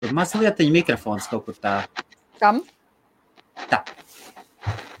mazlietiņa mikrofons kaut kur tā. Kam? Tā.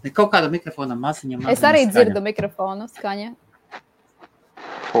 Kaut kāda mikrofona maziņa Es arī skaņa. dzirdu mikrofonu skaņa.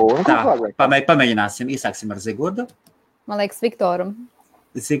 Tā, pamēģināsim, iesāksim ar Zigurdu. Man liekas, Viktoram.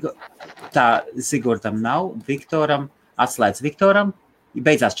 Zigurdam nav, Viktoram, atslēdz Viktoram,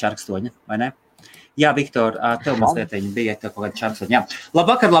 beidzās čarkstoņa, vai ne? Jā, Viktor, tev mazlietiņa bija tev kaut kāda čarkstoņa. Jā.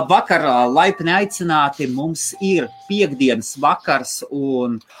 Labvakar, laipni aicināti, mums ir piekdienas vakars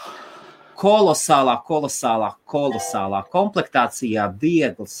un kolosālā komplektācijā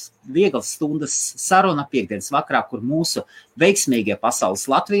vieglas stundas saruna piekdienas vakarā, kur mūsu veiksmīgie pasaules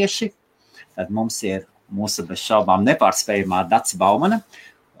latvieši, tad mums ir mūsu bez šaubām nepārspējamā Dace Baumane,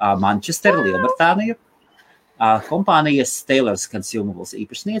 Manchester, Lielbritānija, kompānijas Taylor's Consumables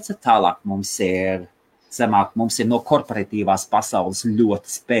īpašniece, tālāk mums ir no korporatīvās pasaules ļoti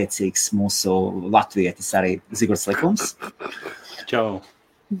spēcīgs mūsu latvietis arī Zigurds Likums. Čau.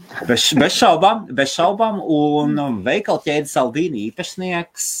 Bez šaubām, un veikalķēdes Aldīni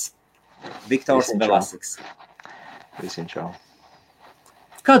īpašnieks Viktors Belasiks. Visiem čau.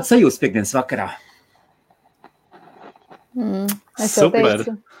 Kāda sajūta piekdienas vakarā? Es jau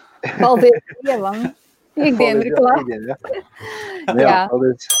teicu. Paldies Dievam. Ikdiena ir klāt. Jā,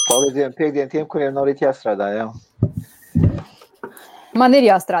 paldies Dievam piekdien tiem, kuriem nav rīt jāstrādā, jā. Man ir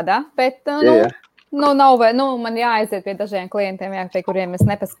jāstrādā, bet man jāaiziet pie dažiem klientiem, pie kuriem es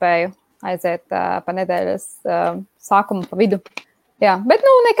nepaspēju aiziet pa nedēļas sākumu pa vidu. Jā, bet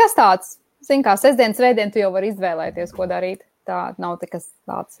nekas tāds. Zin kā, sestdien, svētdien tu jau vari izvēlēties, ko darīt. Tā nav tikas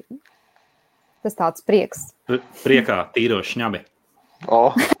tāds. Tas tāds prieks. Priekā tīro šņabi.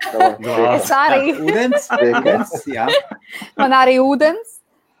 Es arī. Ūdens, jā. Man arī ūdens.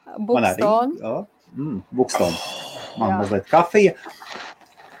 Bukstoni. Bukstoni. Man mazliet kafija.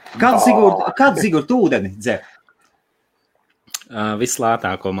 Kādu Zigurdu ūdeni dzer?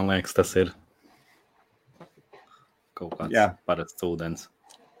 Vislētāko, man liekas, tas ir kaut kāds parasts ūdens.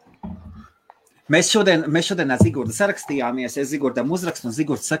 Mēs šodien ar Zigurdu sarakstījāmies, es Zigurdam uzrakstu, un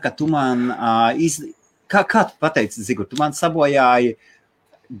Zigurds saka, tu man, kā tu pateici, Zigurd, tu man sabojāji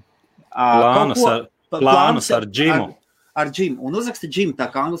plānus ar džimu. Ar džimu, un uzraksti džimu, tā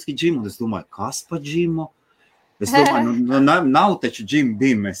kā angliski džimu, un es domāju, kas pa džimu? Es domāju, nav taču džim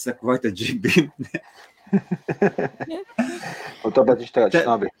bim, es saku, vai tad džim bim? Un tāpēc viņš tagad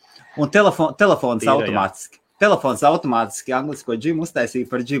šnabi. Un telefons automātiski anglisko džimu uztaisīja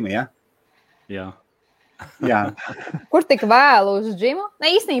par džimu, ja? Jā. Kur tik vēlu uz džimu?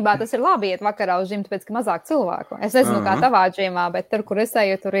 Īstenībā tas ir labi iet vakarā uz džimu, tāpēc, ka mazāk cilvēku. Es nezinu, kā tavā džimā, bet tur, kur es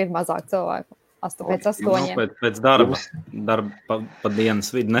eju, tur ir mazāk cilvēku. 8 Pēc darba pa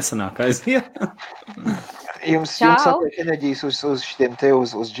dienas vidu nesanāk aiziet. Jums atliek enerģijas uz šitiem te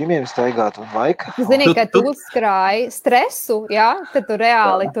uz džimiem staigāt un laika? Zini, ka tu uzkrāji stresu, jā, tad tu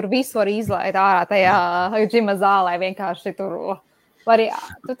reāli tur visu var izlaikt ārā tajā džima zālē, vienkārši tur var,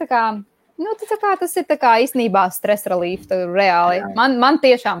 tas ir tā kā īstenībā stress relief, tur reāli. Man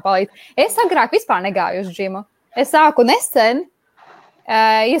tiešām palīdz. Es agrāk vispār negāju uz džimu. Es sāku nesen,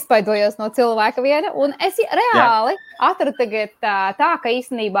 iespaidojos no cilvēka viena, un es reāli atradu tagad tā, ka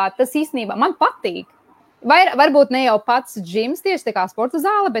tas īstenībā man patīk. Varbūt ne jau pats džims, tieši tā kā sporta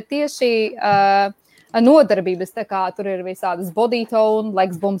zāle, bet tieši nodarbības, tā kā tur ir visādas body tone,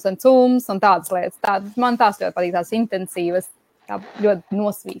 legs bums and cums un tādas lietas. Man tās ļoti patīk, tās intensīvas, tā ļoti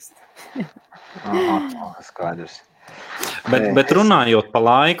nosvīst. Skaidrs. Bet runājot pa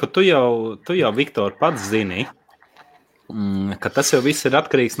laiku, tu jau Viktor, pats zini, ka tas jau viss ir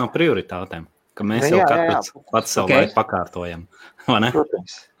atkarīgs no prioritātēm, ka mēs jau katrs pats savu laiku pakārtojam, vai ne?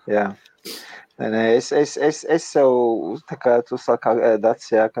 Protams, jā. Nē, es sev, tā kā tu sākā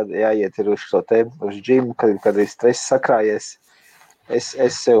Dace, kad jāiet ir uz šo te, uz džimu, kad ir stress sakrājies,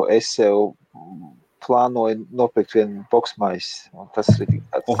 es sev plānoju nopirkt vienu boksmais, un tas ir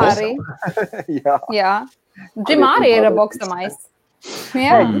tāds. Arī? Jā. Džimā arī ir boksmais.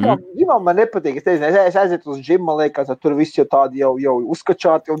 Džimā man nepatīk. Es aizietu uz džimu, man liekas, tur viss jau tādi jau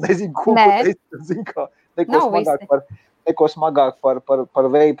uzkačāti, un nezinu, ko nezinu, kā neko smagāk par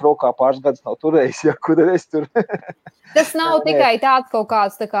vēju prokā pāris gadus nav turējis, kur es tur. Tas nav tikai tāds kaut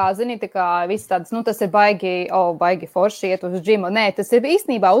kāds, tā kā, zini, tā kā viss tāds, tas ir baigi forši iet uz džimu. Nē, tas ir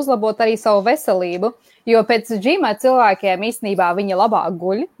īstenībā uzlabot arī savu veselību, jo pēc džima cilvēkiem īstenībā viņi labāk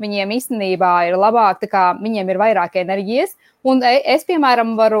guļ, viņiem īstenībā ir labāk, tā kā viņiem ir vairāk enerģijas, un es,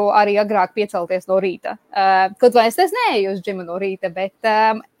 piemēram, varu arī agrāk piecelties no rīta. Kaut vai es neeju uz džimu no rīta, bet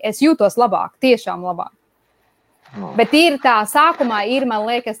es jūtos labāk, tiešām labāk. Bet ir tā, sākumā ir, man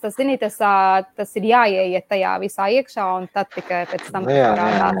liekas, tas ir jāieiet tajā visā iekšā, un tad tikai pēc tam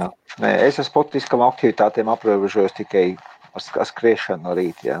parādās. Nē, es ar sportiskām aktivitātēm aprobežojos tikai ar skriešanu no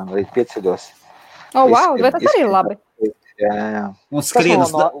rīta, jā. No rīta pieceļos. Wow, bet tas arī ir labi. Jā. Un skrien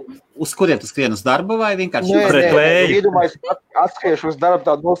uz kurien tu skrien uz darbu vai vienkārši? Nē, iedomājies, atskriešu uz darbu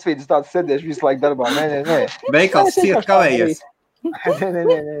tādu nosvīdus, tādu sēdiešu visu laiku darbā. Nē. Veikals ciet kavējies.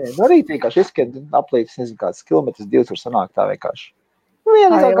 Nē. No rīta vienkārši izskrien aplītis, nezinu, kāds kilometrs, 2 tur sanāk tā vienkārši.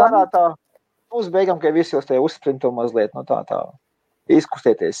 Viena garā tā, uz beigām, ka visi jūs te uzsprinto mazliet, no tā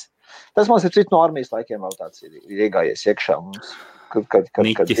izkustieties. Tas mums ir citu no armijas laikiem vēl tāds ir iegājies iekšā mums. Kad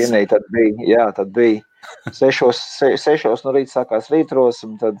vienai tad bija 6 no rīta sākās rītros,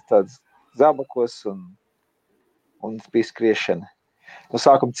 un tad zabakos, un bija skriešana. No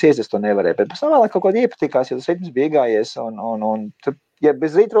sākuma ciesties to nevarēja, bet pēc tam vēlāk kaut kādā iepatikās, jo tas ritms bija iegājies, un ja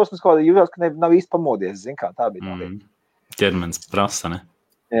bez rītros mums kaut kādā jūtās, ka nav īsti pamodies, zin kā, tā bija tā. Ķermenis prasa, ne?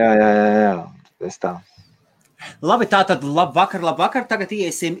 Jā, tas tā. Labi, tātad labvakar. Tagad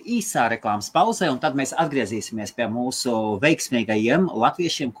iesim īsā reklāmas pauzē, un tad mēs atgriezīsimies pie mūsu veiksmīgajiem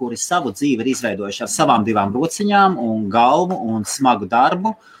latviešiem, kuri savu dzīvi ir izveidojuši ar savām 2 rociņām un galvu un smagu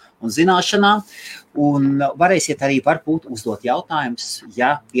darbu un zināšanām. Un varēsiet arī varbūt uzdot jautājumus,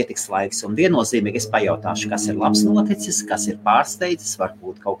 ja pietiks laiks. Un viennozīmīgi es pajautāšu, kas ir labs noticis, kas ir pārsteidzis,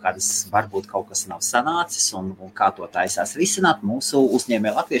 varbūt kaut kas nav sanācis un kā to taisās risināt mūsu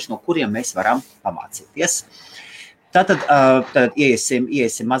uzņēmēji latvieši, no kuriem mēs varam pamācīties. Tātad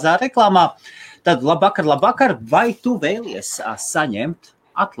iesim mazā reklāmā. Tad labvakar. Vai tu vēlies saņemt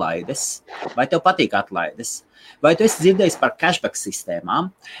atlaides? Vai tev patīk atlaides? Vai tu esi dzirdējis par cashback sistēmām?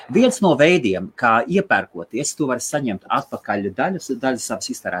 Viens no veidiem, kā iepērkoties, tu vari saņemt atpakaļ daļu savas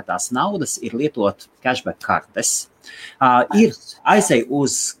iztērētās naudas, ir lietot cashback kartes. Ir aizej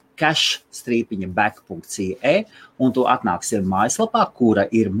uz cash-back.ce, un tu atnāksi mājaslapā, kura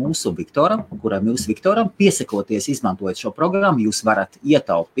ir mūsu Viktoram, piesakoties, izmantojot šo programmu, jūs varat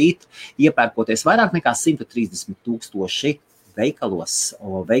ietaupīt, iepērkoties vairāk nekā 130,000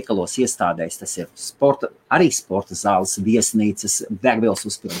 veikalos iestādēs. Tas ir arī sporta zāles, viesnīcas, degvielas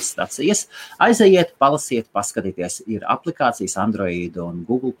uzpildes stacijas. Aizejiet, palasiet, paskatieties, ir aplikācijas Android un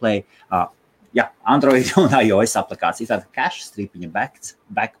Google Play. Android un iOS aplikācijas, tātad cash-back.ie.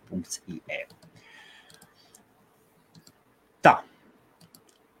 Tā.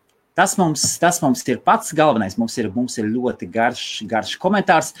 Tas mums ir pats galvenais. Mums ir ļoti garš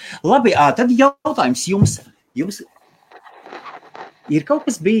komentārs. Labi, tad jautājums jums ir kaut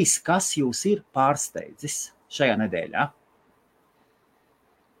kas bijis, kas jūs ir pārsteidzis šajā nedēļā?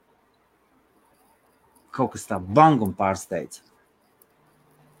 Kaut kas tā bangum pārsteidz.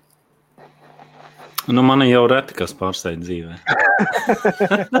 Mani jau reti, kas pārsteidz dzīvē.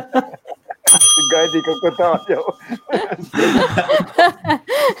 Gaidīju kaut ko tādu jau.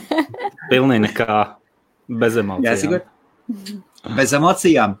 Pilnīgi nekā bez emocijām. Bez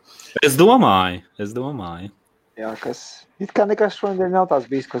emocijām? Es domāju. Jā, it kā nekas šodien nav tās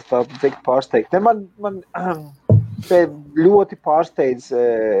bijis, kas tā tik pārsteigt. Man ļoti pārsteidz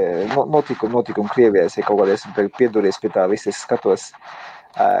notikumu Krievijā. Es kaut kādā esmu pieduries pie tā, viss es skatos,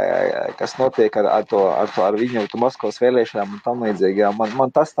 kas notiek ar viņu Maskavas vēlēšanām un tam līdzīgi. Jā,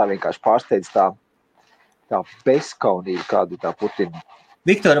 man tas tā vienkārši pārsteidz tā bezkaunība, kādu tā Putina.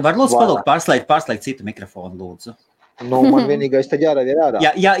 Viktor, var lūdzu palūgt pārslēgt citu mikrofonu, lūdzu? Man vienīgais tad jārāv ir ārā.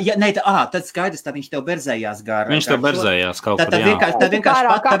 Tad skaidrs, tad viņš tev berzējās garā. Viņš tev berzējās kaut kur,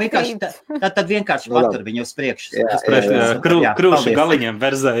 Tad vienkārši patur viņu uz priekšu. Krūšu galiņiem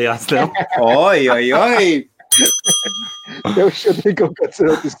berzējās tev. Oi! Tev šodien kaut kāds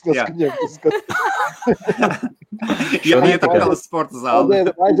erotisks noskaņiem. Iet atkal uz sporta zāli.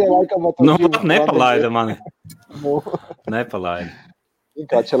 Nepalaida mani. Nepalaida.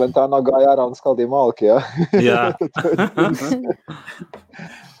 Kā Čelentānā gāja ārā un skaldīja malki, jā? Jā.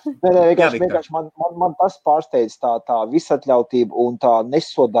 Vienkārši man tas pārsteidz tā visatļautība un tā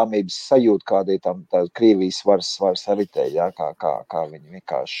nesodāmības sajūta, kāda ir tā Krievijas varas elitē, jā, kā viņi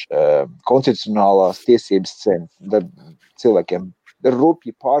vienkārši konstitucionālās tiesības cilvēkiem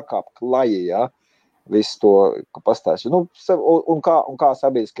rupji pārkāp klaji, jā, visu to pastāstu. Un kā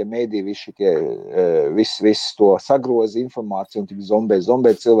sabiedriskie mēdī visu to sagroza informāciju un tik zombē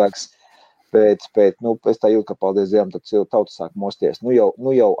cilvēks, bet es tā jūtu, ka paldies Dievam, tad tauta sāk mosties. Nu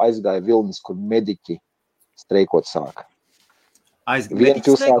jau aizgāja vilnis, kur mediķi streikot sāka.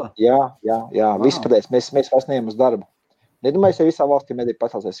 Mediķi streikot? Jā, viss pateic, mēs vairs neejam uz darbu. Nedomājies, ja visā valstī mediķi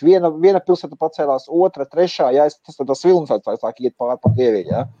pacēlsies. Viena pilsēta pacēlās, otra, trešā, tas vilnis sāk iet pār Krieviju,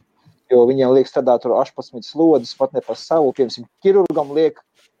 jā. Jo viņiem liek strādāt tur 18 slodzes, pat ne par savu, piemēram, ķirurgam liek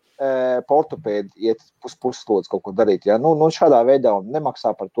pa ortopēdi iet pusslodzes kaut ko darīt, jā. Šādā veidā un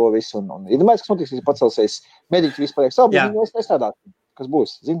nemaksā par to visu. Domājies, kas notiks, ja pacelsies, mediķi vispār liek savu, bet viņi nestrādāt, kas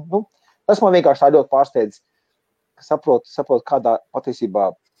būs, zini. Tas man vienkārši tā ļoti pārsteidz, saprot kādā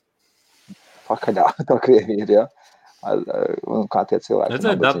patiesībā pakaļā tā Krievija ir, ja? Un kā tie cilvēki.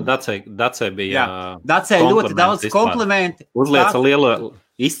 Dacei bija Dacei ļoti daudz komplimenti. Uzlieca lielo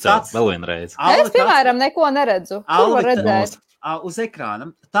izcēlu vēl vienreiz. Es, piemēram, neko neredzu. Kur var redzēt? Uz ekrāna.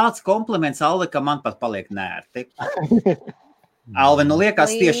 Tāds kompliments, Alve, ka man pat paliek nērti. Alve, nu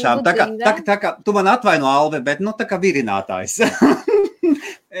liekas tiešām, tā kā tu man atvaino, Alve, bet nu tā kā virinātājs.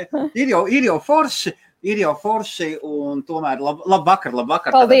 ir jau forši un tomēr labvakar.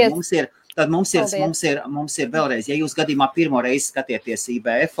 Paldies. Tad mums ir vēlreiz, ja jūs gadījumā pirmo reizi skatieties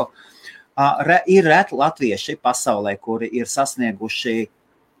IBF, ir reti latvieši pasaulē, kuri ir sasnieguši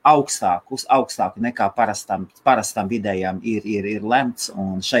augstāku nekā parastam vidējām ir lemts,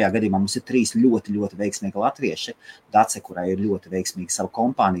 un šajā gadījumā mums ir 3 ļoti, ļoti veiksmīgi latvieši. Dace, kurai ir ļoti veiksmīgi savu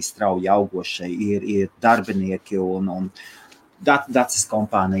kompāniju, strauji augošai, ir darbinieki un Daces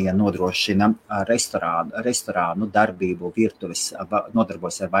kompānija nodrošina restorānu darbību, virtuves,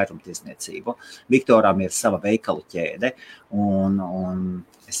 nodarbojas ar vairumtirdzniecību. Viktoram ir sava veikalu ķēde, un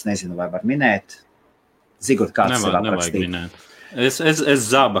es nezinu, vai var minēt. Zigurd, kāds sev aprakstīt? Es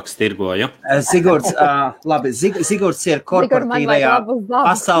zābaks tirgoju. Zigurds ir korporatīvajā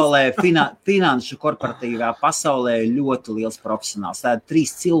pasaulē, finanšu korporatīvajā pasaulē ļoti liels profesionāls. Tātad 3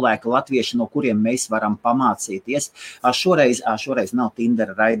 cilvēki latvieši, no kuriem mēs varam pamācīties. Šoreiz nav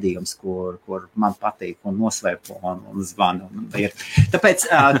Tinder raidījums, kur man patīk un nosvērpo un zvanu.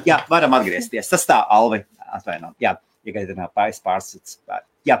 Tāpēc, jā, varam atgriezties. Tas tā, Alvi, atvaino. Jā, iegaidinā pārsats.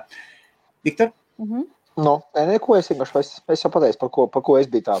 Jā. Viktor? Nu, neko es vienkārši, es jau pateicu, par ko es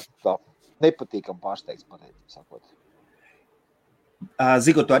biju tā nepatīkam pārsteigts, sakot.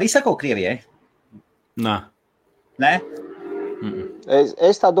 Zigurd, tu arī sako Krievijai? Nē?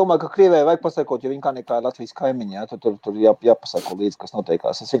 Es tā domāju, ka Krievijai vajag pasakot, jo viņi kā nekā Latvijas kaimiņi, ja, tur jāpasako līdzi, kas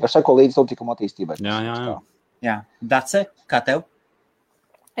notiekās. Es vienkārši sako līdzi notikuma attīstībai. Jā. Dace, kā tev?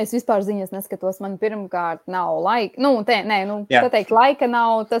 Es vispār ziņas neskatos, man pirmkārt nav laika. Pateikt, laika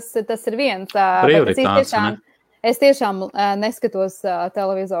nav, tas ir viens. Prioritāts, es tiešām neskatos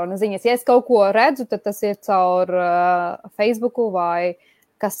televizoru ziņas. Ja es kaut ko redzu, tad tas ir caur Facebooku vai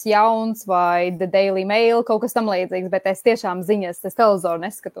kas jauns vai The Daily Mail, kaut kas tam līdzīgs, bet es tiešām ziņas, es televizoru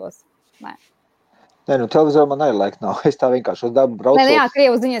neskatos. Nē, televizoru man arī laika nav. Es tā vienkārši uz darbu braucot. Nē,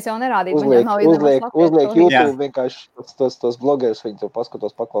 Krievu ziņas jau nerādīt. Uzliek YouTube vienkārši tos blogerus, viņi tur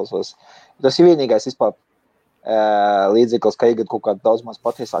paskatos, paklausos. Tas ir vienīgais vispār līdzeklis, ka iegad kaut kādu daudz maz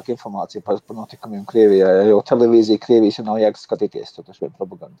patiesāku informāciju par notikumiem Krievijā, jo televīzija Krievijas jau nav jēgas skatīties, tur taču vien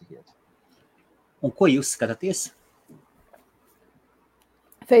propaganda tik iet. Un ko jūs skatāties?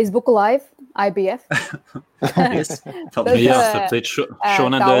 Facebook Live, IBF. Jā, starp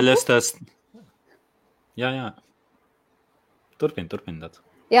šonedēļ es tas... Jā. Turpin.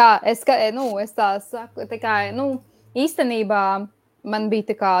 Jā, es tā saku, īstenībā man bija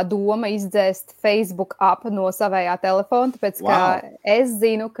tā kā doma izdzēst Facebook app no savējā telefona, tāpēc, ka es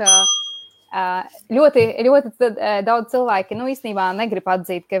zinu, ka ļoti daudz cilvēki, īstenībā negrib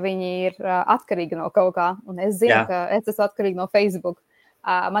atzīt, ka viņi ir atkarīgi no kaut kā, un es zinu, ka es esmu atkarīgi no Facebook.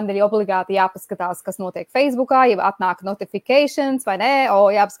 Man ir obligāti jāpaskatās, kas notiek Facebookā, ja atnāk notifications vai nē,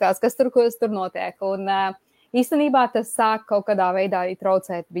 jāpaskatās, kas tur notiek. Un īstenībā tas sāk kaut kādā veidā arī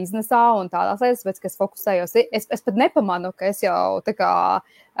traucēt biznesā un tādās lietas, bet es fokusējos. Es pat nepamanu, ka es jau tā kā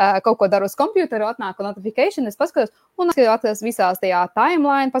kaut ko daru uz kompjuteru, atnāk notification, es paskatos un skatos visās tajā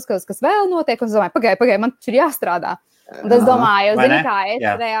timeline, paskatos, kas vēl notiek, un es domāju, pagaid, man taču ir jāstrādā. Un es domāju, es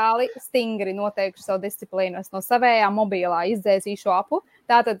reāli stingri noteikšu savu disciplīnu. Es no savējā mobilā izdzēsīšu apu.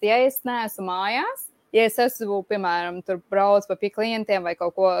 Tātad, ja es neesmu mājās, ja es esmu, piemēram, tur brauc pa pie klientiem vai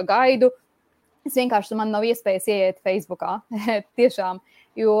kaut ko gaidu, es vienkārši man nav iespējas ieiet Facebookā. Tiešām.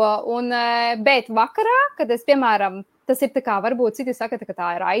 Bet vakarā, kad es, piemēram, tas ir tā kā, varbūt citi saka, ka tā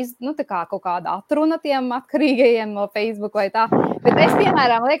ir tā kā kaut kāda atruna tiem atkarīgajiem no Facebook vai tā. Bet es,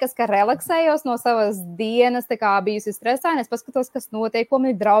 piemēram, liekas, ka relaksējos no savas dienas, tā kā bijusi stresā, un es paskatos, kas notiek, ko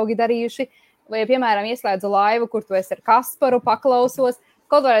mani draugi darījuši. Vai, piemēram, ieslēdzu laivu, kur tu esi ar Kasparu, paklausos.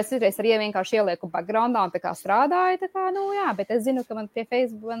 Kaut vai es vienkārši ielieku backgroundā un tā kā strādāju, tā kā, bet es zinu, ka man pie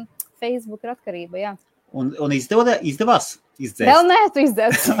Facebook ir atkarība, jā. Un izdevās izdzēst? Vēl nē, tu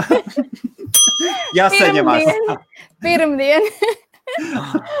izdzēst. Jāsaņemās. Pirmdien.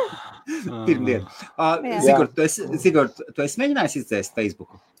 Zigurd, tu esi mēģinājis izdzēst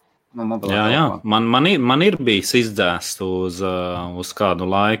Facebooku? Jā. Man ir bijis izdzēst uz kādu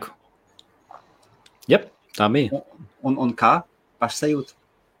laiku. Jep, tā bija. Un kā? Pašsajūta?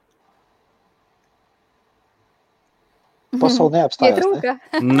 pasauli neapstājās. Pietrūka.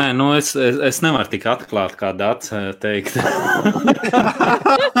 Nē, nu es nevaru tik atklāt, kā Dats teikt.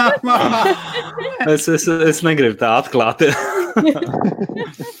 es negribu tā atklāt.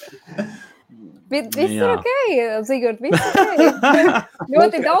 Viss ir okei, Zigurt, viss ir okei.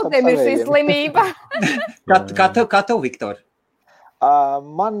 Ļoti daudziem ir šī slimība. Kā tev, Viktor?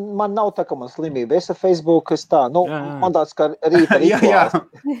 Man nav tā, ka man slimība. Es ar Facebook, man tāds, ka rīta rituāls.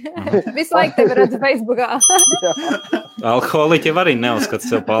 Visu laiku tevi redzu Facebookā. Alkoholiķi arī neuzskata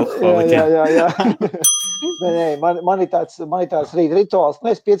sev pa alkoholiķiem. Jā. Nē, man ir tāds rīta rituāls.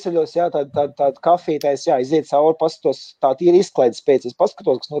 Es pieceļos, tāda kafītais, iziet cauri, paskatos, tā tīri izklaides pēc, es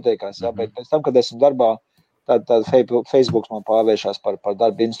paskatos, kas notiekās, bet pēc tam, kad esmu darbā, tad Facebooks man pārvēršās par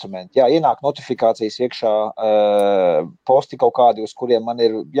darba instrumentu. Jā, ienāk notifikācijas iekšā, posti kaut kādi, uz kuriem man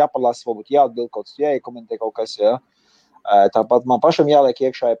ir jāpalasa, varbūt jāatbild kaut kas, jāikomentē kaut kas, jā. Tāpat man pašam jāliek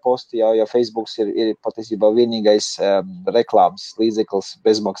iekšā posti, jo Facebooks ir patiesībā vienīgais reklāmas līdzeklis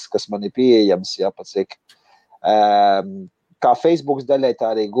bezmaksas, kas man ir pieejams, jā, pat cik. Kā Facebooks daļai,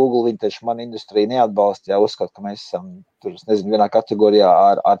 tā arī Google vintage man industrija neatbalsta, jā, uzskat, ka mēs esam tur, vienā kategorijā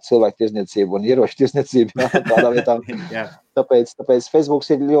ar cilvēku tirzniecību un ieroču tirzniecību, jā, tādā vietā. Tāpēc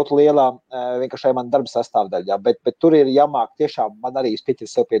Facebooks ir ļoti lielā, vienkārši man darba sastāvdaļa, jā, bet tur ir jāmāk tiešām, man arī spēķi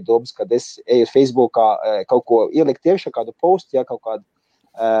sev pie domas, kad es eju Facebookā kaut ko ielikt iekšā, kādu postu, jā, kaut kādu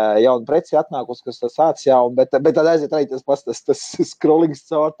jaunu preci atnākus, kas tas sāc, jā, bet tad aiziet arī tas scrollings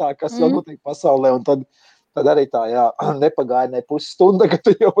caur tā, kas vēl notiek pasaulē, un tad arī tā, jā, nepagāja ne pusstunda, ka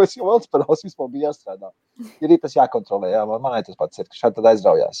tu jau vēl spēlās, vispār bija jāstrādā. Ir arī tas jākontrolē, jā, man arī tas pats ir, ka šādi tad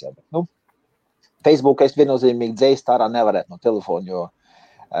aizraujās, jā. Bet, Facebook es viennozīmīgi dzēst ārā nevarētu no telefona, jo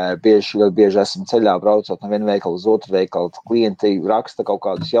bieži esmu ceļā braucot no vienu veikalu uz otru veikalu, klienti raksta kaut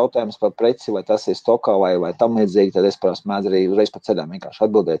kādus jautājumus par preci, vai tas ir stokā vai tam līdzīgi, tad es mēdz arī uzreiz pa ceļām vienkārši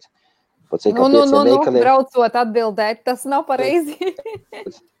atbildēt. Braucot atbildēt, tas nav pareizi.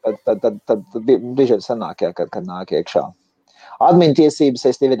 Tad bieži sanāk, jā, kad nāk iekšā. Admin tiesības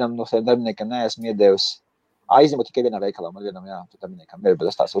es nevienam no saviem darbiniekam neesmu iedevusi. Aizņemu tikai vienā veikalā, man vienam, jā, darbiniekam ir,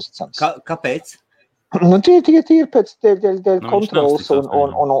 bet tas tās uzticams. Kāpēc? Tie ir pēc kontrolas un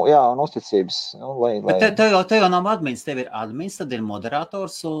uzticības. Bet tev jau nav admins, tev ir admins, tad ir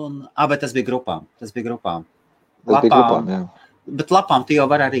moderators bet tas bija grupām. Tas bija grupām, jā. Bet lapām tu jau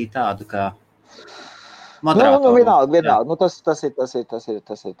var arī tādu, kā moderatoru. Vienalga. Tas ir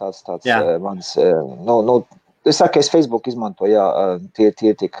tāds mans, es saku, es Facebook izmantoju, jā,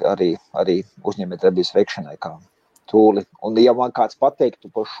 tie tik arī uzņēmēt darbības veikšanai kā tūli. Un ja man kāds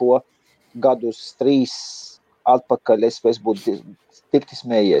pateiktu par šo gadus 3 atpakaļ, es būtu tikti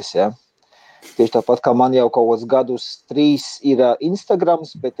smējies, jā. Tieši tāpat, kā man jau kaut kāds gadus 3 ir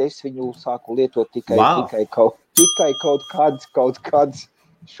Instagrams, bet es viņu sāku lietot tikai kaut kāds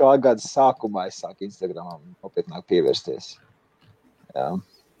šā gada sākumā es sāku Instagramam nopietnāk pievērsties. Jā.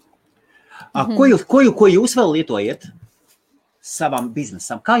 Ko jūs vēl lietojat savam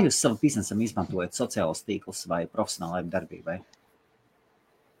biznesam? Kā jūs savam biznesam izmantojat sociālos tīklus vai profesionālajai darbībai?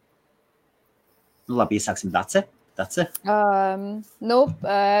 Labi, iesāksim Dace.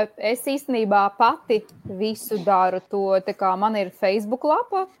 Es īstenībā pati visu daru to, tā kā man ir Facebook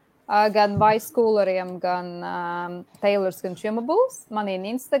lapa, gan Viceschooleriem, gan Taylor's Consumables, man ir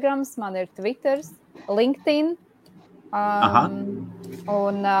Instagrams, man ir Twitters, LinkedIn,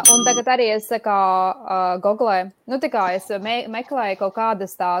 un tagad arī es kā googlēju, es meklēju kaut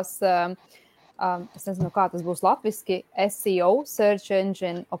kādas tās, es nezinu, kā tas būs latviski, SEO, Search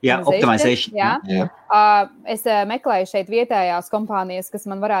Engine Optimization. Jā. Es meklēju šeit vietējās kompānijas, kas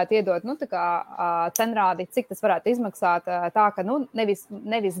man varētu iedot, cenrādi, cik tas varētu izmaksāt, tā, ka,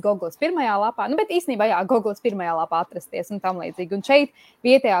 nevis Googles pirmajā lapā, bet īstenībā, Googles pirmajā lapā atrasties un tam līdzīgi. Un šeit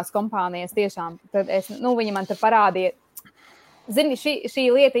vietējās kompānijas tiešām, tad viņi man te parādīja. Zini, šī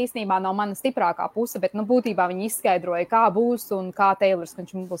lieta īstenībā nav mana stiprākā puse, bet būtībā viņi izskaidroja, kā būs un kā Taylor's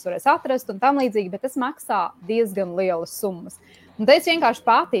Consumables varēs atrast un tam līdzīgi, bet tas maksā diezgan lielas summas. Un tad es vienkārši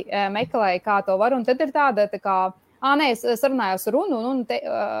pati meklēju, kā to var, un tad ir tāda, es sarunājos ar Unu, un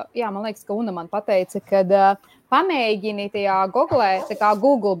man liekas, ka Una man pateica, kad pamēģini tajā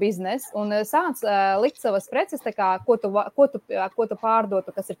Google biznes un sāc likt savas preces, ko tu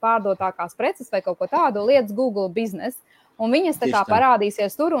pārdotu, kas ir pārdotākās preces vai kaut ko tādu, liec Google biznes. Un viņas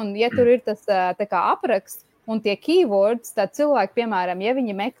parādīsies tur, un ja tur ir tas apraksts un tie keywords, tad cilvēki, piemēram, ja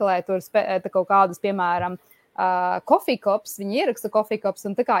viņi meklē tur kaut kādus, piemēram, coffee cups, viņi ieraksta coffee cups,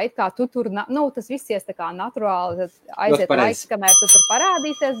 un it kā tu tur, tas viss ies naturāli, aiziet laiks, kamēr tu tur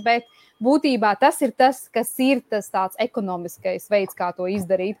parādīsies, bet būtībā tas ir tas, kas ir tas tāds ekonomiskais veids, kā to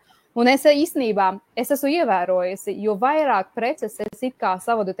izdarīt. Un es esmu ievērojusi, jo vairāk preces es it kā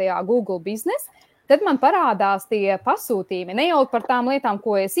savadu tajā Google biznes, tad man parādās tie pasūtījumi. Ne jau par tām lietām,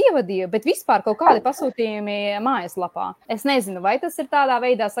 ko es ievadīju, bet vispār kaut kādi pasūtījumi mājaslapā. Es nezinu, vai tas ir tādā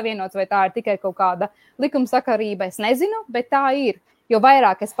veidā savienots, vai tā ir tikai kaut kāda likumsakarība. Es nezinu, bet tā ir. Jo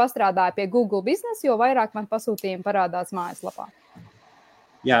vairāk es pastrādāju pie Google biznesa, jo vairāk man pasūtījumi parādās mājaslapā.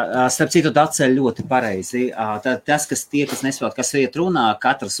 Jā, starp citu, atceļ ļoti pareizi. Tas, kas nesaprot, kas iet runā,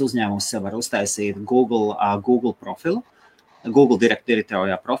 katrs uzņēmums var uztaisīt Google profilu, Google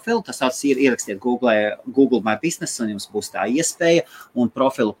direktorijā profilu. Tas ir ierakstiet Google My Business, un jums būs tā iespēja un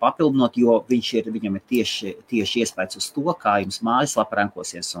profilu papildinot, jo viņam ir tieši iespējas uz to, kā jums mājaslapa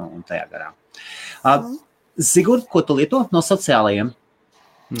rankosies un tajā garā. Zigurd, ko tu lieto no sociālajiem?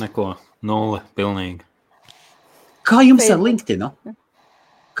 Neko, 0, pilnīgi. Kā jums ar LinkedInu?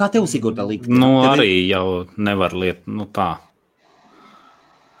 Kā tev, Sigurd, ar LinkedIn? Nu, arī jau nevar tā.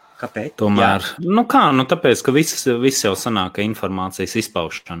 Kāpēc? Tomēr, tāpēc, ka viss jau sanāk informācijas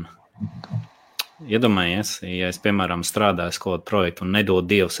izpaušana. Iedomājies, ja es, piemēram, strādāju kaut kādu projektu un nedod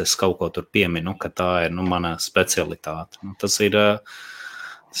Dievs, es kaut ko tur pieminu, ka tā ir mana specialitāte. Tas ir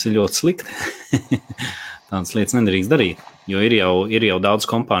ļoti slikti. Tādas lietas nedrīkst darīt, jo ir jau daudz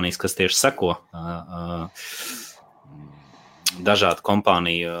kompānijas, kas tieši seko dažādu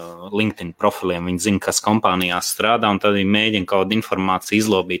kompāniju LinkedIn profiliem. Viņi zina, kas kompānijās strādā, un tad viņi mēģina kaut kādu informāciju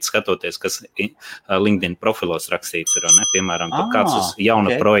izlobīt, skatoties, kas LinkedIn profilos rakstīts ir. Ne? Piemēram, tur kāds uz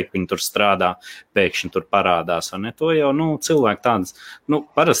jauna projekta, viņi tur strādā, pēkšņi tur parādās. Ne? To jau cilvēki tādas,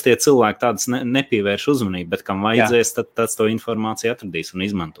 parastie cilvēki tādas nepievērš uzmanību, bet kam vajadzēs, tad to informāciju atradīs un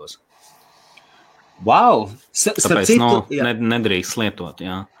izmantos. Wow! Tāpēc nedrīkst lietot,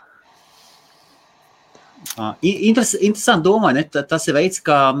 jā. Interesanti domā, ne? Tas ir veids,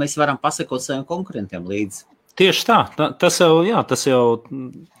 kā mēs varam pasakot saviem konkurentiem līdzi. Tieši tā, tas jau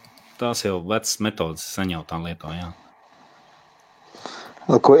vecs metodas saņautā lieto, jā.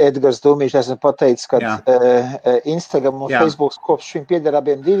 Ko Edgars Dūmīšs esmu pateicis, ka Instagram un Facebook kopš šim pieder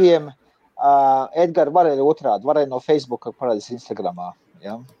abiem diviem. Edgar varēja otrādi, varēja no Facebooka parādīs Instagramā,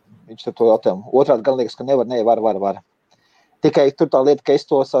 jā. Viņš to jautājumu. Otrādi gan liekas, ka var. Tikai tur tā lieta, ka es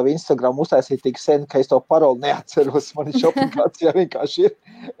to savu Instagram uztaisīju tik sen, ka es to paroli neatceros. Man viņš aplikācijā vienkārši ir.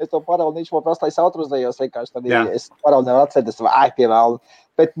 Es to paroli, viņš man prasa, lai es autruzējos vienkārši. Tad es paroli nevaru atcerēties, pievēlu.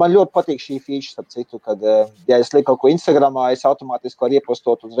 Bet man ļoti patīk šī feature, starp citu, kad, ja es lieku kaut ko Instagramā, es automātiski varu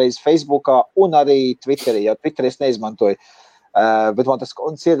iepostot uzreiz Facebookā un arī Twitterī, jo Twitter es neizmantoju. Bet man tas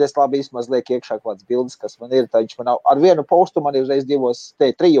sirdies labi īsmaz liek iekšā kāds bildes, kas man ir. Viņš man ar vienu postu man ir uzreiz 3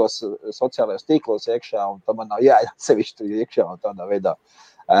 sociālajos tīklos iekšā, un tam man nav jāatsevišķi iekšā un tādā veidā.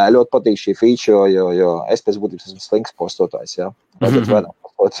 Ļoti patīk šī feature, jo es pēc būtības esmu slinks postotājs, jā.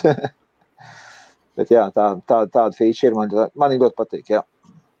 Bet jā, tāda feature ir, man ļoti patīk, jā.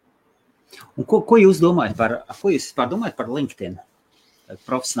 Un ko jūs domājat par LinkedIn,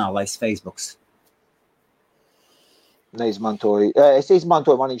 profesionālais Facebooks? Neizmantoju. Es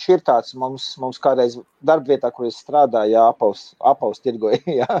izmantoju, man viņš ir tāds, mums kādreiz darbvietā, kur es strādāju, apaus tirgoju,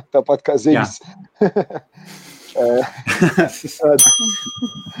 jā, tāpat kā ziņas.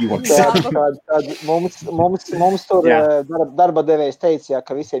 Mums tur darba devējs teica,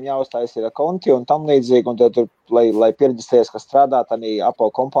 ka visiem jāuzstājas ir konti un tam līdzīgi, un tad tur, lai pierģistrējas, ka strādā tādā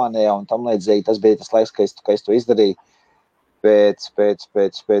apau kompānijā un tam līdzīgi, tas bija tas laiks, ka es to izdarīju. Pēc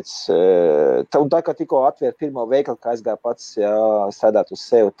un tā, kā tikko atvērt pirmo veikalu, kā aizgāju pats strādāt uz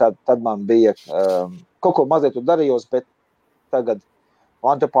sevi, tad man bija kaut ko mazliet tur darījos, bet tagad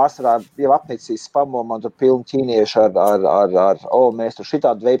man tur pārsvarā jau apnicīs spamo, man tur pilni ķīnieši ar mēs tur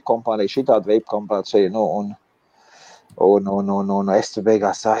šitādu veipu kompāniju, un es tur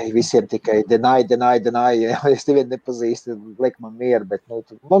beigās, visiem tikai deny, es nevienu nepazīstu, liek man mieru, bet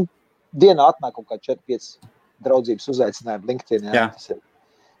man dienā atnāk kaut kā 4-5 draudzības uzaicinājumi LinkedIn, jā. Tas ir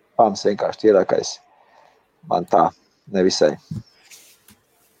pāms vienkārši tīrākais. Man tā, nevisai.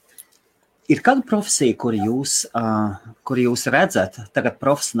 Ir kāda profesija, kur jūs redzat, tagad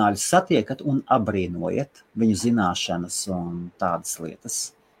profesionāļus satiekat un abrīnojat viņu zināšanas un tādas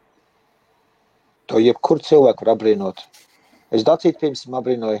lietas? To jebkur cilvēku var abrīnot. Es Dacīti pirmsim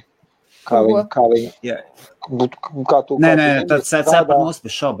abrīnoju. Kā viņi tad cepar mūs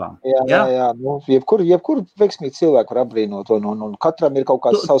bez šobām. Jā. Jebkur veiksmīgi cilvēku var abrīnot, un katram ir kaut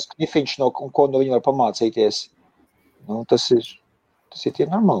kāds savs knifiņš, ko no viņa var pamācīties. Tas ir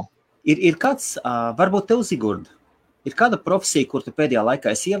normāli. Ir kāds, varbūt tev, Zigurd, ir kāda profesija, kur tu pēdējā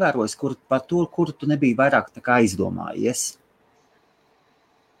laikā esi ievērojis, par to, kuru tu nebija vairāk tā kā aizdomājies?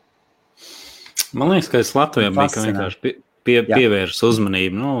 Man liekas, ka es Latvijā biju, ka vienkārši pievērš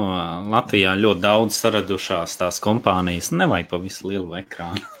uzmanību. Latvijā ļoti daudz saradušās tās kompānijas. Nevajag pa visu lielu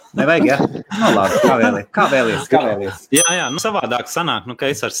ekrānu. Nevajag, ja? Nu, labi, kā vēlies. Jā, savādāk sanāk, ka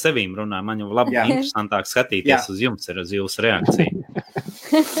es ar sevīm runāju. Man jau labi interesantāk skatīties uz jums, uz jūsu reakciju.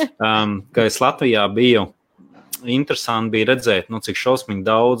 Kad es Latvijā biju, interesanti bija redzēt, cik šausmīgi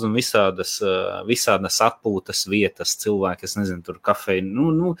daudz un visādas atpūtas vietas cilvēki, es nezinu, tur kafeja,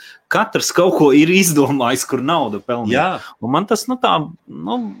 katrs kaut ko ir izdomājis, kur naudu pelnīt. Un man tas,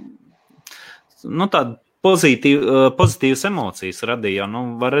 tāda pozitīvas emocijas radīja,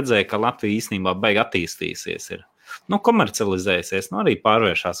 var redzēt, ka Latvija īstenībā baigi attīstīsies ir. Komercializēsies, arī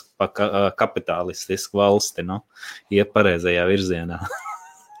pārvēršās pa kapitalistisku valsti, iet pareizajā virzienā.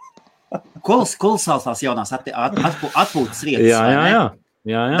 Kolosālās jaunās atpūtas vietas.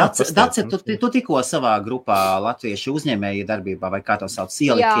 Jā. Dace, tu tikko savā grupā latviešu uzņēmēju darbībā, vai kā to sauc,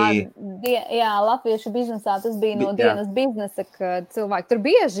 ieliki? Jā, latviešu biznesā tas bija no dienas biznesa, kad cilvēki tur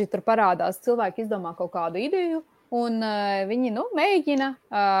bieži parādās, cilvēki izdomā kaut kādu ideju, un viņi, mēģina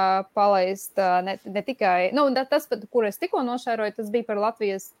palaist ne tikai, tas, kur es tikko nošēroju, tas bija par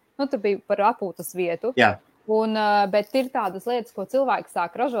Latvijas, tur bija par atpūtas vietu. Jā. Bet ir tādas lietas, ko cilvēki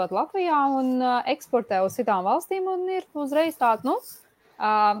sāk ražot Latvijā un eksportē uz citām valstīm un ir uzreiz tādi,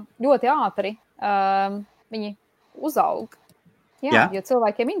 ļoti ātri viņi uzaug. Jā. Jo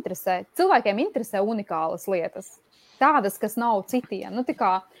cilvēkiem interesē unikālas lietas. Tādas, kas nav citiem.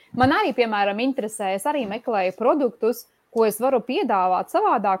 Man arī, piemēram, interesē, es arī meklēju produktus, ko es varu piedāvāt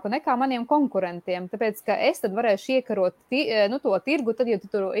savādāku nekā maniem konkurentiem. Tāpēc, ka es tad varēšu iekarot to tirgu, tad, ja tu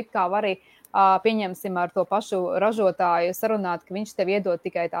tur it kā vari pieņemsim ar to pašu ražotāju sarunāt, ka viņš tev iedod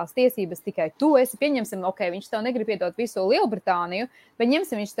tikai tās tiesības, tikai tu esi, pieņemsim, viņš tev negrib iedot visu Lielbritāniju, bet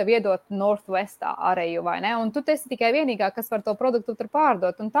ņemsim, viņš tev iedot Northwestā ārēju, vai ne? Un tu esi tikai vienīgā, kas var to produktu tur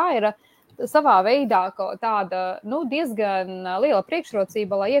pārdot. Un tā ir savā veidā tāda, diezgan liela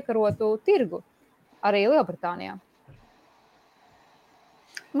priekšrocība, lai iekarotu tirgu arī Lielbritānijā.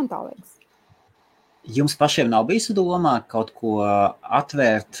 Man tā liekas. Jums pašiem nav bijis domā kaut ko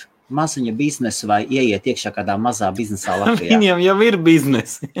atvērt maziņa biznesu vai ieiet iekšā kādā mazā biznesā Latvijā? Viņam jau ir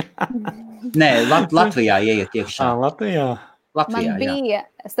biznesi. Nē, Latvijā ieiet iekšā. Latvijā? Man bija,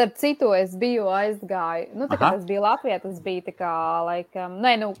 starp citu, es biju aizgāju. Tas bija Latvijā, tas bija tā kā, laikam,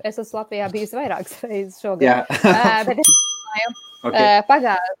 es esmu Latvijā bijusi vairākas reizes šogad. Bet es domāju,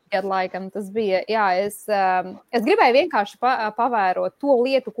 pagājušajā gadu laikam tas bija, es gribēju vienkārši pavērot to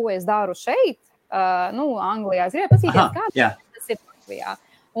lietu, ko es daru šeit, Anglijā. Es gribēju pasīties, kā tas ir Latvijā.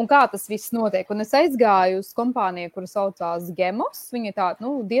 Un kā tas viss notiek. Un es aizgāju uz kompāniju, kura saucās Gemos. Viņa ir tāda,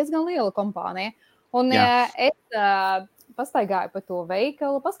 diezgan liela kompānija. Un es pastaigāju pa to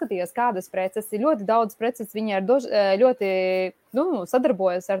veikalu, paskatījos, kādas preces ir. Ļoti daudz preces. Viņa ļoti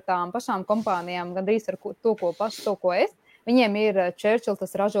sadarbojas ar tām pašām kompānijām, gandrīz ar to, ko es. Viņiem ir Churchill,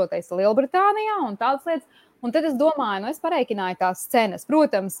 tas ražotais Lielbritānijā un tādas lietas. Un tad es domāju, es parēķināju tās cenas.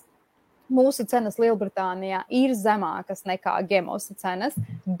 Protams, mūsu cenas Lielbritānijā ir zemākas nekā Gemosa cenas,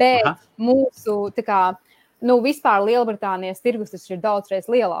 bet mūsu, vispār Lielbritānijas tirgus ir daudzreiz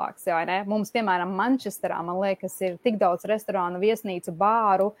lielāks, vai ne? Mums, piemēram, Manchesterā, man liekas, ir tik daudz restorānu, viesnīcu,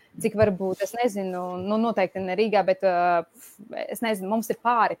 bāru, cik varbūt, es nezinu, noteikti ne Rīgā, bet es nezinu, mums ir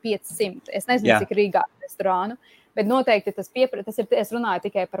pāri 500. Es nezinu, cik Rīgā restorānu, bet noteikti tas ir, es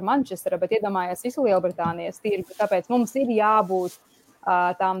runāju tikai par Manchesteru, bet iedomājies visu Lielbritānijas tirgu, tāpēc mums ir jābūt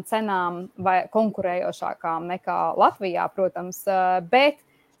tām cenām vai konkurējošākām nekā Latvijā, protams, bet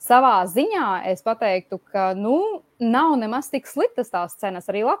savā ziņā es pateiktu, ka, nav nemaz tik sliktas tās cenas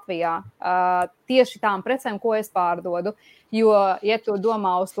arī Latvijā, tieši tām precēm, ko es pārdodu, jo, ja tu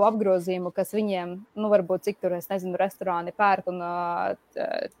domā uz to apgrozījumu, kas viņiem, varbūt cik tur, es nezinu, restorāni pērk un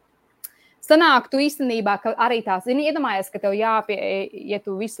sanāk tu īstenībā, ka arī tās, iedomājies, ka tev ja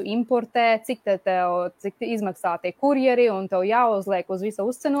tu visu importē, cik izmaksā tie kurjeri un tev jāuzliek uz visu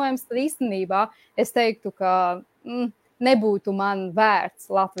uzcenojums, tad īstenībā es teiktu, ka nebūtu man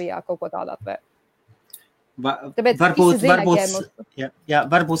vērts Latvijā kaut ko tādu atvērt.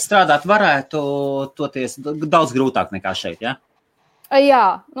 Varbūt strādāt varētu toties daudz grūtāk nekā šeit, ja?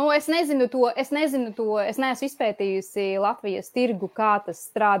 Jā, es nezinu to, es neesmu izpētījusi Latvijas tirgu, kā tas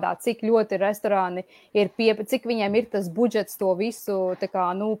strādā, cik ļoti restorāni ir cik viņiem ir tas budžets to visu,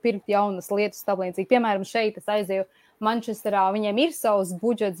 pirkt jaunas lietas tālīdzīgi. Piemēram, šeit es aizēju Manchesterā, viņiem ir savs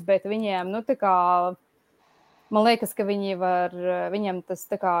budžets, bet viņiem, man liekas, ka viņiem tas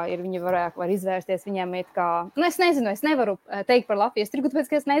viņi var izvērsties, viņiem ir es nezinu, es nevaru teikt par Latvijas tirgu, tāpēc,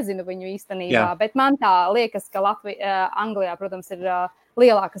 ka es nezinu viņu īstenībā, bet man tā liekas, ka Anglijā, protams, ir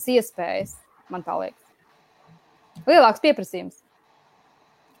lielākas iespējas, man tā liekas. Lielāks pieprasījums.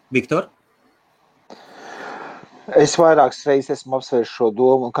 Viktor? Es vairākas reizes esmu apsvērs šo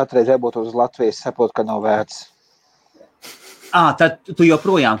domu, un katreiz ejot uz Latviju, es saprotu, ka nav vērts. Tad tu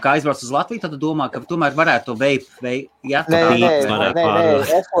joprojām, kā aizbrauc uz Latviju, tad tu domā, ka tomēr varētu to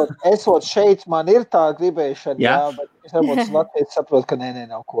esot šeit, man ir tā gribēšana, bet es varbūt uz Latviju saprotu, ka nē,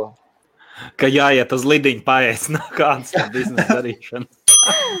 nav ko. Ka jāiet uz lidiņu paēst, nav kāds biznesa darīšana.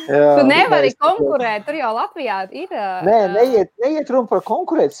 Tu nevari konkurēt, tur jau Latvijā ir... Neiet runa par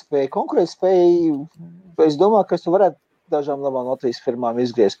konkurētspēju. Konkurētspēju, es domāju, ka tu varētu dažām labām Latvijas firmām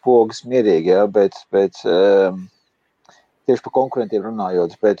izgriezt pogas mierīgi, bet tieši par konkurentiem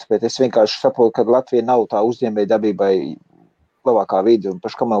runājot, bet es vienkārši saprotu, ka Latvija nav tā uzņēmēja darbībai labākā vide, un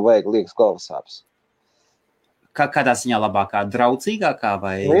paši, kam man vajag liekas galvasāpes. Kādā ziņā labākā? Draudzīgākā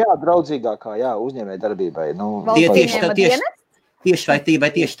vai? Jā, draudzīgākā, uzņēmēja darbībai. Tieši vai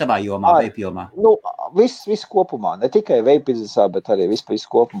tieši tavā jomā, vape jomā? Viss kopumā, ne tikai vape biznesā, bet arī viss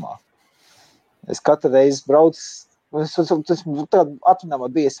kopumā. Es katru reizi braucu. Tas atvinājumā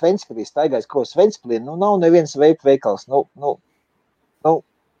bija Ventspilī, staigājis kroz Ventspilī, nav neviens vape veikals,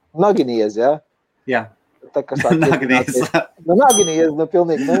 Naginies, jā? Jā. Naginies,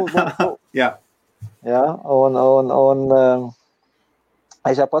 pilnīgi, Jā. Jā, un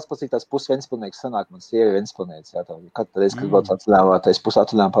es jau pats cik tās pusi Ventspilnieks sanāk, man sievi Ventspilnieks, jā, katru reizi, kad brauc atvinājumā, tais pusi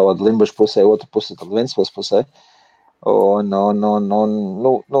atvinājumā pavada Limbašu pusē, otru pusi tad Ventspils pusē, un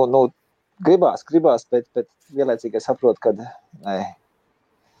gribās, bet vienlaicīgi es saprotu, ka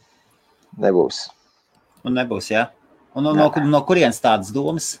nebūs. Un nebūs, jā? Un no kurienes tādas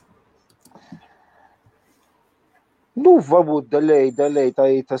domas? Varbūt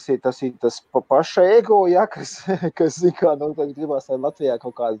daļēji tas ir tas paša ego, jā, kas zikā, gribās, lai Latvijā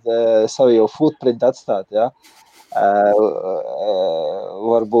kaut kādu savu jau footprint atstāt, jā.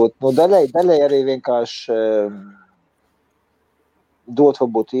 Varbūt, daļēji arī vienkārši dot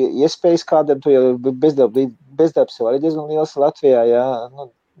varbūt iespējas kādam, tu jau bezdarbs jau arī diezgan liels Latvijā, jā.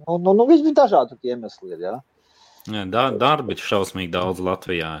 Viss dažādi iemesli ir, jā. Jā, darba ir šausmīgi daudz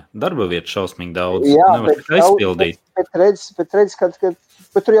Latvijā. Darba vietu šausmīgi daudz. Jā, nevar tikai aizpildīt.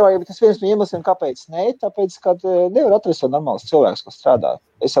 Bet tur jau tas viens no iemesliem, kāpēc ne, tāpēc, ka nevar atrast normāls cilvēks, kas strādā.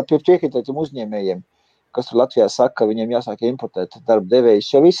 Es piekrītu tiem uzņēmējiem, kas tur Latvijā saka, ka viņiem jāsāk importēt darba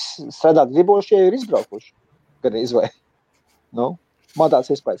devējus, jo viss strādāt gribošie ir izbraukuši. Gan izvai. Man tāds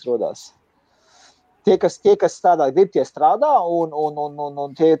iespējas rodās. Tie, kas strādā, grib tie strādā,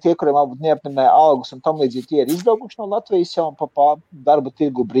 un tie kuriem varbūt neapņemē algas un tam līdzīgi, tie ir izbraukuši no Latvijas jau un pa darba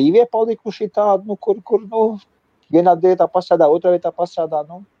tirgu brīvie palikuši tādi, kur vienā vietā pastrādā, otrā vietā pastrādā.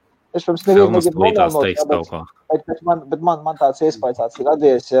 Es, protams, nevienu negribu nomelnot, bet man tāds iespējas tāds ir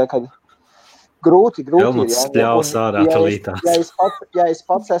radies, ja, kad grūti ja es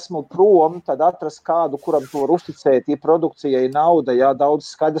pats esmu prom, tad atrast kādu, kuram to var uzticēt, ja produkcija ir nauda, ja daudz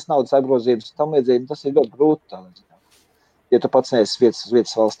skaidrs naudas apgrozības un tam līdzīgi, tas ir ļoti grūti, ja tu pats neesi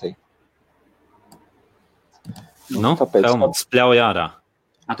vietas valstī. Helmuts, spļauj ārā.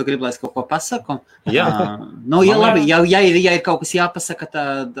 Tu gribi, lai es kaut ko pasaku? Jā. Labi, ja ir kaut kas jāpasaka,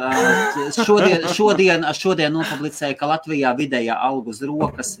 tad šodien nopublicēja, ka Latvijā vidējā algu uz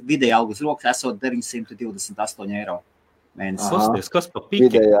rokas esot 928 eiro mēnesī. Kas pa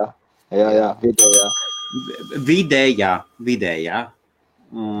piki? Vidējā.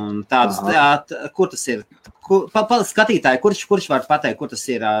 Un tādus, kur tas ir? Skatītāji, kurš var pateikt, kur tas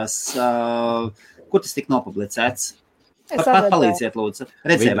ir, kur tas tik nopublicēts? Palīdziet, lūdzu.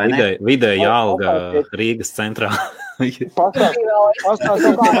 Redzēju, vai ne? Vidēja alga Rīgas centrā.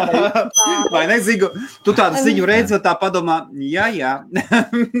 Vai ne, Zigu? Tu tādu ziņu redzi, un tā padomā, jā.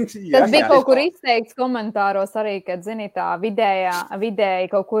 Tas bija kaut kur izteikts komentāros arī, kad, zini, tā vidēji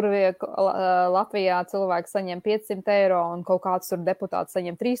kaut kur Latvijā cilvēks saņem 500 eiro, un kaut kāds tur deputāts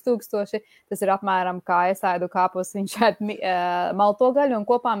saņem 3000. Tas ir apmēram kā es ēdu kāpos, viņš ēd malto gaļu, un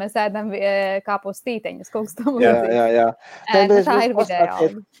kopā mēs ēdam kāpos tīteņus. Kaut kas tam līdzīgi. Jā. Tā ir vidēja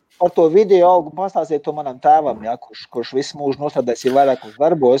alga. Par to video algu pastāstiet to manam tēvam, ja, kurš visu mūžu nostrādājis ir vairākos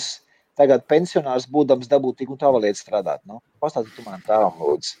darbos, tagad pensionārs būdams dabūt tik un tā valiet strādāt. Pastāstiet to manam tēvam,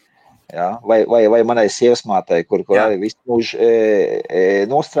 lūdzu. Ja, vai manai sievasmātei, kur arī visu mūžu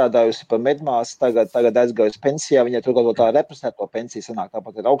nostrādājusi par medmās, tagad aizgājusi pensijā, viņai tur kaut tā representēto pensiju sanāk,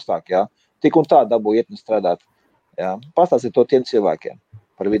 tāpat ir augstāk, ja. Tik un tā dabū iet un strādāt. Ja. Pastāstiet to tiem cilvēkiem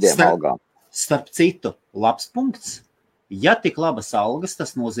par vidējām algām. Starp citu, labs punkts. Ja tik labas algas,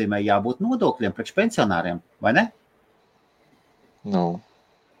 tas nozīmē jābūt nodokļiem priekš pensionāriem, vai ne?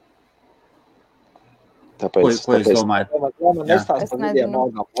 Tāpēc, ko jūs domājat?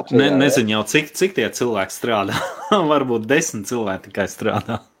 Nezinu jau, cik tie cilvēki strādā. Varbūt 10 cilvēki tikai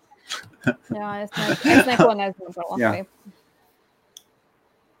strādā. Jā, es neko nezinu par Latviju.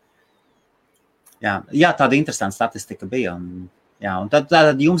 Jā, tāda interesanta statistika bija. Un tad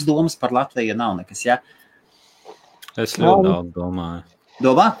jums domas par Latviju nav nekas, jā? Es ļoti daudz domāju.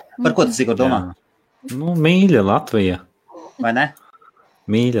 Domā? Par ko tu Zigur domā? Jā. Nu, mīļa Latvija. Vai ne?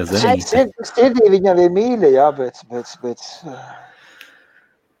 Mīļa zemīte. Sirdī viņa ir mīļa, jā, bet...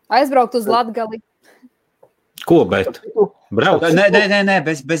 Aizbraukt uz Latgali. Ko, bet? Brauc? Nē,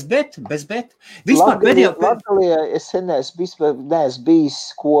 bez bet. Vispār pēdējo... Latgalijā es neesmu bijis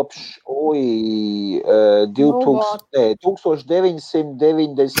kopš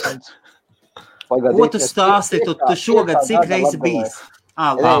 1990... Ko tu stāsti? Tu šogad cik reizi bijis?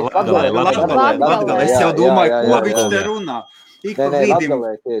 Latgalē. Es jau domāju, ko viņš te runā.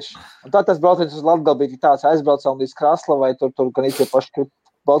 Latgalē tieši. Un tā tas brauciens uz Latgali bija tāds, aizbraucām līdz Kraslavai, tur gan it paši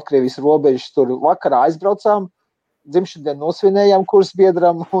Baltkrievijas robežas, tur vakarā aizbraucām, dzimšandienu nosvinējām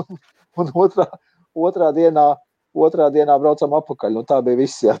kursbiedram un otrā dienā braucām apakaļ. Un tā bija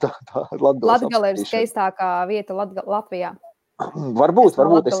viss, jā, tā Latgale ir skaistākā vieta Latvijā. Varbūt.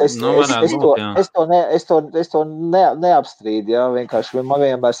 Es to neapstrīdu, jā, vienkārši man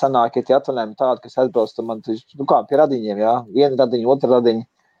vienmēr sanāk, ja tie atvaļinājumi tādi, kas atbrauc, tad man, pie radiņiem, jā, viena radiņa, otra radiņa,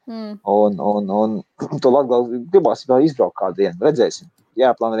 un to Latgali gribās vēl izbraukt kādu dienu, redzēsim.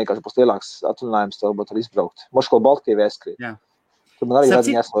 Jāplāna vienkārši būs lielāks atvaļinājums, tev būtu arī izbraukt. Moško Baltkrievijā eskrīt. Tur man arī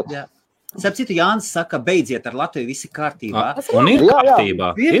radiņa esot. Starp citu, Jānis saka, beidziet ar Latviju, visi kārtībā. Un ir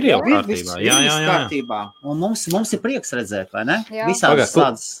kārtībā. Ir jau kārtībā. Jā. Kārtībā. Un mums ir prieks redzēt, vai ne? Jā. Visādas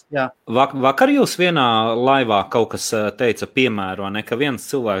tādas, jā. Vakar jūs vienā laivā kaut kas teica piemēro, ne, ka viens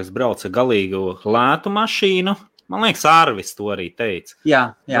cilvēks brauca galīgu lētu mašīnu. Man liekas, Arvis to arī teica.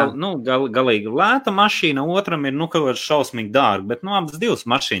 Jā. Galīgi lēta mašīna, otram ir, kaut kāds šausmīgi dārgi, bet, abas divas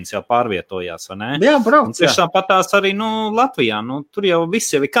mašīnas jau pārvietojās, vai ne? Jā, brauc, jā. Tieši tāpatās arī, Latvijā, tur jau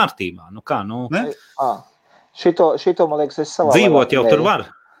viss jau ir kārtībā. Šito, man liekas, es savā dzīvot jau tur var.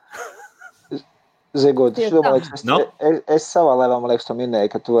 Zigot, šito, man liekas, es savā laivā, man liekas, to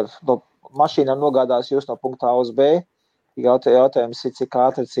minēju, ka tu var mašīnām nogādās jūs no punkta A uz B. Jautājums ir, cik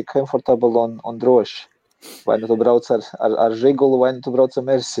ātri, cik komfortabli un droši. Vai tu brauc ar Žigulu, vai tu brauc ar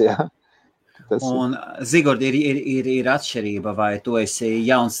Mersi, jā. Un, Zigord, ir atšķirība, vai tu esi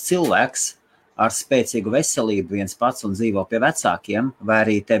jauns cilvēks ar spēcīgu veselību viens pats un dzīvo pie vecākiem, vai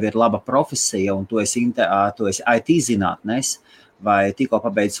arī tev ir laba profesija un tu esi IT zinātnēs, vai tikko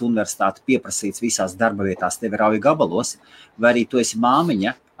pabeidz universitāti pieprasīts visās darba vietās, tev ir auja gabalos, vai arī tu esi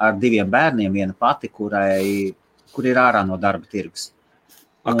māmiņa ar 2 bērniem, viena pati, kur ir ārā no darba tirgus.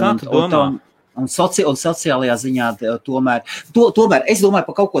 Kā tu domā? Un sociālajā ziņā tomēr es domāju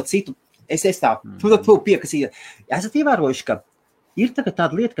par kaut ko citu. Es tā piekasīju. Esat ievērojuši, ka ir tagad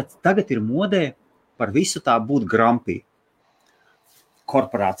tāda lieta, ka tagad ir modē par visu tā būt grumpy.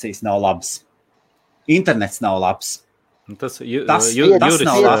 Korporācijas nav labas. Internets nav labs. Tas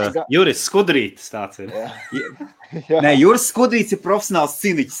nav labs. Juris Skudrītis tāds ir. Nē, Juris Skudrītis ir profesionāls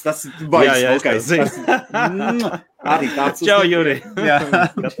cīniķis. Tas ir baigs. Arī tāds. Čau, Juri.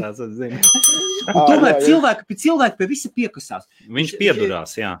 Un tomēr cilvēki pie visa piekasās. Viņš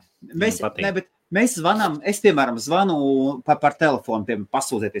piedurās, jā. Mēs zvanām, es, piemēram, zvanu par telefonu,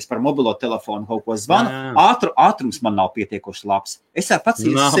 pasūdzēties par mobilo telefonu, kaut ko zvanu. Ātrums man nav pietiekoši labs. Es pats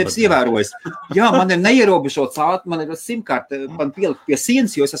sevis ievērojis. Jā, man ir neierobežots ātrums, man ir simkārta, man pielikt pie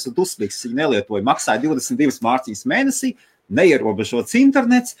sienas, jo es esmu dusmīgs, viņu nelietoju. Maksāju 22 mārciņas mēnesī, neierobežots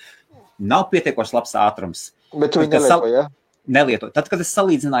internets, nav pietiekoši labs ātrums. Bet tu viņu nelietoji, jā? Nelietoju. Tad, kad es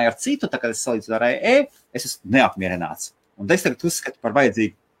salīdzināju ar citu, tad, kad es salīdzināju ar es esmu neapmierināts. Un es tagad uzskatu par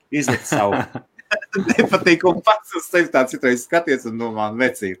vajadzīgu izlikt savu nepatīkumu pats uz sevi tā citreiz skaties un man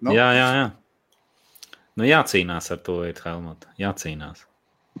vecīt. Jā. Jācīnās ar to, Helmut. Jācīnās.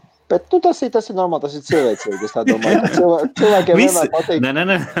 Bet tas ir normāli, tas ir cilvēcīgi, es tā domāju. Cilvēkiem vienmēr patīk. Nē,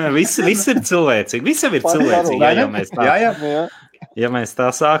 viss ir cilvēcīgi. Viss jau ir cilvēcīgi, ja mēs tā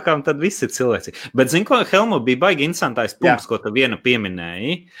sākām, tad viss ir cilvēcīgi. Bet, zini, ko, Helmut, bija baigi interesantais punkts, ko tu vienu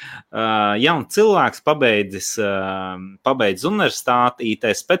pieminēji. Jauns cilvēks pabeidz universitāti, IT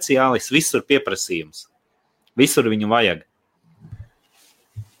speciālists, visur pieprasījums. Visur viņu vajag.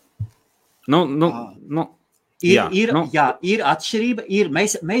 Ir atšķirība.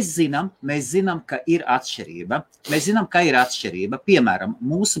 Mēs zinām, ka ir atšķirība. Mēs zinām, ka ir atšķirība. Piemēram,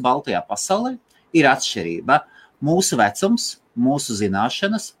 mūsu Baltajā pasaulē ir atšķirība. Mūsu vecums, mūsu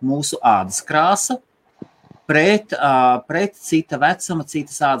zināšanas, mūsu ādas krāsa pret cita vecuma,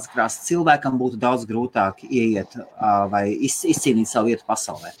 citas ādas krāsas cilvēkam būtu daudz grūtāk ieiet vai izcīnīt savu vietu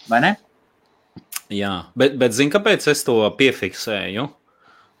pasaulē, vai ne? Jā, bet zini, kāpēc es to piefiksēju?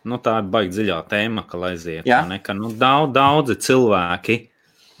 Tā ir baigi dziļā tēma, ka aiziet. Ka daudzi cilvēki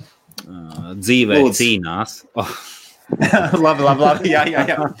dzīvē cīnās. Labi, jā.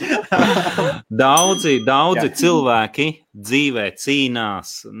 Daudzi cilvēki dzīvē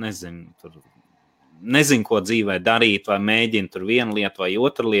cīnās, nezinu, tur nezinu, ko dzīvē darīt, vai mēģina tur vienu lietu vai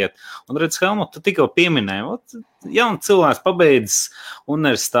otru lietu. Un redz, Helmut, tu tikko pieminēji, jauni cilvēks pabeidzis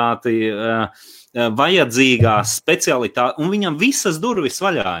universitāti, vajadzīgā specialitāte, un viņam visas durvis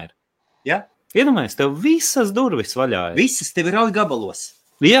vaļā ir. Ja? Iedomājies, tev visas durvis vaļā ir. Visas tev ir rauj gabalos.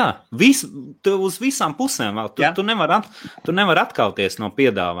 Jā, tev uz visām pusēm vēl. Tu nevar atkauties no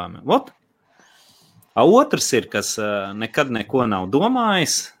piedāvājumiem. Vot. Otrs ir, kas nekad neko nav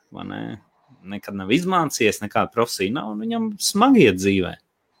domājis, vai ne? Nekad nav izmācījies, nekāda profesija nav, un viņam smagi iet dzīvē.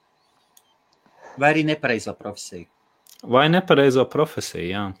 Vai arī nepareizo profesiju. Vai nepareizo profesiju,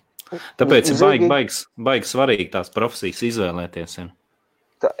 jā. Tāpēc ir baigi svarīgi tās profesijas izvēlēties.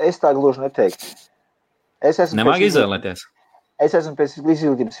 Es tā gluži neteiktu. Nevajag izvēlēties. Es esmu pēc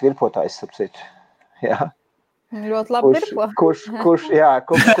izglītības virpotājs, starp citu. Jā. Ļoti labi virpo. Kurš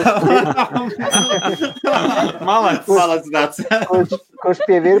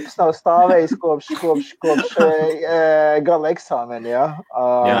pie virpas nav stāvējis kopš gala eksāmena, jā.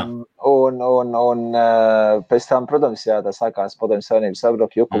 Un pēc tam, protams, jā, tā sākās Padomju Savienības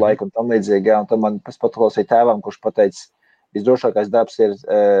sabrauka juku laiku un tam līdzīgi, jā. Un tad man paklausīja tēvam, kurš pateica, visdrošākais darbs ir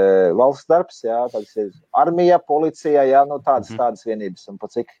valsts darbs, jā, tāds ir armija, policija, jā, nu tādas vienības, un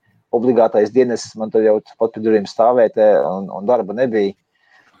pat cik obligātais dienas man tur jau pat pie durvīm stāvēt, un darba nebija.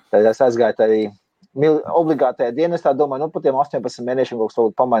 Tad es aizgāju arī obligātajā dienestā, domāju, nu, pat tiem 18 mēnešiem kaut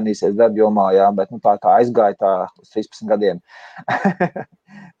kas pamainīsies darba jomā, jā, bet nu, tā kā aizgāju tā uz 13 gadiem.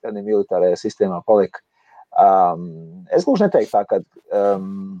 Tad militārajā sistēmā palika. Es gluži neteiktu tā,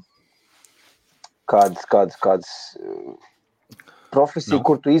 kāds profesija,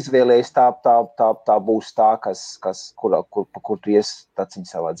 kur tu izvēlējies, tā būs tā, kur tu ies taciņ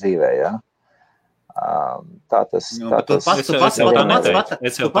savā dzīvē, jā. Tā tas.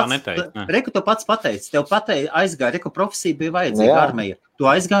 Es jau tā neteiktu. Reku, tu pats pateici, tev aizgāja, reku profesija bija vajadzīga armija. Tu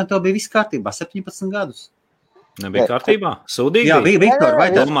aizgāji, tev bija viss kārtībā, 17 gadus. Nebija kārtībā? Sūdīgi? Jā, bija, Viktor,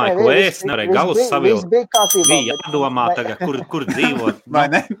 vai tas? Domāju, ko es nevarēju galus savilkt. Bija jādomā tagad, kur dzīvot.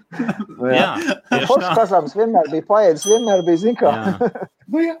 Vai ne? Jā, Foršs kasāms vienmēr bija paēdis, vienmēr bija zinkā.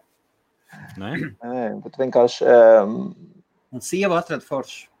 Nu jā. Nē, bet vienkārši... Un sieva atrada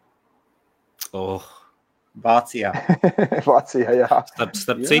foršu. Vācijā. Vācijā, jā.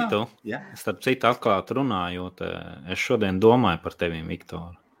 Starp citu atklāt runājot, es šodien domāju par tevīm,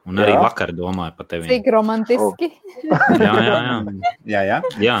 Viktoru. Un arī vakar domāju par tevi. Cik romantiski. Jā.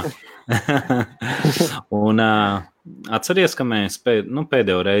 Un atceries, ka mēs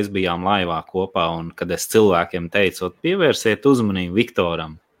pēdējo reizi bijām laivā kopā, un kad es cilvēkiem teicu, pievērsiet uzmanību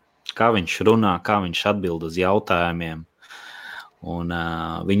Viktoram, kā viņš runā, kā viņš atbild uz jautājumiem, un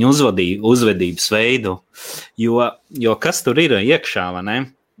viņa uzvedības veidu, jo kas tur ir iekšā, vai ne?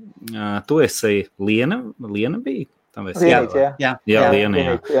 Tu esi Liena bija? Jā,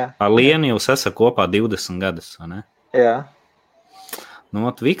 Liena. Ar Lienu jūs esat kopā 20 gadus, vai ne? Jā. Nu,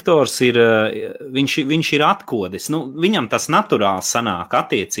 Viktors viņš ir atkodis. Nu, viņam tas naturāli sanāk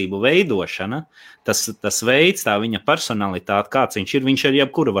attiecību veidošana, tas veids, tā viņa personalitāte, kāds viņš ir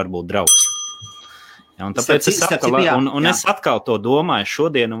jebkura varbūt draugs. Ja, un tāpēc es atkal to domāju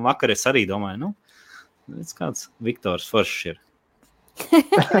šodien, un vakar es arī domāju, kāds Viktors foršs ir.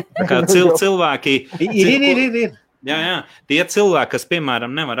 Kā cilvēki... Ir. Jā, tie cilvēki, kas,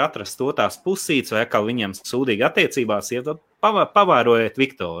 piemēram, nevar atrast to tās pusītes, vai kā viņiem sūdīgi attiecībās, pavērojiet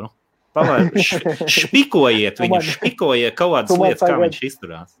Viktoru. Špikojiet viņu, špikojiet kaut kādas lietas, kā viņš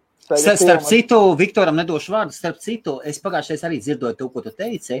izturās. Starp citu, Viktoram nedošu vārdu, starp citu, es pagājušais arī dzirdoju to, ko tu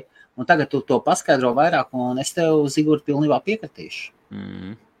teici, un tagad tu to paskaidro vairāk, un es tev, Zigurd, pilnībā piekritīšu.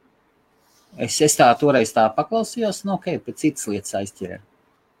 Es tā toreiz tā paklausījos, pēc citas lietas aizķēru.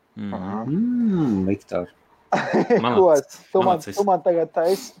 Viktor. Tu man tagad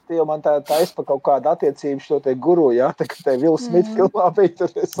tais pa kaut kādu attiecību šo te guru, jā, tā kā te Will Smith filmā bija tur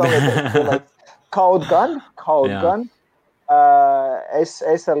savietēt. Kaut gan. Es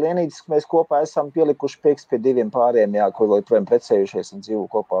ar Lienītis, mēs kopā esam pielikuši pieks pie 2 pāriem, jā, kur joprojām precējušies un dzīvo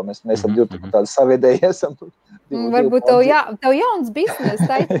kopā. Mēs ar 2 tādu saviedēji esam. Varbūt tev jauns biznes,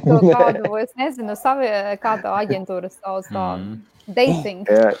 taisa to kādu, es nezinu, kādu aģentūras savus tādu. Dating.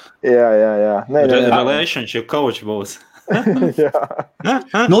 Jā. Relationship coach būs.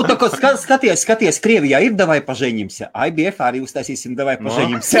 Nu, tā kā skaties, Krievijā ir davai paženimся. IBF arī uztaisīsim davai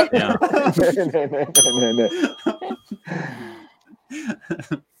paženimся. Nē.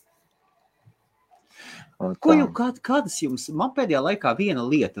 Kādas jums, man pēdējā laikā viena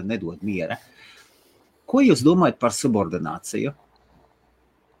lieta nedod miera. Ko jūs domājat par subordināciju?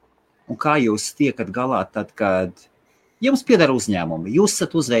 Un kā jūs tiekat galā tad, kad jums pieder uzņēmumi, jūs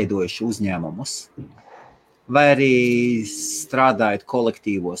esat uzveidojuši uzņēmumus, vai arī strādājat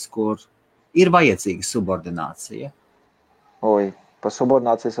kolektīvos, kur ir vajadzīga subordinācija? Oi, par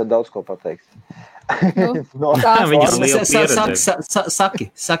subordinācijas var daudz ko pateikt.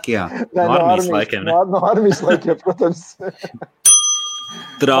 Saki, jā. No armijas laikiem, ne? No armijas laikiem, protams.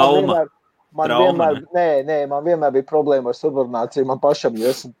 Trauma. Man vienmēr bija problēma ar subordināciju. Man pašam, jo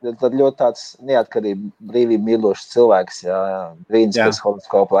esmu tad ļoti tāds neatkarība, brīvība mīlošs cilvēks, jā. Brīnis pēc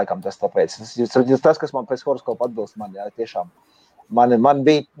horoskopa, laikam tas tāpēc. Tas, kas man pēc horoskopa atbilst man, jā, tiešām. Man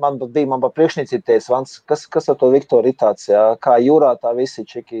bija priekšniecība teica, Vans, kas ar to Viktoru ir tāds, jā, kā jūrā tā visi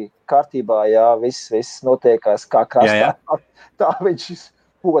čiki kārtībā, jā, viss notiekās kā krastā. Tā viņš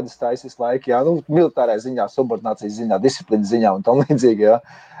podas taisa visu laiku, jā, militārai ziņā, subordinācijas ziņā, disciplīnas ziņā un tam līdzīgi, jā.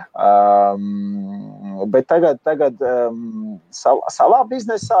 Bet tagad savā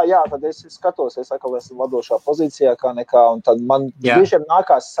biznesā, jā, tad es skatos, es esmu vadošā pozīcijā kā nekā, un tad man biežiem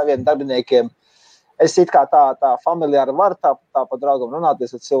nākās saviem darbiniekiem, es it kā tā familiāri var tā pa draugam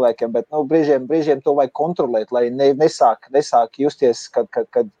runāties ar cilvēkiem, bet, brīžiem to vajag kontrolēt, lai nesāk justies,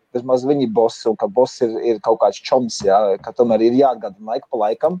 kad vismaz viņi boss, un ka boss ir kaut kāds čoms, jā, ka tomēr ir jāatgādina laiku pa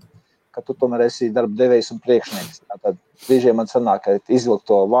laikam, ka tu tomēr esi darba devējs un priekšnieks. Jā, tad brīžiem man sanāk, ka izvilkt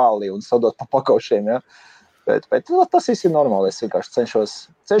to vāli un sadot pa pakaušiem, jā. Bet tas viss ir normāli, es vienkārši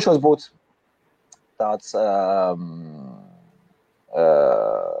cenšos būt tāds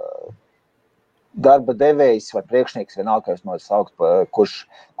darba devējs vai priekšnieks, vienalga, kā es saukt, kurš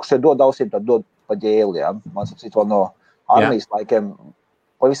ir dod ausīm, tad dod pa ģēli, jā. Man sapsīt vēl no armijas laikiem,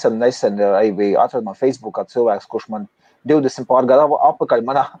 pavisam nesen arī bija atrad man Facebookā cilvēks, kurš man 20 pār gadu apakaļ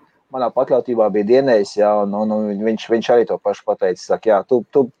manā pakļautībā bija dienējis, jā, un viņš arī to pašu pateica, saka, jā,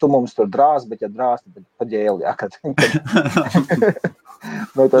 tu mums tur drās, bet ja drās, tad pa ģēli, jā, kad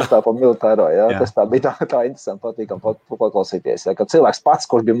tas tā pa militāro, jā, tas tā bija tā interesanti, patīkam paklausīties, jā, kad cilvēks pats,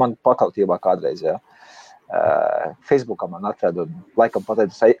 kurš bija man pakļautībā kādreiz, jā, Facebookā man atrada, un laikam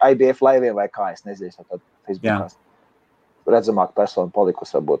pateica IBF laiviem vai kā, es nezinu, tad Facebookā redzamāk persona palikus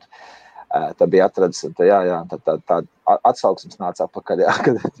varbūt. Tā bija atradas, tā atsauksmes nāca apakaļ, jā,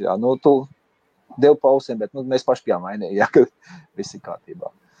 kad, jā, tu devu pausiem, bet, mēs paši bijām vainīgi, jā, kad viss ir kārtībā.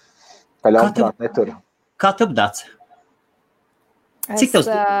 Kā ļaunprāt netur. Kā tev dats? Cik tev?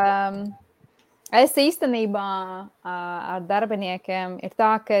 Es īstenībā ar darbiniekiem ir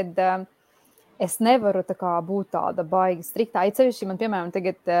tā, ka es nevaru tā kā būt tāda baigi striktā. Cevišķi man, piemēram,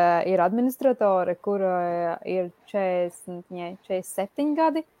 tagad ir administratore, kura ir 47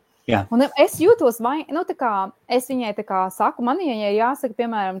 gadi. Jā. Un es jūtos, tā kā es viņai tā kā saku, man viņai jāsaka,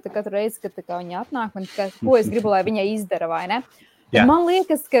 piemēram, katru reizi, kad tā kā viņa atnāk, man, ko es gribu, lai viņai izdara, vai ne? Man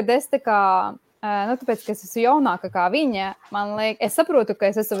liekas, ka es tā kā, tāpēc, ka es esmu jaunāka kā viņa, man liekas, es saprotu, ka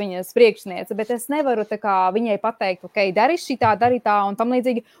es esmu viņas priekšniece, bet es nevaru tā kā viņai pateikt, ok, dari šitā, dari tā un tam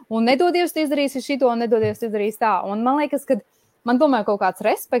līdzīgi, un nedodies tu izdarīsi šito, un nedodies tu izdarīsi tā. Un man liekas, ka man tomēr kaut kāds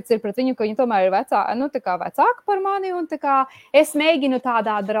respekts ir pret viņu, ka viņa tomēr ir vecāka par mani, un tā kā es mēģinu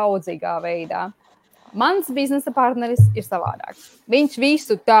tādā draudzīgā veidā. Mans biznesa partneris ir savādāks. Viņš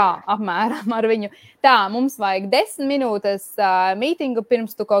visu tā apmēram ar viņu. Tā, mums vajag 10 minūtes mītingu,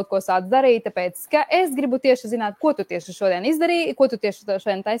 pirms tu kaut ko sāc darīt, tāpēc, ka es gribu tieši zināt, ko tu tieši šodien izdarīji, ko tu tieši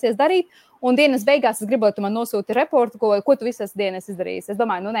šodien taisies darīt, un dienas beigās es gribu, lai tu man nosūti reportu, ko tu visas dienas izdarījis. Es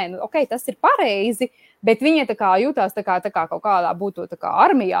domāju, ok, tas ir pareizi, bet viņa tā kā jūtās tā kā kaut kādā būtu tā kā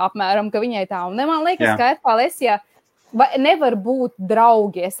armijā apmēram, ka viņai tā, un man liekas, ka Epalesija nevar būt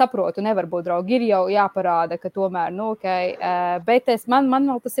draugi, es saprotu, nevar būt draugi, ir jau jāparāda, ka tomēr, bet man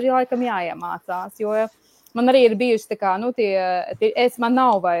vēl tas ir laikam jāiemācās, jo man arī ir bijuši tā kā, man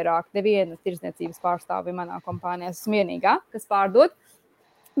nav vairāk neviena tirdzniecības pārstāvi manā kompānijā, es esmu vienīgā, kas pārdod,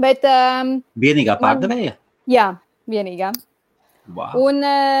 bet... Vienīgā pārdevēja? Jā, vienīgā. Wow. Un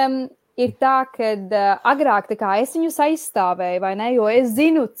ir tā, ka agrāk tā kā es viņus aizstāvēju, vai ne, jo es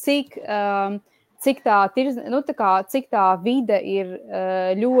zinu, cik tā vide ir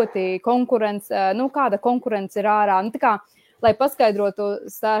ļoti konkurence, kāda konkurence ir ārā. Tā kā, lai paskaidrotu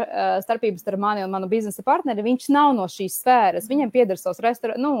starpības starp mani un manu biznesa partneri, viņš nav no šīs sfēras. Viņam pieder savs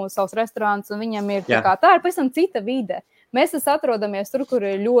restorāns, un viņam ir tā ir pavisam cita vide. Mēs atrodamies tur, kur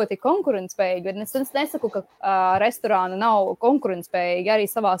ir ļoti konkurencespējīgi. Es nesaku, ka restorāna nav konkurencespējīgi,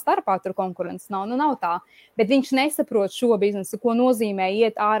 arī savā starpā tur konkurences nav tā. Bet viņš nesaprot šo biznesu, ko nozīmē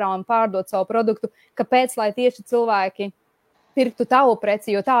iet ārā un pārdot savu produktu, kāpēc, lai tieši cilvēki pirktu tavu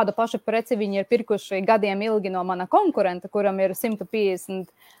preci, jo tādu pašu preci viņi ir pirkuši gadiem ilgi no mana konkurenta, kuram ir 150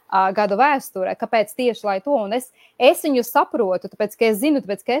 gadu vēsture. Kāpēc tieši lai to? Un es viņu saprotu, tāpēc, ka es zinu,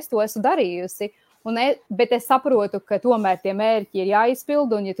 tāpēc, ka es to esmu darījusi. Bet es saprotu, ka tomēr tie mērķi ir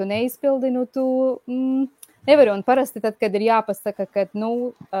jāizpilda, un ja tu neizpildi, nevaru, un parasti tad, kad ir jāpasaka, ka,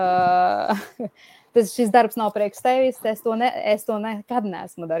 šis darbs nav priekš tevis, es to nekad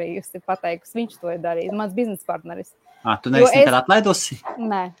neesmu darījusi, pateikusi, viņš to ir darījis, mans biznesa partneris. Tu neesi nekad atlaidusi?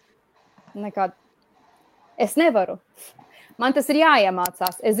 Nē, nekad. Es nevaru. Man tas ir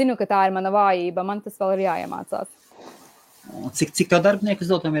jāiemācās. Es zinu, ka tā ir mana vājība, man tas vēl ir jāiemācās. Cik tev darbinieku uz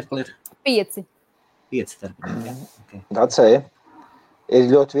doto mirkli ir? 5. 5 darbinieki, okay. Dacei, ir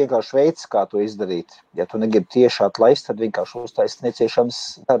ļoti vienkārši veids, kā to izdarīt. Ja tu negribi tieši atlaist, tad vienkārši uztaist neciešams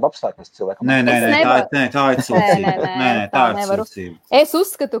darba apstākļus cilvēkam. Nē, tā ir sūdzība. Nē, tā ir sūdzība. Es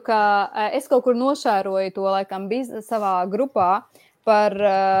uzskatu, ka es kaut kur nošēroju to, laikam, savā grupā par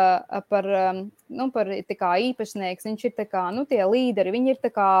tā kā īpašnieks. Viņš ir tā kā, tie līderi, viņi ir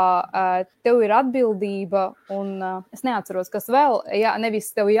tā kā, tev ir atbildība, un es neatceros, kas vēl, nevis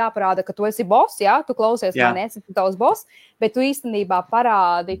tev jāparāda, ka tu esi boss, tu klausies, vai neesi tavs boss, bet tu īstenībā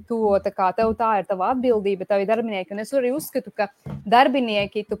parādi to, tā kā tev tā ir tava atbildība, tavi darbinieki, un es arī uzskatu, ka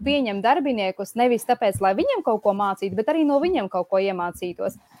darbinieki, tu pieņem darbiniekus nevis tāpēc, lai viņiem kaut ko mācītu, bet arī no viņiem kaut ko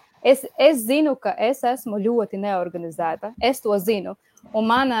iemācītos. Es zinu, ka es esmu ļoti neorganizēta. Es to zinu. Un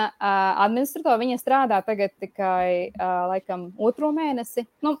mana administratora, viņa strādā tagad tikai, laikam, 2. mēnesi.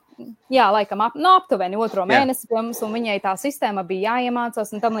 Aptuveni 2. mēnesi pie mums, un viņai tā sistēma bija jāiemācās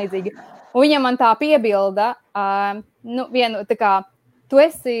un tam līdzīgi. Un viņa man tā piebilda, tā kā, tu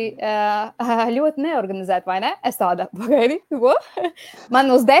esi ļoti neorganizēta, vai ne? Es tāda, pagaidi, ko? Man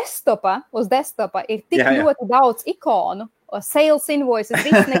uz desktopa ir tik ļoti daudz ikonu, sales invoices,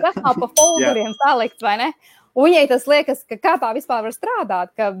 viss nekas nav pa folderiem salikt, vai ne? Un viņai tas liekas, ka kā tā vispār var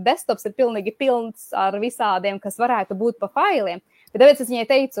strādāt, ka desktops ir pilnīgi pilns ar visādiem, kas varētu būt pa failiem. Bet tāpēc es viņai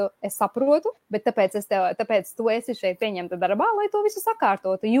teicu, es saprotu, bet tāpēc tu esi šeit pieņemta darbā, lai to visu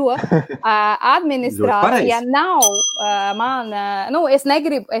sakārtotu, jo administrācija nav es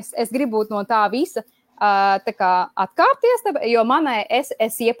gribu būt no tā visa tā kā atkāpties, jo manai es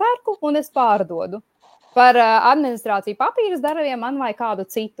iepērku un es pārdodu. Par administrāciju papīras darbiem man vai kādu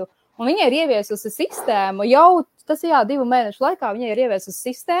citu. Un viņa ir ieviesusi sistēmu, jau tas 2 mēnešu laikā viņa ir ieviesusi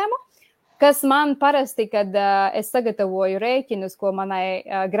sistēmu, kas man parasti, kad es sagatavoju rēķinus, ko manai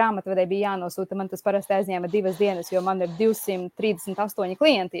grāmatvedei bija jānosūta, man tas parasti aizņēma 2 dienas, jo man ir 238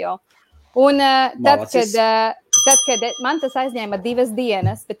 klienti jau. Un tad, kad man tas aizņēma 2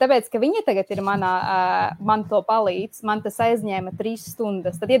 dienas, bet tāpēc, ka viņa tagad ir man to palīdz, man tas aizņēma 3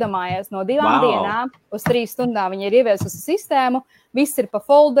 stundas. Tad iedomājies, no 2 dienām uz 3 stundām viņa ir ieviesusi sistēmu, viss ir pa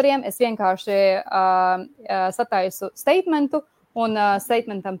folderiem, es vienkārši sataisu statementu, un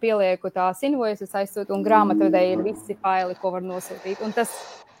statementam pielieku tās invoices aizsūtu, un grāmatvedēji ir visi faili, ko var nosūtīt. Un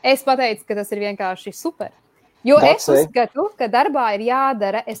es pateicu, ka tas ir vienkārši super. Jo es uzskatu, ka darbā ir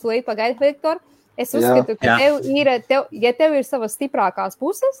jādara, es pagaidu, Viktor, es uzskatu, ka ja tev ir savas stiprākās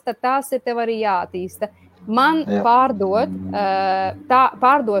puses, tad tās ir tev arī jāattīsta. Man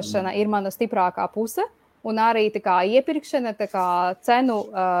pārdošana ir mana stiprākā puse, un arī tā kā iepirkšana, tā kā cenu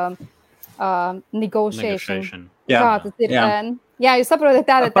negotiation. Kā tas ir? Jā, jūs saprotat,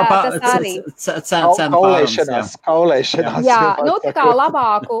 tas arī. Kaulēšanās. Jā, tā kā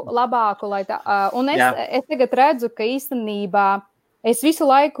labāku, lai tā. Un es tagad redzu, ka īstenībā es visu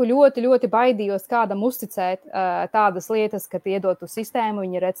laiku ļoti, ļoti baidījos kādam uzticēt tādas lietas, ka iedot uz sistēmu,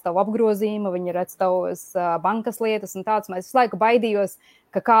 viņi redz tavu apgrozījumu, viņi redz tavas bankas lietas un tāds. Es visu laiku baidījos,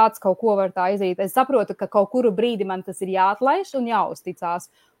 ka kāds kaut ko var tā izdarīt. Es saprotu, ka kaut kuru brīdi man tas ir jāatlaiž un jāuzticās.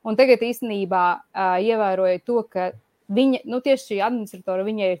 Un tagad īstenībā ievēroju to, ka viņa, tieši šī administratora,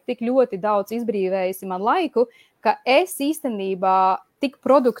 viņa ir tik ļoti daudz izbrīvējusi man laiku, ka es īstenībā tik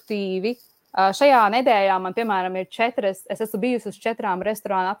produktīvi šajā nedēļā man, piemēram, ir 4, es esmu bijusi uz 4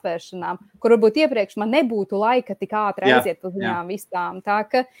 restorānu atvēršanām, kur varbūt iepriekš man nebūtu laika tik ātri aiziet uz viņām visām. Tā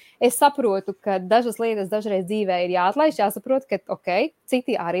ka es saprotu, ka dažas lietas dažreiz dzīvē ir jāatlaiž, jāsaprot, ka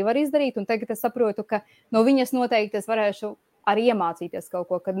citi arī var izdarīt, un tagad es saprotu, ka no viņas noteikti es varēšu arī iemācīties kaut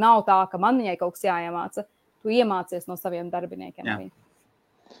ko, kad nav tā, ka man viņai kaut kas jāiemāca. Tu iemācies no saviem darbiniekiem.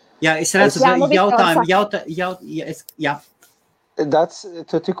 Jā, es redzu jautājumu. Dats,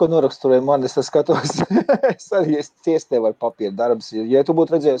 tu tikko noraksturoji man, es skatos, es arī tiesnē var papīra darbs. Ja tu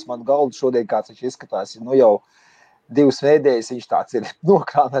būtu redzējis man galdu šodien, kāds viņš izskatās, jau 2 nedēļas viņš tāds ir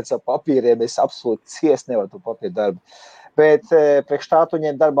nokrānēts ar papīriem, es absolūti ciest nevaru to papīra darbu. Bet priekš tā tu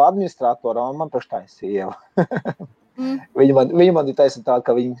ņem darba administratora, un man priekš tā ir sieva. Viņa man ir taisna tā,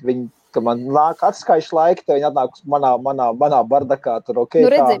 ka ka man nāk atskaišu laiki, te viņi atnāk manā bardakā, tur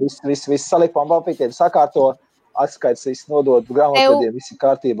tā, viss salikt man papītiem, sakārto, atskaits, viss nodot grāmatvediem, viss ir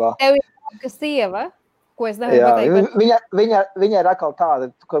kārtībā. Tev ir ka sieva, ko es nevaru pateikt. Viņa ir atkal tāda,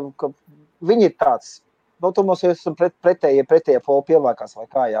 ka viņa ir tāds tu mums esam pretējie poli pievākās vai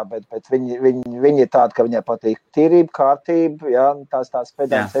kā, jā, bet viņi ir tādi, ka viņai patīk tīrība, kārtība, jā, tās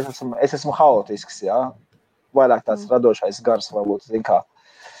pedāns, es esmu haotisks, jā, vairāk tāds radošais gars varbūt, zin kā.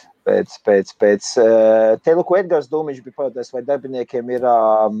 Pēc te, ko Edgars Dūmiņš bija pajautājis, vai darbiniekiem ir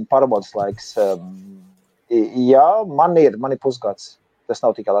pārbaudas laiks. Jā, man ir pusgads, tas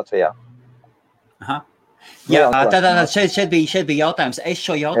nav tikai Latvijā. Aha. Jā, tad šeit bija jautājums. Es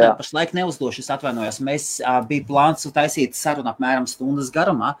šo jautājumu pašlaik neuzdošu, es atvainojos. Mēs bija plāns taisīt sarunu apmēram stundas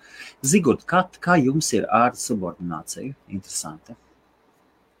garumā. Zigurd, kā jums ir ar subordināciju? Interesanti.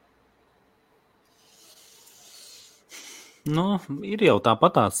 Ir jau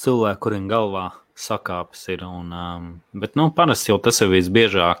tāpatās cilvēki, kuriem galvā sakāpes ir. Bet, parasti jau tas ir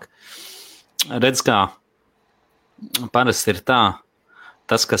visbiežāk. Redz, kā parasti ir tā,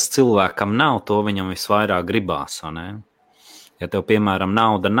 tas, kas cilvēkam nav, to viņam visvairāk gribās, vai ne? Ja tev, piemēram,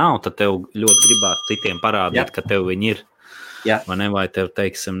 nauda nav, tad tev ļoti gribās citiem parādīt, ka tev viņi ir. Vai ne? Vai tev,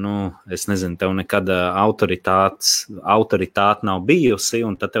 teiksim, es nezinu, tev nekad autoritāte nav bijusi,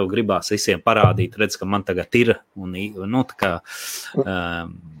 un tad tev gribās visiem parādīt, redz, ka man tagad ir, un tā kā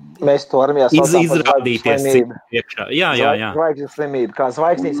mēs to armijā saucām izrādīties priekšā. Jā. Zvaigznes slimība, kā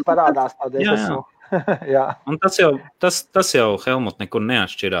zvaigznīs parādās, paldies esmu. Jā. Un tas jau Helmut nekur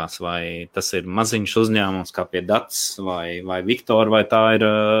neatšķirās, vai tas ir maziņš uzņēmums kā pie Dats vai Viktora, vai tā ir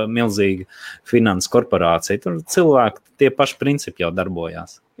milzīga finanses korporācija. Tur cilvēki tie paši principi jau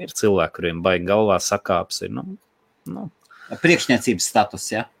darbojās. Ir cilvēki, kuriem baigi galvā sakāps ir. Priekšniecības status,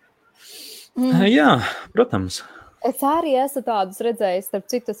 ja? Jā, protams. Es arī esmu tādus redzējis, starp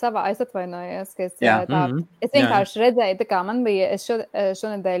citu savā, es atvainojos, ka es vienkārši redzēju, tā kā man bija, es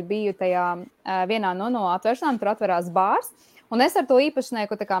šonedēļ biju tajā vienā no atvēršanām, tur atverās bārs, un es ar to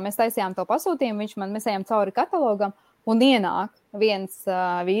īpašnieku, tā kā mēs taisījām to pasūtījumu, mēs ejam cauri katalogam, un ienāk viens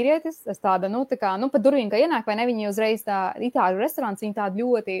vīrietis, es tāda, pa durvīm, ka ienāk, vai ne, viņi uzreiz itāļu restorāns, viņi tādi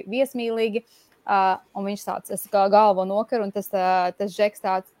ļoti viesmīlīgi, un viņš tāds, es kā galvu nokaru, un tas žeks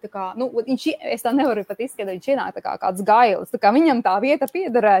tāds, es tā nevaru pat izskatīt, viņš ienāk tā kā kāds gailis, tā kā viņam tā vieta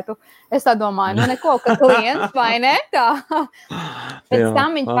piederētu. Es tā domāju, neko, ka klients, vai ne, tā. Pēc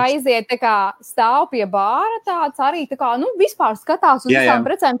tam viņš aiziet, tā kā stāv pie bāra tāds, arī tā kā, vispār skatās uz visām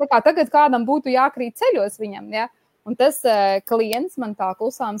precēm, tā kā tagad kādam būtu jākrīt ceļos viņam, ja. Un tas klients man tā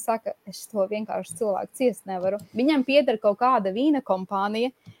klusām saka, es to vienkārši cilvēku ciest nevaru. Viņam pieder kaut kāda vīna kompānija,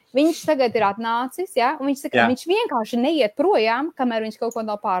 viņš tagad ir atnācis, ja, un viņš saka, viņš vienkārši neiet projām, kamēr viņš kaut ko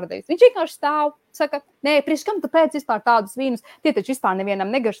nav pārdējis. Viņš vienkārši stāv, saka, nē, priekš kam tu pēc vispār tādus vīnus, tie taču vispār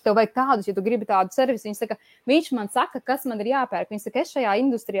nevienam negarši, tev vajag tādus, ja tu gribi tādu servisu. Viņš saka, viņš man saka, kas man ir jāpērk. Viņš saka, es šajā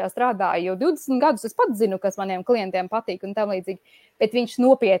industrijā strādāju jau 20 gadus, es pats zinu, kas maniem klientiem patīk un tam līdzīgi, bet viņš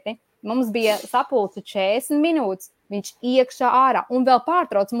nopietni. Mums bija sapulce 40 minūtes, viņš iekšā ārā un vēl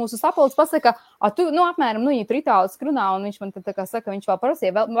pārtrauc mūsu sapulci, pasaka, apmēram, ja tur itālis runā, un viņš man tad tā kā saka, viņš vēl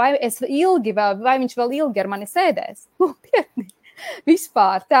prasīja, vai viņš vēl ilgi ar mani sēdēs. Nopietni,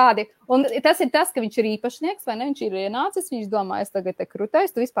 vispār tādi. Un tas ir tas, ka viņš ir īpašnieks, vai ne, viņš ir ienācis, viņš domā, es tagad te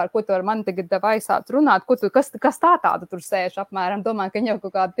krutēs, tu vispār, ko tu ar mani tagad vai sāc runāt, kas tāda tur sēž apmēram, domāju, ka viņam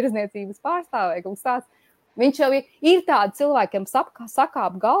kaut kāda tirdzniecības pārstāvē, kaut kas tāds. Viņš jau ir tādi cilvēkiem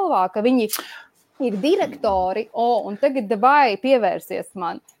sakāp galvā, ka viņi ir direktori, un tagad vai pievērsies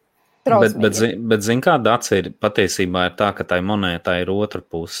man. Bet zin kā, Dats ir patiesībā ir tā, ka tai monētā ir otra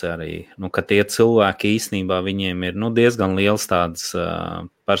puse arī. Ka tie cilvēki īstenībā viņiem ir diezgan liels tādas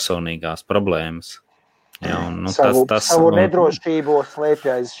personīgās problēmas. Jā, savu nedrošību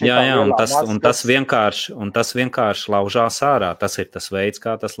slēpjas šitā un tas vienkārši laužās ārā. Tas ir tas veids,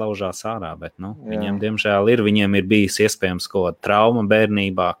 kā tas laužās ārā, bet viņiem, diemžēl, viņiem ir bijis iespējams kaut kāda trauma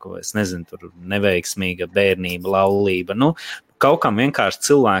bērnībā, es nezinu, tur neveiksmīga bērnība, laulība. Kaut kam vienkārši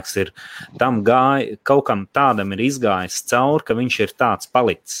cilvēks ir kaut kam tādam ir izgājis cauri, ka viņš ir tāds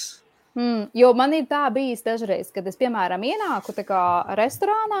palicis. Jo man ir tā bijis dažreiz, kad es, piemēram, ienāku tā kā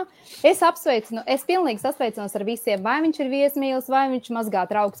restorānā, es pilnīgi sasveicinos ar visiem, vai viņš ir viesmīlis, vai viņš mazgā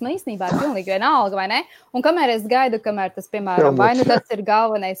trauks, īstenībā ir pilnīgi vienalga, vai ne? Un kamēr es gaidu, kamēr tas, piemēram, vai tas ir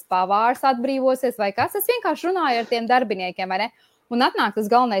galvenais pavārs atbrīvosies, vai kas, es vienkārši runāju ar tiem darbiniekiem, vai ne? Un atnāk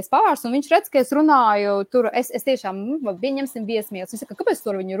tas galvenais pavārs, un viņš redz, ka es runāju tur, es tiešām, ņemsim viesmīlis, viņš saka, kāpēc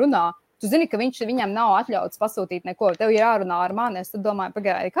tur viņu runā? Tu zini, ka viņam nav atļauts pasūtīt neko, tev ir jārunā ar mani, es tad domāju,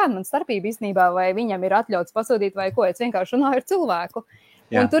 pagaidi, kāda man starpība īstenībā, vai viņam ir atļauts pasūtīt vai ko, es vienkārši runāju ar cilvēku.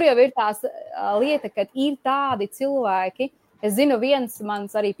 Jā. Un tur jau ir tās lieta, ka ir tādi cilvēki, es zinu, viens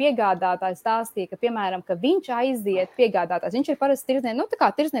mans arī piegādātājs stāstīja, ka, piemēram, ka viņš aiziet piegādātājs, viņš ir parasti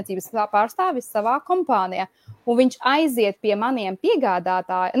tirdzniecības pārstāvis savā kompānijā, un viņš aiziet pie maniem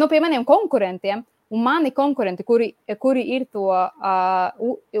piegādātājiem, pie maniem konkurentiem, Un mani konkurenti, kuri ir to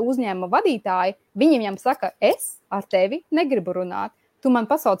uzņēmuma vadītāji, viņiem saka, es ar tevi negribu runāt. Tu man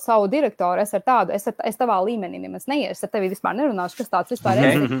pasauc savu direktoru, es tavā līmenī nemaz neiešu, es ar tevi vispār nerunāšu, kas tāds vispār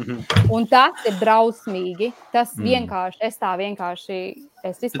ir. Un tas ir drausmīgi, tas vienkārši, es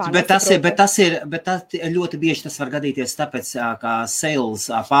vispār nesaprotu. Bet tas ļoti bieži tas var gadīties tāpēc, ka sales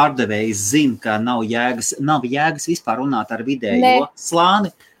pārdevējs zina, ka nav jēgas vispār runāt ar vidējo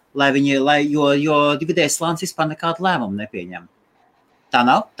slāni, jo vidējais slānis vispār nekādu lēmumu nepieņem. Tā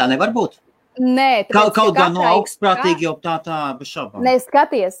nav? Tā nevar būt? Nē, kaut gan no augstprātīgi jau tā bez šaubām. Nē,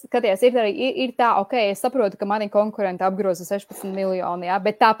 skaties, ir tā, ok, es saprotu, ka mani konkurenti apgroza 16 miljoni, jā,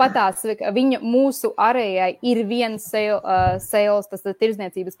 bet tāpatās mūsu arējai ir viens sales, tas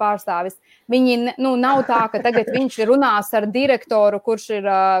tirdzniecības pārstāvis. Viņi, nav tā, ka tagad viņš runās ar direktoru, kurš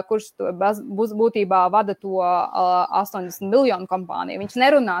būtībā vada to 80 miljonu kompāniju. Viņš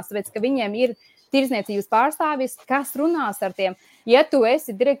nerunās, tāpēc, ka viņiem ir tirdzniecības pārstāvis, kas runās ar tiem. Ja tu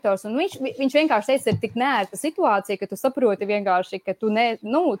esi direktors, un viņš vienkārši teica, ir tik neērta situācija, ka tu saproti vienkārši, ka tu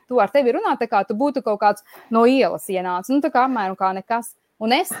ar tevi runā, tā kā tu būtu kaut kāds no ielas ienācis, tā kā apmēram kā nekas.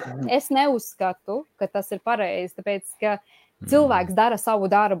 Un es neuzskatu, ka tas ir pareizi, tāpēc, ka cilvēks dara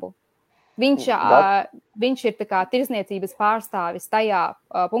savu darbu. Viņš ir tā kā tirdzniecības pārstāvis tajā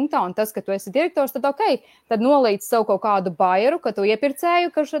punktā, un tas, ka tu esi direktors, tad ok, tad nolīdz sev kaut kādu bajeru, ka tu iepircēju,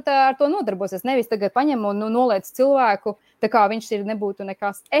 ka ar to nodarbosies. Nevis tagad paņem un nolīdz cilvēku, tā kā viņš nebūtu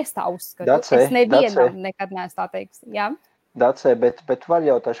nekas. Es tā uzskatu. Es nevienam nekad neesmu tā teiks. Jā? Dacē, bet var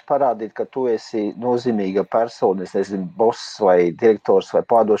jau taču parādīt, ka tu esi nozīmīga persona, es nezinu, boss vai direktors vai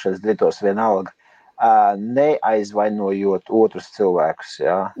pārdošanas direktors vienalga, neaizvainojot otrus cilvēkus.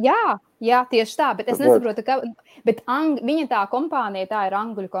 Jā, tieši tā, bet es nesaprotu, bet viņa tā kompānija, tā ir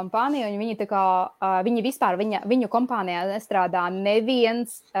angļu kompānija, un viņi vispār, viņu kompānijā nestrādā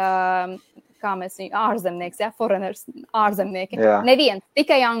neviens, kā mēs viņu, ārzemnieks, foreigners, ārzemnieki, neviens,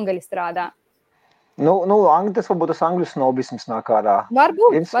 tikai angļi strādā. Tas varbūt tas angļu snobisms nāk ārā.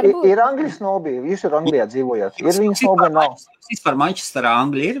 Varbūt. Ir angļu snobi, jūs ir Anglijā dzīvojat. Ir viņu snobi nav. Vispār Manchesterā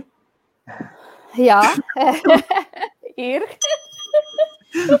Angļi ir? Jā, ir.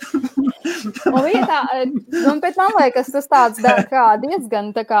 Bet man liekas, tas tāds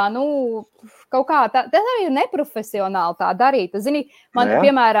diezgan kaut kā, tas arī ir neprofesionāli tā darīt. Zini,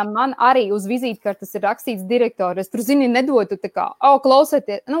 piemēram, man arī uz vizītkartes ir rakstīts direktors, tur, nedotu tā kā,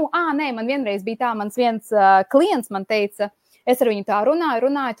 klausieties, man vienreiz bija tā, mans viens klients man teica, es ar viņu tā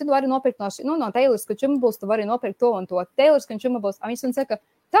runāju, tu vari nopirkt no Taylors, ka čumabuls, tu vari nopirkt to un to. Taylors, ka čumabuls, viņš man saka,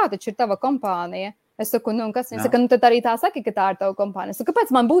 tā taču ir tava kompānija. Es saku, kas viņa saka, tad arī tā saki, ka tā ir tava kompānija. Es saku,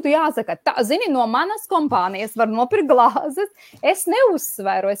 kāpēc man būtu jāsaka, no manas kompānijas var nopirkt glāzes. Es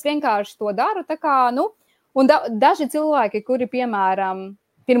neuzsveru, es vienkārši to daru, tā kā, un daži cilvēki, kuri, piemēram,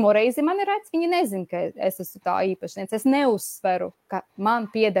 pirmo reizi mani redz, viņi nezin, ka es esmu tā īpašniece. Es neuzsveru, ka man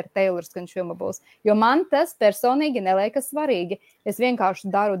pieder Taylors consumables, jo man tas personīgi neliekas svarīgi. Es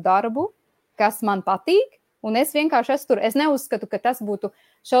vienkārši daru darbu, kas man patīk, un es vienkārši esmu tur. Es neuzskatu, ka tas būtu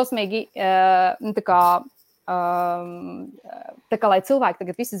šausmīgi, tā kā lai cilvēki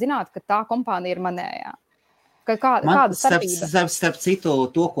tagad visi zinātu, ka tā kompānija ir manējā. Kāda starpība? Starp citu,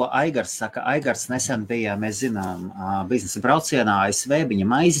 to, ko Aigars saka, Aigars nesen bija, mēs zinām, biznesa braucienā ASV, viņa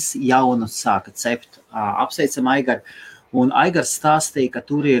maizes jaunu sāka cept, apsveicam Aigaru, un Aigars stāstīja, ka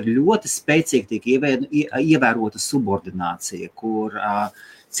tur ir ļoti spēcīgi tiek ievērota subordinācija, kur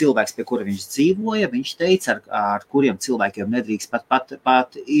cilvēks, pie kura viņš dzīvoja, viņš teica, ar kuriem cilvēkiem nedrīkst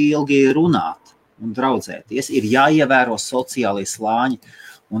pat ilgi runāt un draudzēties, ir jāievēro sociālie slāņi.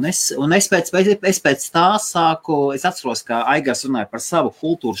 Un es pēc tā sāku, es atceros, ka Aigars runāja par savu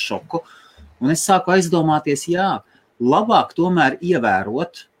kultūru šoku, un es sāku aizdomāties, labāk tomēr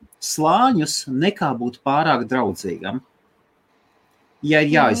ievērot slāņus, nekā būt pārāk draudzīgam. Ja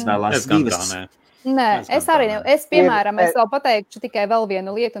ir jāizvēlās divas. Nē, es piemēram, es vēl pateikšu tikai vēl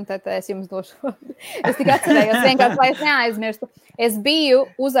vienu lietu, un tad es jums došu. Es tikai atcerējos vienkārši, lai es neaizmirstu. Es biju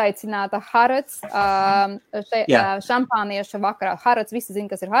uzaicināta Harrods šampānieša vakarā. Harrods, visi zina,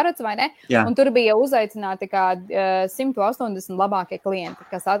 kas ir Harrods, vai ne? Jā. Un tur bija uzaicināti kā 180 labākie klienti,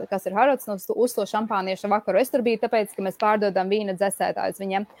 kas ir Harrods uz to šampānieša vakaru. Es tur biju tāpēc, ka mēs pārdodam vīna dzesētājus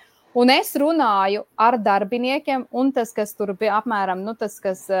viņiem. Un es runāju ar darbiniekiem, un tas, kas tur bija apmēram, tas,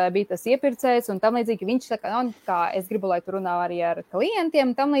 kas bija tas iepircējs, un tam līdzīgi viņš saka, kā es gribu, lai tu runā arī ar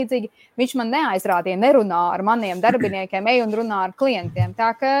klientiem, tam līdzīgi viņš man neaizrādīja, nerunā ar maniem darbiniekiem, ej un runā ar klientiem.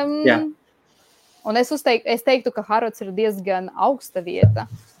 Tā ka, un es teiktu, ka Harrods ir diezgan augsta vieta.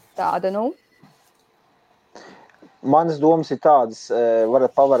 Tāda, Manas domas ir tādas,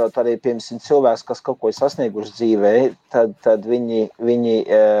 varat pavarot arī, piemēram, cilvēks, kas kaut ko ir sasnieguši dzīvē, tad viņi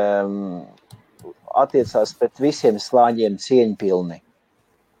attiecās pret visiem slāņiem cieņpilni.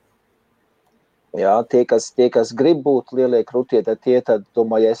 Jā, tie, kas grib būt lielie krutie, tad tad,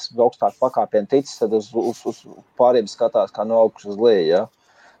 domāju, ja es augstāk pakāpienu ticis, tad uz pāriem skatās kā no augšas uz leju, jā.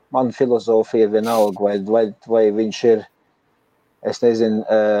 Man filozofija ir vienalga, vai viņš ir, es nezinu,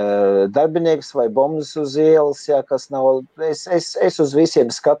 darbinieks vai bombas uz ielas, jā, kas nav, es uz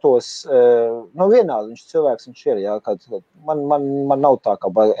visiem skatos, vienādi viņš cilvēks viņš ir, jā, kad man nav tā, ka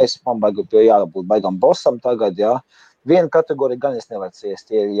man jābūt baigam bosam tagad, jā. Viena kategorija gan es nevaru ciest,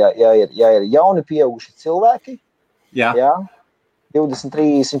 ja ir jauni pieauguši cilvēki, jā, 20,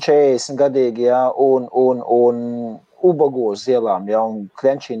 30, 40 gadīgi, jā, un ubago uz ielām, jā, un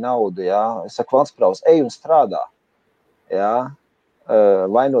krenčī naudu, jā, es saku, Vanspraus, ej un strādā, jā,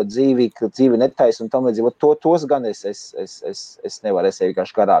 vainot dzīvi netais un tam līdzīgi, tos gan es nevaru, es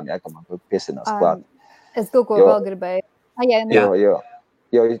vienkārši garām, jā, ka man piesinās klāt. Es kaut ko vēl gribēju.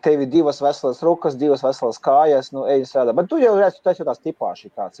 Jo tev ir divas veselas rukas, divas veselas kājas, ej un strādā. Bet tu jau redzi, tu tās tipāši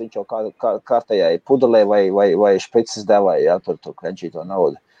kāds, viņš jau kārtējai pudelē vai šprices devai, jā, tur krenčī to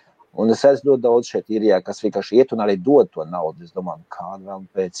naudu. Un es redzu daudz šeit ir, jā, kas vienkārši iet un arī dod to naudu. Es domāju, kādu vēl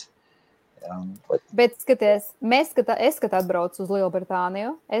pēc. Jā, bet skaties, es, kad atbraucu uz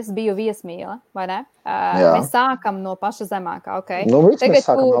Lielbritāniju, es biju viesmīle, vai ne? Mēs sākam no paša zemākā, ok?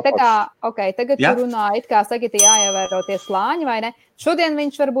 Tagad tu runā, it kā saki, jāievēro tie slāņi, vai ne? Šodien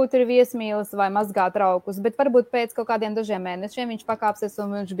viņš varbūt ir viesmīles vai mazgā traukus, bet varbūt pēc kaut kādiem dažiem mēnešiem viņš pakāpsies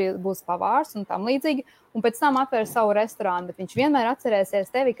un viņš būs pavārs un tam līdzīgi, un pēc tam atvērs savu restorānu, bet viņš vienmēr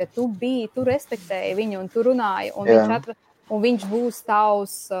atcerēsies tevi, ka tu respektēji viņu un tu runāji, un viņš būs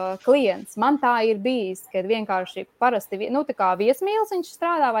tavs klients. Man tā ir bijis, kad vienkārši parasti, tā kā viesmīles viņš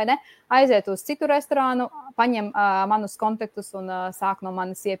strādā, vai ne, aiziet uz citu restorānu, paņem manus kontaktus un sāk no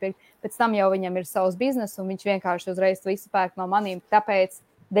manis iepirkt. Pēc tam jau viņam ir savs biznes, un viņš vienkārši uzreiz visu pērk no manīm, tāpēc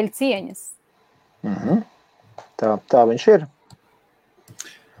dēļ cieņas. Tā viņš ir.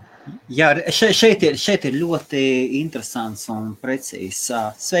 Jā, šeit ir ļoti interesants un precīzs.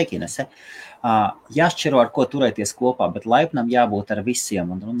 Sveiki, Inese. Jāšķiro, ar ko turēties kopā, bet laipnam jābūt ar visiem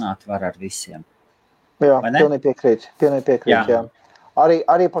un runāt var ar visiem. Jā, pilnīgi piekrīt, jā.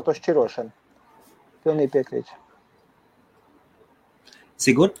 Arī par to šķirošanu. Pilnīgi piekrīt.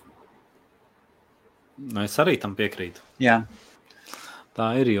 Sigurd? Es arī tam piekrītu. Jā.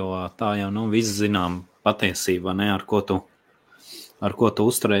 Tā ir, jo tā jau viss zinām patiesība, ne, ar ko tu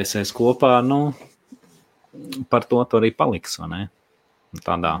uzturēsies kopā, par to tu arī paliks, vai ne?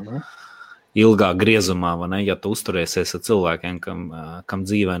 Tādā ilgā griezumā, vai ne, ja tu uzturēsies ar cilvēkiem, kam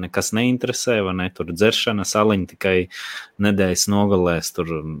dzīvē nekas neinteresē, vai ne, tur dzeršana, saliņa tikai nedēļas nogalēs,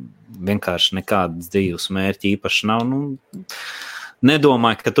 tur vienkārši nekādas dzīves mērķi īpaši nav,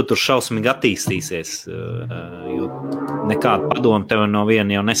 nedomāju, ka tu tur šausmīgi attīstīsies, jo nekāda padoma tev no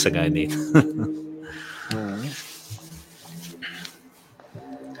viena jau nesagaidīt.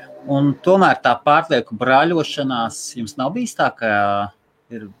 Un tomēr tā pārlieku brāļošanās, jums nav bijis tā, ka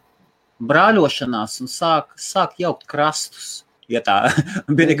ir brāļošanās un sāk jaukt krastus, ja tā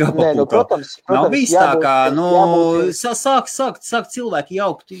birīgā papulkā. Nav bijis tā, kā sāk cilvēki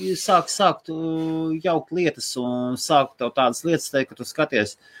sākt jaukt lietas un sāk tev tādas lietas teikt, ka tu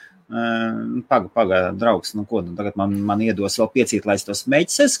skaties, paga, draugs, ko, tagad man iedos vēl piecīt, lai es tos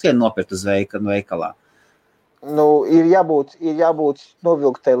mēģis eskrien nopirkt uz veikalā. Ir jābūt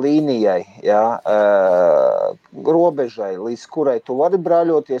novilktai līnijai, jā, robežai, līdz kurai tu vari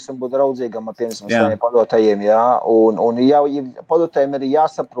brāļoties un būt draudzīgam ar saviem padotajiem, jā, un padotājiem arī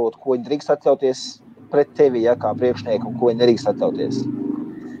jāsaprot, ko viņi drīkst atļauties pret tevi, jā, kā priekšnieku, un ko viņi nedrīkst atļauties,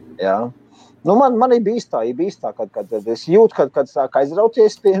 jā. Man ir bijis tā, kad es jūtu, kad sāk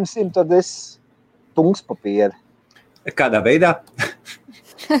aizrauties, piemēram, tad es tungs papīri. Kādā veidā?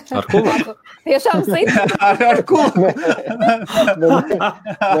 Ar kulu? Tiešām slikti. Ar kulu? Nē.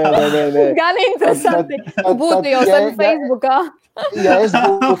 Gan interesanti. Būtu jau sen Facebookā. Ja es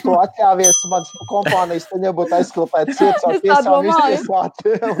būtu atļāvies, mans kompānijas, tad nebūtu aizklapēt cietsāt tiesām iztiesāt.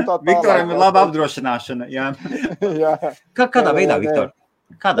 Viktoram ir laba apdrošināšana, jā. Kādā veidā, Viktor?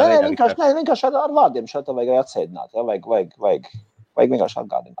 Vienkārši ar vārdiem šeit vajag atsēdināt, jā, vajag vienkārši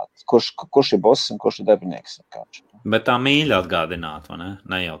atgādināt, kurš ir boss un kurš ir darbinieks. Bet tā mīļi atgādināt, vai ne?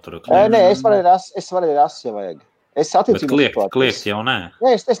 Ne jau tur kliegt. Nē, es varu arī rast, ja vajag. Bet kliegt jau nē.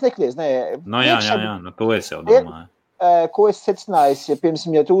 Nē, es nekliedz, nē. Jā, to es jau domāju. Ko es secināju,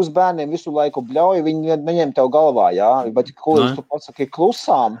 ja tu uz bērniem visu laiku bļauj, viņi neņem tev galvā, jā, bet ko tu pasaki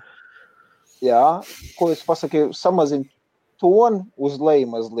klusām, jā, ko es pasaki samazinu tonu uz leju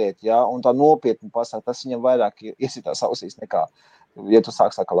mazliet, jā, un tā nopietni pasaka, tas viņam vairāk iesitās ausīs nekā, ja tu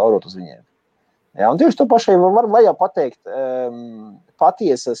sāk laurot uz viņiem. Ja, un tieši to pašai vajag pateikt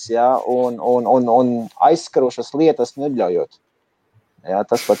patiesas, ja, un aizskarošas lietas neļaujot. Ja,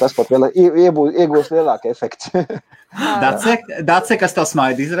 tas pat vēl iegūs lielāku efektu. Dace, kas tev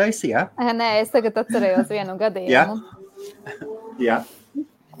smaidu izraisa, jā? Nē, es tagad atcerējos vienu gadījumu. Jā.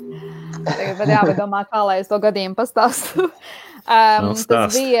 Tagad jāpadomā, kā lai es to gadījumu pastāstu.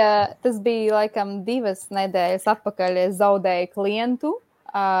 Tas bija laikam 2 nedēļas atpakaļ. Es zaudēju klientu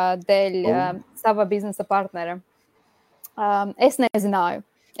dēļ sava biznesa partnera. Es nezināju.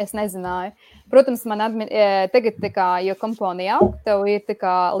 Protams, tagad, jo kompānija aug, tev ir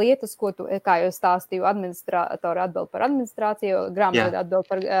lietas, ko tu, kā jau stāstīju, administratori atbild par administrāciju, grāmatvedī atbild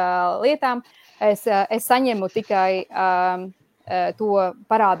par lietām. Es saņemu tikai to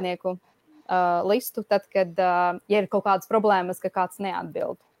parādnieku listu, tad, kad ja ir kaut kādas problēmas, ka kāds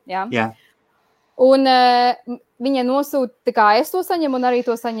neatbild. Ja? Jā. Un viņa nosūta, kā es to saņemu, un arī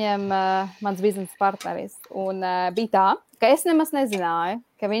to saņem mans biznesa partneris. Un bija tā, ka es nemaz nezināju,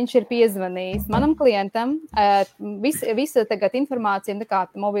 ka viņš ir piezvanījis manam klientam. Visa tagad informācija, tā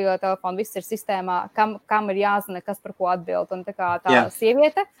mobilo telefonu, viss ir sistēmā, kam ir jāzina, kas par ko atbild. Un tā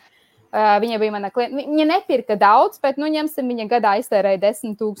sieviete, viņa bija mana klienta. Viņa nepirka daudz, bet, ņemsim, viņa gadā iztērēja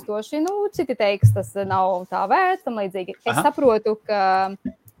 10,000. Citi teiks, tas nav tā vērts, tam līdzīgi. Es saprotu, ka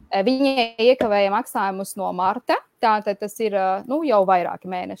viņa iekavēja maksājumus no marta, tātad tas ir jau vairāki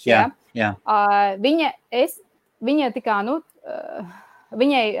mēneši. Jā.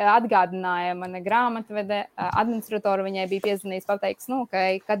 Viņai atgādināja mana grāmatvede, administratora, viņai bija piezvanījis, pateiks,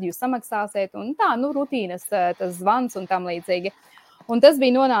 kad jūs samaksāsiet, un tā, rutīnas, tas zvans un tam līdzīgi. Un tas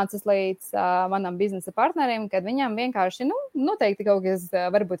bija nonācis līdz manam biznesa partnerim, kad viņam vienkārši, noteikti kaut kas,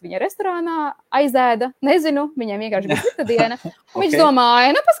 varbūt viņa restorānā aizēda, nezinu, viņam vienkārši bija cita diena. Un viņš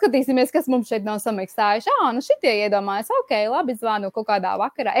domāja, paskatīsimies, kas mums šeit nav samaksājuši. Šitie iedomājas, labi, zvanu kaut kādā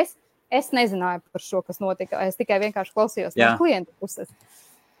vakarā. Es nezināju par šo, kas notika. Es tikai vienkārši klausījos no klienta puses.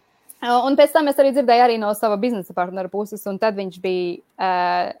 Un pēc tam es arī dzirdēju arī no sava biznesa partnera puses, un tad viņš bija,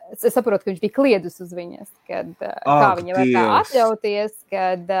 es saprotu, ka viņš bija kliedus uz viņas, kad kā viņa var tā atļauties,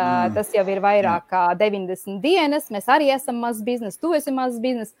 kad tas jau ir vairāk kā 90 dienas, mēs arī esam mazs biznes, tu esi mazs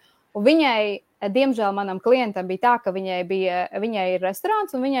biznes, un viņai, diemžēl manam klientam bija tā, ka viņai ir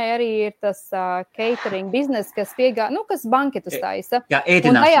restorāns, un viņai arī ir tas catering biznes, kas kas banketus taisa. Jā,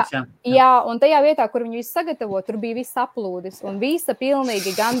 ēdināšanas, jā, un tajā vietā, kur viņi visu sagatavo, tur bija viss aplūdis, un visa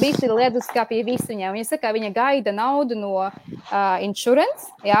pilnīgi, gan visi leduskapī, visi viņai. Viņa saka, viņa gaida naudu no insurance,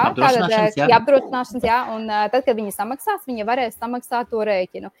 apdrošināšanas, un tad, kad viņa samaksās, viņa varēs samaksāt to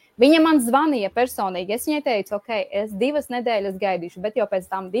rēķinu. Viņa man zvanīja personīgi, es viņai teicu, es 2 nedēļas gaidīšu, bet jau pēc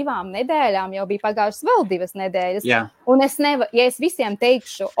tām 2 nedēļām jau bija pagājušas vēl 2 nedēļas. Jā. Un ja es visiem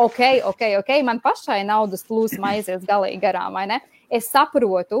teikšu, man pašai naudas plūsma aizies galīgi garām, vai ne? Es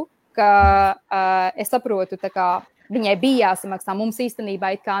saprotu, tā kā viņai bija jāsamaksā. Mums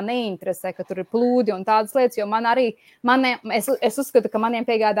īstenībā it kā neinteresē, ka tur ir plūdi un tādas lietas, jo es uzskatu, ka maniem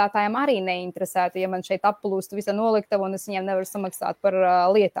piegādātājiem arī neinteresētu, ja man šeit applūstu visa noliktava un es viņiem nevaru samaksāt par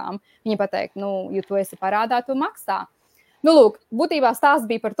lietām. Viņi pateikt, ja tu esi parādā, tu maksā. Lūk, būtībā stāsts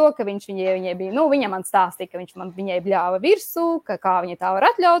bija par to, ka viņš viņai bija, viņa man stāstīja, ka viņš viņai bļāva virsū, kā viņa tā var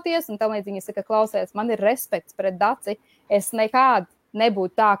atļauties, un tam līdz viņa saka, klausies, man ir respekts pret Daci, es nekād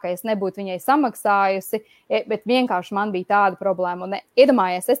nebūtu tā, ka es nebūtu viņai samaksājusi, bet vienkārši man bija tāda problēma. Un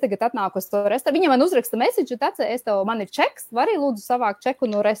iedomājies, es tagad atnāku uz to restorānu, viņa man uzraksta message, Daci, man ir čeks, vari lūdzu savākt čeku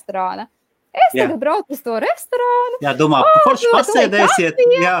no restorāna. Es tagad braucu uz to restorānu. Jā, domā, forši pasēdēsiet.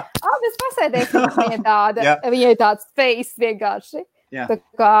 Jā, mēs pasēdēsim. Viņai tāds face vienkārši. Jā. Tā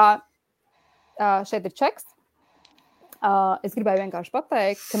kā šeit ir čeks. Es gribēju vienkārši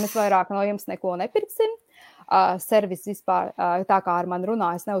pateikt, ka mēs vairāk no jums neko nepirksim. Servis vispār, tā kā ar mani runā,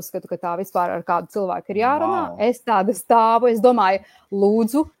 es neuzskatu, ka tā vispār ar kādu cilvēku ir jārunā. Wow. Es tādu stāvu, es domāju,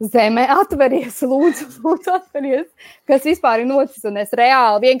 lūdzu, zeme atveries, lūdzu atveries, kas vispār ir noticis, un es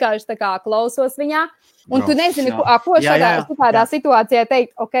reāli vienkārši tā kā klausos viņā, un tu nezini, ko šādā situācijā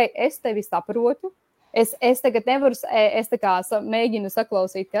teikt, es tevi saprotu, es tagad nevaru, es tā kā mēģinu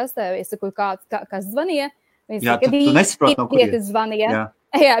saklausīt, kas tevi, es saku, kas zvanīja, tu nesaproti, no kurienes zvanīja.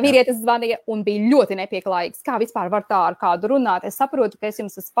 Jā, vīrietis zvanīja un bija ļoti nepieklājīgs. Kā vispār var tā ar kādu runāt? Es saprotu, ka es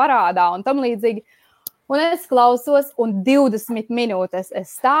jums esmu parādā un tam līdzīgi. Un es klausos un 20 minūtes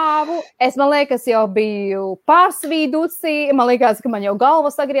es stāvu. Man liekas, jau biju pārsvīdusi. Man liekas, ka man jau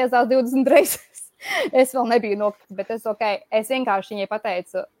galva sagriezās 20 reizes. Es vēl nebiju nokritis, bet es vienkārši viņai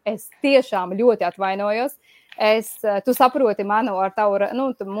pateicu, es tiešām ļoti atvainojos. Tu saproti manu ar tavu,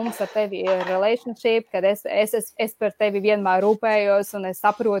 mums ar tevi ir relationship, kad es par tevi vienmēr rūpējos un es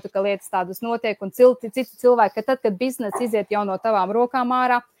saprotu, ka lietas tādas notiek un citi cilvēki, ka tad, kad bizness iziet jau no tavām rokām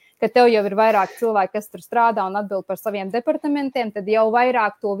ārā, ka tev jau ir vairāk cilvēki, kas tur strādā un atbild par saviem departamentiem, tad jau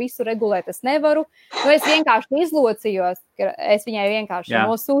vairāk to visu regulēt es nevaru. Es vienkārši izlocījos, ka es viņai vienkārši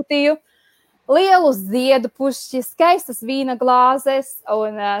nosūtīju lielus ziedu pušķi, skaistas vīna glāzes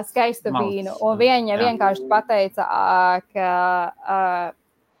un skaistu vīnu. Un viņa vienkārši pateica, ka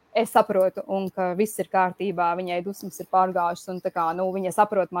es saprotu un ka viss ir kārtībā, viņai dusmas ir pārgājušas un tā kā, viņa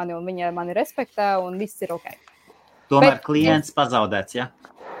saprot mani un viņa mani respektē un viss ir ok. Tomēr klients pazaudēts, ja?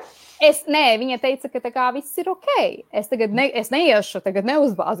 Viņa teica, ka tā kā viss ir ok. Es neiešu, tagad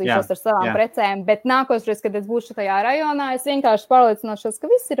neuzbāzīšos ar savām precēm, bet nākošreiz, kad es būšu tajā rajonā, es vienkārši pārliecinošos, ka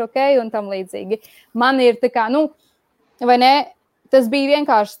viss ir ok un tam līdzīgi. Man ir tā kā, vai ne, tas bija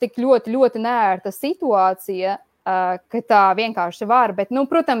vienkārši tik ļoti, ļoti neērta situācija, ka tā vienkārši var, bet,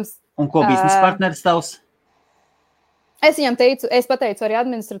 protams... Un ko biznesa partneris tavs? Es viņam teicu, es pateicu arī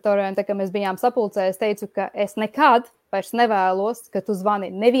administratoriem, tā kā mēs bijām sapulcē, es teicu, ka es nekad vairs nevēlos, ka tu zvani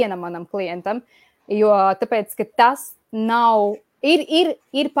nevienam manam klientam, jo tāpēc, ka tas nav...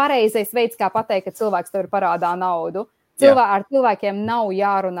 Ir pareizais veids, kā pateikt, ka cilvēks tev ir parādā naudu. Ar cilvēkiem nav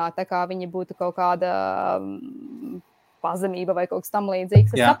jārunā, tā kā viņi būtu kaut kāda... pazemība vai kaut kas tam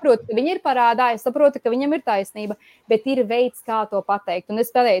līdzīgs. Es saprotu, ka viņi ir parādā, es saprotu, ka viņam ir taisnība, bet ir veids, kā to pateikt. Un es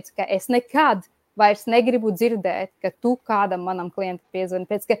pateicu, ka es nekad vairs negribu dzirdēt, ka tu kādam manam klientam piezvani,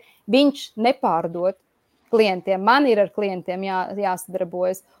 pēc ka viņš nepārdod klientiem. Man ir ar klientiem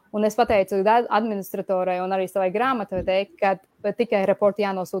jāsadarbojas. Un es pateicu administratorai un arī savai grāmatvedei, ka tikai reporti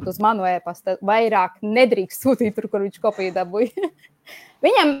jānosūta uz manu e-pasta. Vairāk nedrīkst sūtīt tur, kur viņš kopiju dabūja.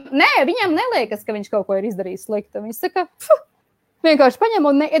 Viņam neliekas, ka viņš kaut ko ir izdarījis sliktu. Viņš saka, vienkārši paņem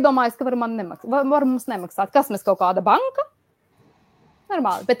un iedomājas, ka var mums nemaksāt. Kas mēs kaut kāda banka?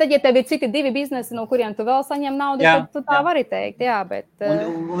 Normāli. Bet tad, ja tev ir citi divi biznesi, no kuriem tu vēl saņem naudu, tad tu tā vari teikt. Jā, bet...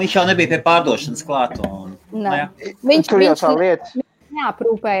 Un viņš jau nebija pie pārdošanas klāt. Viņš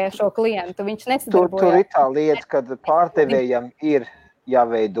neaprūpēja šo klientu. Viņš nesadarboja. Tur ir tā lieta, kad pārdevējam ir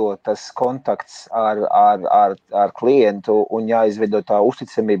jāveido tas kontakts ar klientu un jāizveido tā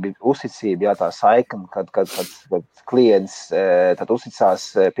uzticība, tā saikne, kad klients tad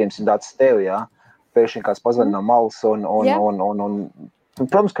uzticās, piemēram, tāds tev, pēkšņi kāds pazvan no malas un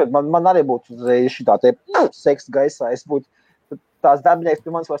protams, ka man arī būtu šitā te seksta gaisā, es būtu tās darbinieks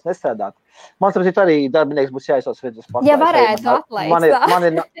pie manis vairs nestrādāt. Man saprāt, arī darbinieks būs jāizsauc viens uz paklāju. Ja varētu atlaist.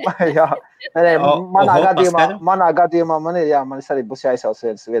 Manā gadījumā man arī būs jāizsauc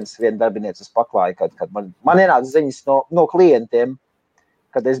viens darbinieks uz paklāju, kad man ienāca ziņas no klientiem,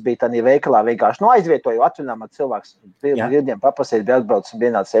 kad es biju tādā veikalā vienkārši aizvietoju, atvinām ar cilvēks, viļņiem papasīt, bija atbraucis un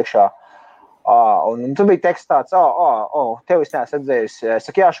vienāds iekšā. Un tu bija teksts tāds, tev es neesmu redzējusi. Es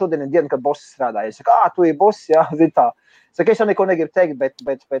saku, šodien ir diena, kad boss strādā. Es saku, tu ir boss, zin tā. Saku, es jau neko negribu teikt,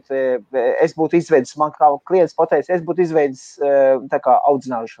 bet es būtu izveidis, man kā klients pateica, es būtu izveidis tā kā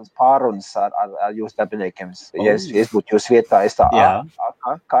audzināšanas pārunas ar jūsu darbiniekiem. Ja es būtu jūsu vietā, es tā,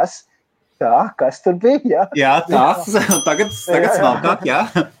 kas? Tā, kas tur bija, Jā, tās. Tagad smalkāk,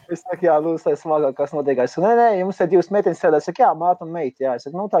 Es saku, lūdzu, smagāk, kas notiekās. Nē, jums ir divas meitenes strādā. Es saku, māte un meita, Es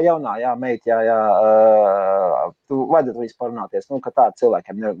saku, tā jaunā, meita, tu vajadzētu viņas parunāties, ka tā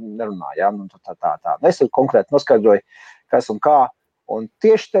cilvēkiem nerunā, tā. Es tur konkrēti noskaidroju, kas un kā. Un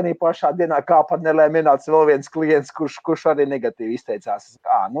tieši tenī pašā dienā kā par nelēm ienāca vēl viens klients, kurš arī negatīvi izteicās. Es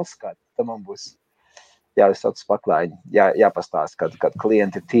saku, skat, tā man būs. Jāizsauc paklājiņi, jāpastāst, kad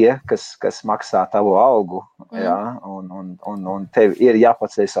klienti ir tie, kas maksā tavu algu, un tev ir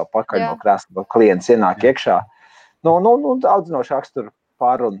jāpaceļ savu pakaļ no krēsla, klients ienāk iekšā. Audzinoši raksturu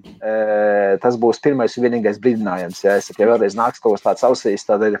pārunu. Tas būs pirmais un vienīgais brīdinājums. Es saku, ja vēlreiz nāks kaut kas tāds ausīs,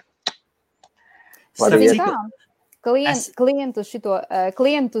 tad ir...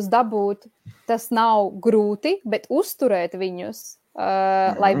 Klientus dabūt, tas nav grūti, bet uzturēt viņus,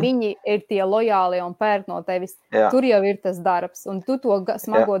 lai viņi ir tie lojāli un pērk no tevis. Tur jau ir tas darbs, un tu to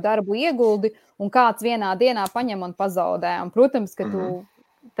smago darbu ieguldi, un kāds vienā dienā paņem un pazaudē. Un, protams, ka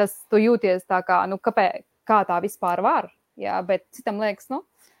tu jūties tā kā, kā tā vispār var, bet citam liekas,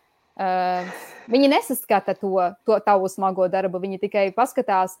 viņi nesaskata to tavu smago darbu, viņi tikai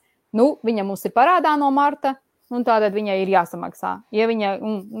paskatās, viņa mums ir parādā no marta, un tātad viņai ir jāsamaksā. Ja viņa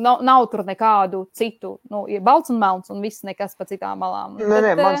nav tur nekādu citu, ir balts un melns un viss nekas pa citām malām.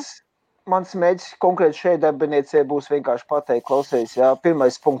 Mans mēģis konkrēti šeit darbiniecei būs vienkārši pateikt, klausies,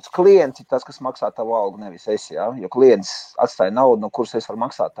 pirmais punkts klienti, tas, kas maksā tavu algu, nevis esi, jo klients atstāja naudu, no kuras es varu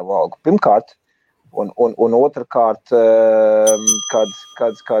maksāt tavu algu. Pirmkārt, un otrkārt,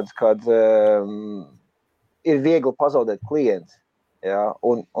 kad ir viegli pazaudēt klienti. Jā,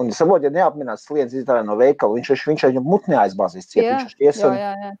 un saprot, ja neapminās klients izdarē no veikala, viņš viņam mutni aizbāzīs ciet, viņš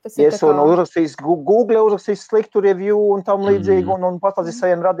ies un uzrakstīs, Google uzrakstīs sliktu review un tam līdzīgi, un pastāstīs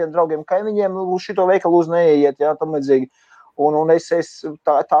saviem radiem draugiem, kaimiņiem, uz šito veikalu uz neieiet, jā, tam līdzīgi. Un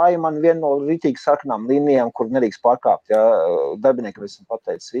tā ir man viena no rītīgi sarkanām līnijām, kur nedrīkst pārkāpt, jā, darbiniekam esmu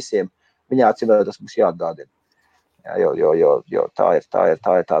pateicis visiem, viņā atcīmē tas mums jāatgādina. Jā, jo tā ir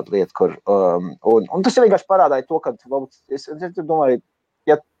tāda lieta, kur, un tas vienkārši parādāja to, ka, es domāju,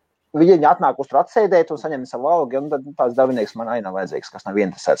 ja viņi atnāk uz tur atsēdēt un saņem savu algu, tad tāds darbinieks man arī nav vajadzīgs, kas nav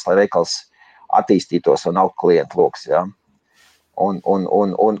interesēts, lai veikals attīstītos un aug klientu loks, jā. Un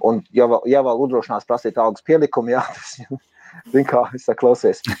ja vēl udrošinās prasīt algas pielikumu, jā, tas, zin kā, es saku,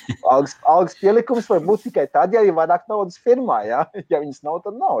 klausies, algas pielikums var būt tikai tad, ja ir vairāk naudas firmā, jā, ja viņas nav,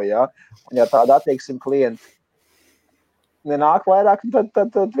 tad nav, jā, un ja tāda attieksim klienti nenāk vairāk,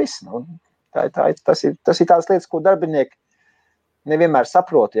 tad viss. Nu, tas ir tādas lietas, ko darbinieki nevienmēr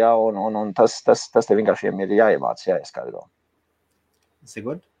saprot, jā, un tas te vienkārši ir jāiemāc, jāieskadro.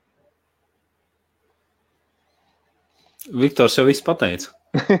 Sigurd? Viktors jau viss pateica.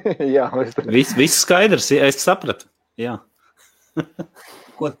 Jā. Viss skaidrs, es sapratu. Jā.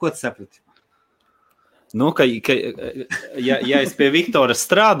 Ko tu saprati? Nu, ja es pie Viktora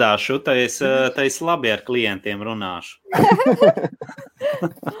strādāšu, tad es labi ar klientiem runāšu.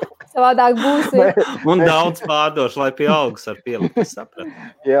 Savādāk būsi. Un daudz pārdošu, lai pie algas ar pielikt, es sapratu.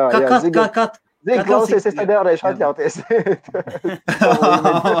 Jā, Zini, klausies, es te nevarēšu atļauties.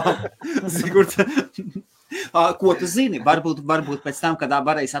 Sigurd, ko tu zini? Varbūt pēc tam, kad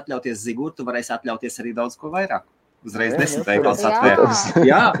varēsi atļauties Sigurd, tu varēsi atļauties arī daudz ko vairāk. Uzreiz 10 veikals atvērts.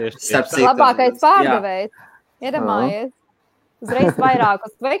 Jā, labākais pārdevējs. Iedomājies. Uzreiz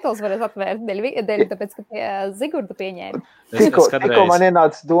vairākus veikals varēs atvērt dēļ, tāpēc, ka pie Sigurda pieņēma. Tikko man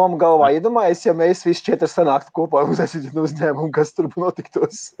ienāca doma galvā, iedomājies, ja mēs visi 4 sanāktu kopā un uzēsītu uzņēmumu, kas tur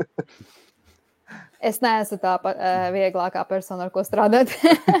notiktos. Es neesmu tā vieglākā persona, ar ko strādāt.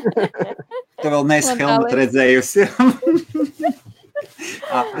 Tu vēl neesi Helmut redzējusi.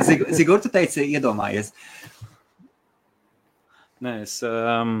 Sigurd, tu teici, iedomājies. Nē,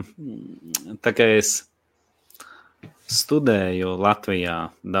 tā kā es studēju Latvijā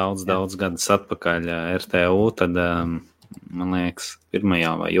daudz gadus atpakaļ RTU, tad, man liekas, 1.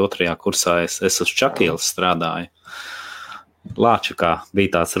 vai 2. kursā es uz Čakielas strādāju. Lāčukā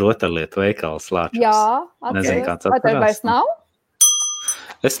bija tāds rotaļlietu veikals Lāčuks. Jā, nezinu, kāds atceries. Vai tev vairs nav?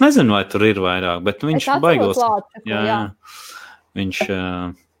 Es nezinu, vai tur ir vairāk, bet viņš baigos. Lāčuku, jā. Viņš,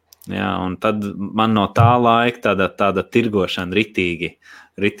 jā, un tad man no tā laika tāda tirgošana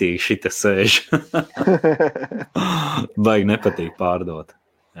ritīgi šita sēž. Baigi nepatīk pārdot.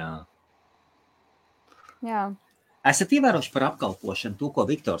 Jā. Esat ievērojuši par apkalpošanu to, ko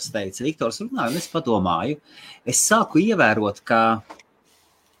Viktors teica. Viktors runāja, un es padomāju, es sāku ievērot, ka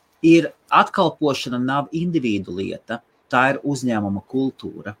ir apkalpošana nav individu lieta, tā ir uzņēmuma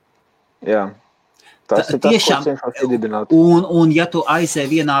kultūra. Jā. Tas ir tiešām, tas, ko iedibināt. Un ja tu aizēji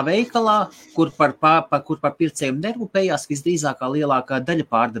vienā veikalā, kur par pircējiem nerūpējās, visdrīzākā lielākā daļa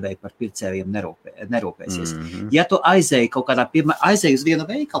pārdevēja par pircējiem nerūpēsies. Ja tu aizēji kaut kādā, aizēji uz vienu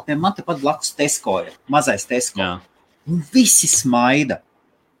veikalu, man te pat blakus Tesco ir, mazais Tesco. Jā. Un visi smaida,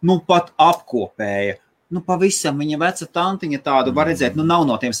 pat apkopēja. Pavisam viņa veca tantiņa tādu, var redzēt, nav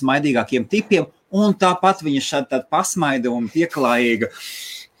no tiem smaidīgākiem tipiem, un tāpat viņa šādi tāda pasmaida un pieklājīga.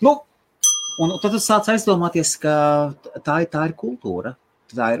 Un tad tu sāc aizdomāties, ka tā ir kultūra.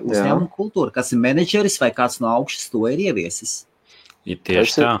 Tā ir uzņēmuma kultūra, kas ir menedžeris vai kāds no augšas to ir ieviesis. Ir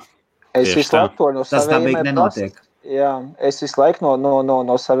tieši tā. Es visu laiku to no tas dabīgi nenotiek. Jā, es visu laiku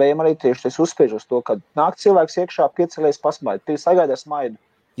no saviem arī tieši uzspiežu uz to, ka nāk cilvēks iekšā, piecelies pasmaid, sagaidē smaidu.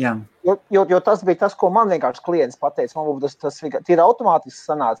 Jā. Jo tas bija tas, ko man vienkārši klients pateica. Man būtu tas ir automātiski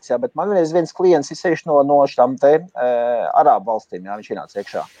sanācis, jā, bet man viens klients ir sevišķi no šitām te Arābu valstīm, jā, viņš ienāca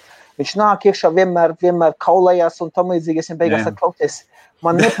iekšā. Viņš nāk iekšā vienmēr kaulējās un tam līdzīgi, es viņam beigās saku, klausies,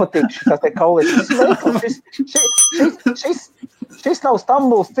 man nepatīk šitā te kaulēs. Šis nav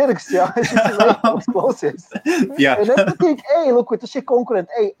Stambuls tirgs, jā, šis ir veikals, klausies. Jā. Nepatīk, lūk, tas ir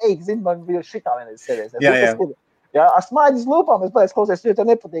konkurenti, zini, man bija šitā vienreiz sēdēs. Jā, ar smaidu uz lūpām, es pēc klausies, jo tev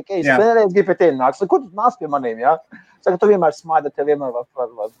nepatīk, es vienreiz gribu pie tevi nāks. Kur tu nāc pie maniem, jā? Saka, tu vienmēr smaida, tev vienmēr var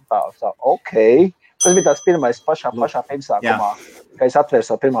tā. Ok. Tas bija tās pirmais pašā pirmsākumā, kad es atvēru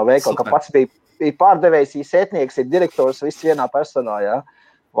savu pirmā veikalu, ka pats bija pārdevējs, sētnieks, ir direktors, viss vienā personā, jā.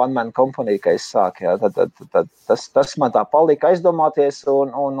 One man company, ka es sāku, jā. Tad tas man tā palika aizdomāties,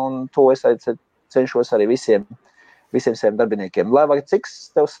 un to es cenšos arī visiem saviem darbiniekiem. Lai vai cik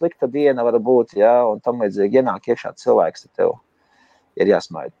tev slikta diena var būt, jā, un tam līdzīgi ienāk iekšā cilvēks, tad tev ir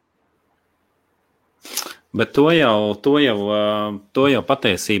jāsmaida. Bet to jau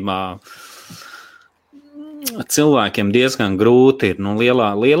patiesībā cilvēkiem diezgan grūti ir.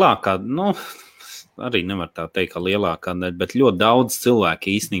 Lielākā, arī nevar tā teikt, ka lielākā daļa, bet ļoti daudz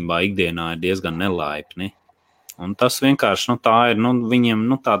cilvēki īstenībā ikdienā ir diezgan nelaipni. Un tas vienkārši, tā ir, viņiem,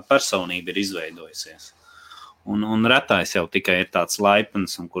 tāda personība ir izveidojusies. Un retais jau tikai ir tāds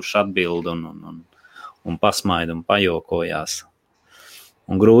laipns, un kurš atbild un pasmaida un pajokojās.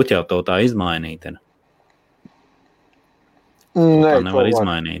 Un grūti jau to tā izmainīt ir. Nē, tā nevar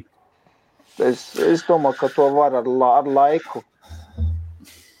izmainīt. Es domāju, ka to var ar laiku.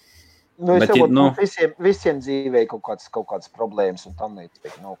 Visiem dzīvē kaut kādas problēmas un tam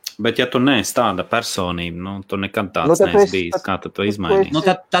līdzīgi. Bet ja tu neesi tāda personība, tu nekad tāds neesi bijis, kā tu to izmainīsi?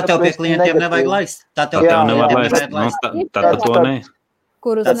 Tā tev pie klientiem nevajag laist. Tā tev nevajag laist. Tā to ne.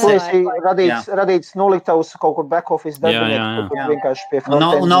 Tad tu esi radīts noliktavus kaut kur back office darbinieku, kur vienkārši pie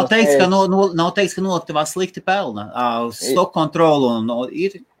frontend. Nav teiks, ka noliktavā slikti pelna. Stock kontrolu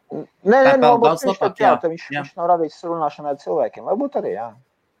ir. Nē, viņš nav radīts runāšanai ar cilvēkiem. Varbūt arī, jā.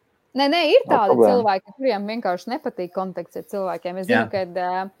 Nē, ir tādi cilvēki, kuriem vienkārši nepatīk kontakts ar cilvēkiem. Es zinu, ka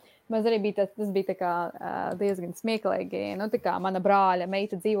arī tas bija tā kā diezgan smieklīgi. Tā kā mana brāļa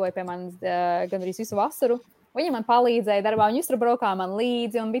meita dzīvoja pie manis gandrīz visu vasaru. Viņa man palīdzēja darbā, viņa uztrabraukā man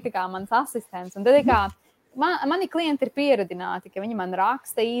līdzi un bija tā kā mans asistents. Un tad mani klienti ir pieradināti, ka viņi man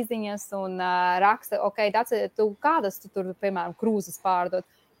raksta īziņas un raksta, kādas tu tur, piemēram, krūzes pārdot.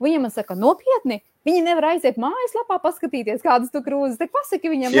 Viņa man saka, nopietni, viņi nevar aiziet mājaslapā paskatīties, kādas tu krūzes. Tak pasaki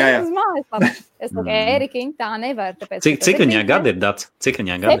viņam, uz mājaslapā. Es saku, Ērikiņ, tā nevar. Cik viņai gadi ir, Dats? Cik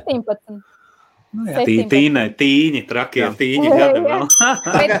viņai gadi? 17. Tīņi, trakie tīņi gadi vēl.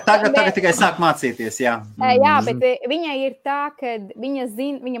 Tagad tikai sāk mācīties, jā. Jā, bet viņai ir tā, ka viņa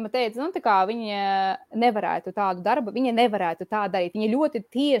man teica, tā kā viņa nevarētu tādu darbu, viņa nevarētu tā darīt. Viņa ļoti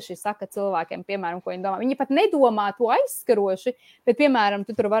tieši saka cilvēkiem, piemēram, ko viņa domā. Viņa pat nedomā to aizskaroši, bet, piemēram,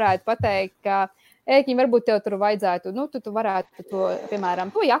 tu tur varētu pateikt, ka Ēkiņ, varbūt tev tur vajadzētu, tu varētu to, piemēram,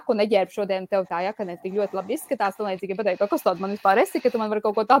 to jaku neģērb šodien, tev tā jaka ne tik ļoti labi izskatās, un līdzīgi pateikt, kas tādu man vispār esi, ka tu man vari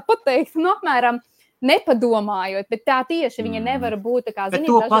kaut ko tādu pateikt, apmēram nepadomājot, bet tā tieši viņa nevar būt tā kā, bet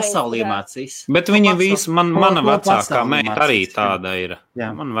to pasaulī mācīs. Bet viņa visu, mana vecākā meita arī tāda ir.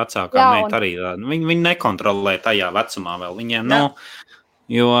 Mana vecākā meita arī tāda. Viņa nekontrolē tajā vecumā vēl. Viņiem,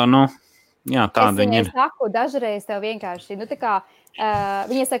 tāda viņa ir. Es saku, dažreiz tev vienkārši, tā kā,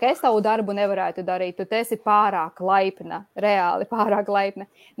 viņa saka, es tavu darbu nevarētu darīt, tu esi pārāk laipna, reāli pārāk laipna.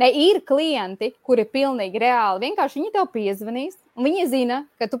 Ne, ir klienti, kuri pilnīgi reāli, vienkārši viņi tev piezvanīs, un viņi zina,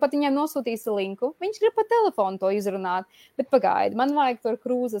 ka tu pat viņiem nosūtīsi linku, viņš grib pa telefonu to izrunāt, bet pagaidi, man vajag tur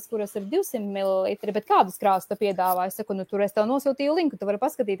krūzes, kuras ir 200 ml, bet kādus krāsus tu piedāvā? Es saku, tur es tev nosūtīju linku, tu vari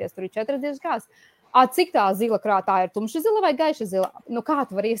paskatīties, tur ir 40 krāsas. Cik tā zila krātā ir tumša zila vai gaiša zila? Kā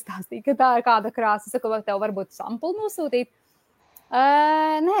tu vari iestāstīt, ka tā ir kāda krāsa? Es saku, vai tev varbūt sampuli nosūtīt?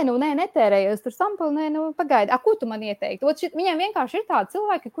 Nē, netērējos tur sampuli, pagaidi. Ko tu man ieteiktu? Viņiem vienkārši ir tādi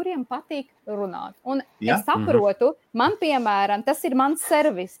cilvēki, kuriem patīk runāt. Un es saprotu, man, piemēram, tas ir mans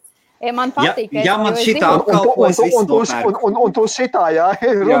servis. Man patīk. Ja man šitā apkalpojas visu nopērk. Un tu šitā,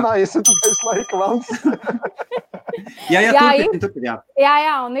 runājies, un tu pēc laika valns. Jā,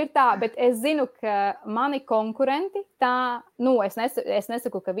 un ir tā, bet es zinu, ka mani konkurenti tā, es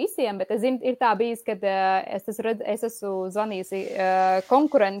nesaku, ka visiem, bet es zinu, ir tā bijis, kad es esmu zvanījusi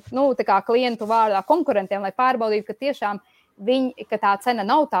konkurentu, tā kā klientu vārdā konkurentiem, lai pārbaudītu, ka tiešām ka tā cena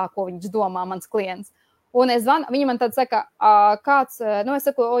nav tā, ko viņš domā, mans klients. Un viņi man tad saka, kāds, es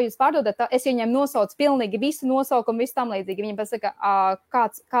saku, jūs pārdodat, es viņiem nosaucu pilnīgi visu nosaukumu, visu tam līdzīgi. Viņi pasaka,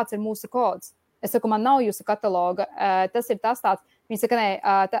 kāds ir mūsu kods. Es saku, man nav jūsu kataloga, tas ir tas tāds. Viņi saka,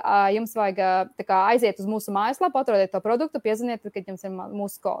 jums vajag aiziet uz mūsu mājaslapu, atrodiet to produktu, piezvaniet, kad jums ir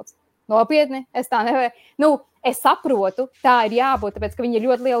mūsu kods. Nopietni, es tā nevaru. Es saprotu, tā ir jābūt, tāpēc, ka viņi ir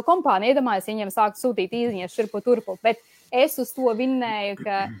ļoti liela kompānija, iedomājas, viņiem sāk sūtīt īziņas šurpu turpu, bet es uz to vinnēju,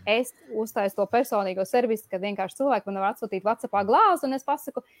 ka es uztaisu to personīgo servisu, kad vienkārši cilvēki man var atsūtīt WhatsAppā glāzi, un es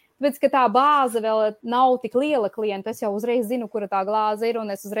pasaku, tāpēc, ka tā bāze vēl nav tik liela klienta, es jau uzreiz zinu, kura tā glāze ir, un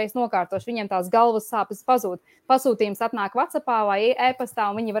es uzreiz nokārtošu, viņiem tās galvas sāpes pazūd. Pasūtījums atnāk WhatsAppā vai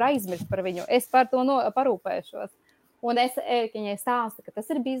e-pastā, un viņi var aizmirst par viņu. Es par to parūpēšos. Un es viņai stāstu, ka tas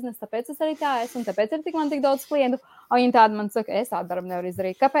ir biznes, tāpēc es arī tā esmu, un tāpēc ir man tik daudz klientu. Un viņi tādi man saka, es tādu darbu nevaru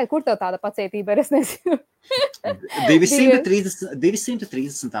izdarīt. Kāpēc? Kur tev tāda pacietība ir? Es nezinu.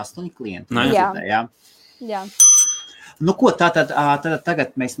 238 klienti. Jā. Ko, tātad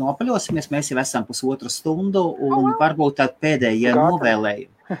tagad mēs nopaļosimies, mēs jau esam pusotru stundu, un varbūt tād pēdējie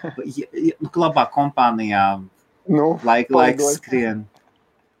novēlējumi. Labā kompānijā laiks skrien.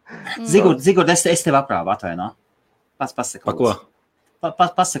 Zigurd, es tev aprāvu atvainā. Pasaka, pa ko?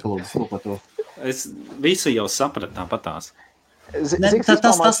 Pasaka, lūdzu, ko to. Es visu jau sapratu tāpatās.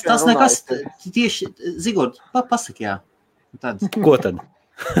 Tas nekas tieši, Zigurd, pasaki, jā. Tad. Ko tad?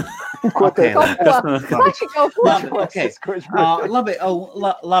 Ko Okay,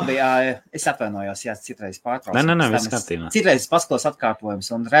 labi, es atvainojos, jā, citreiz pārtraucu. Nē, viss kārtībā. Citreiz paskos atkārtojums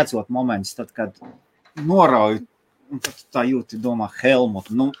un redzot momentus, tad, kad norauj, un tad tā jūti, domā,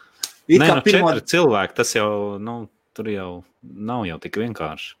 Helmutu. Nu, pirmo... 4 cilvēki, tas jau, tur jau nav jau tik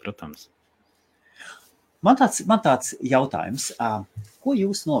vienkārši, protams. Man tāds jautājums, ko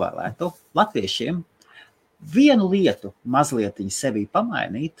jūs novēlētu latviešiem vienu lietu mazlietiņu sevī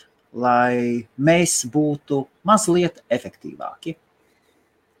pamainīt, lai mēs būtu mazliet efektīvāki?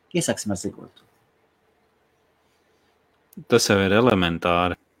 Iesāksim ar Zigurdu. Tas jau ir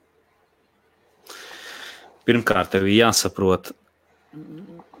elementāri. Pirmkārt, tev jāsaprot,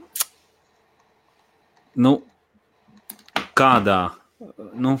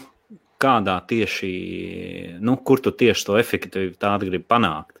 kādā tieši, kur tu tieši to efektivitāti gribi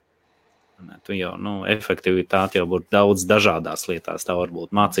panākt. Tu jau, efektivitāte jau būtu daudz dažādās lietās. Tā var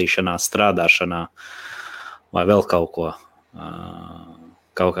būt mācīšanā, strādāšanā vai vēl kaut ko,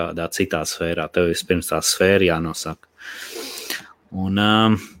 kaut kādā citā sfērā. Tev vispirms tā sfēra jānosaka. Un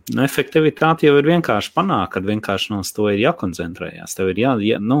efektivitāte jau ir vienkārši panākt, kad vienkārši uz to ir jākoncentrējās.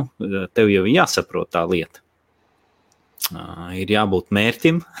 Tev jau jāsaprot tā lieta. Ir jābūt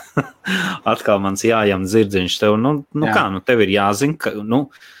mērķim. Atkal mans jājam dzirdziņš tev, tev ir jāzina, ka,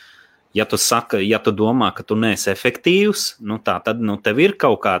 ja tu domā, ka tu neesi efektīvs, tad tev ir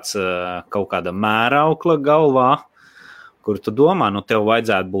kaut kāda mēraukla galvā, kur tu domā, tev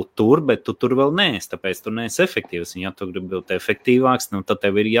vajadzētu būt tur, bet tu tur vēl neesi, tāpēc tu neesi efektīvs. Un ja tu gribi būt efektīvāks, tad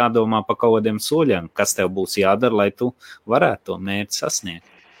tev ir jādomā par kaut kādiem soļiem, kas tev būs jādara, lai tu varētu to mērķi sasniegt.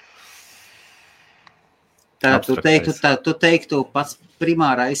 Tu teiktu, pats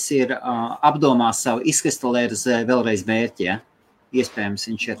primārais ir apdomā savu izkristalizēt vēlreiz mērķi, ja? Iespējams,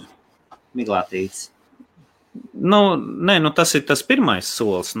 viņš ir miglātīts. Tas ir tas pirmais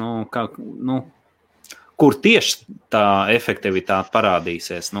solis, kur tieši tā efektivitāte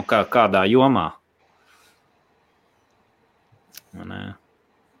parādīsies, kādā jomā.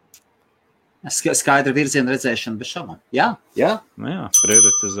 Skaidra virziena redzēšana bez šaubām. Jā. Jā,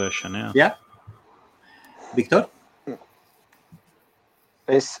 prioritizēšana, jā. Jā. Viktor?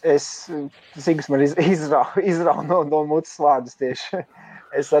 Zigus man izrauj no mutes vārdus tieši.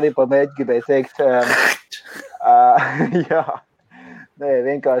 Es arī par mērķi gribēju teikt, jā,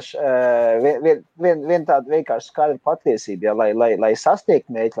 vienkārši tāda vienkārši skaidra patiesība, ja, lai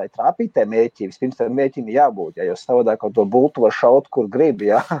sasniegt mērķi, lai trāpīt tie mērķi, vispirms tam mērķim jābūt, ja, jo savādāk to bultu var šaut, kur grib,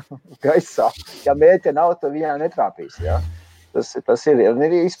 ja, gaisā. Ja mērķa nav, tad viņā netrāpīs, ja. Tas ir, un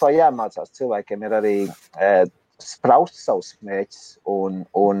ir vispār jāmācās cilvēkiem ir arī spraust savus mērķus un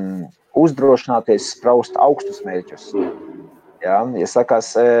uzdrošināties spraust augstus mērķus. Ja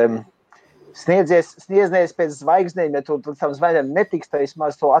sakās, sniedzies pēc zvaigznēm, ja tu tam zvaigznēm netiks, tad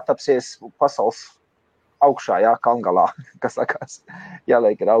vismaz to atapsies pasaules augšā, jā, kalngalā, kas sakās,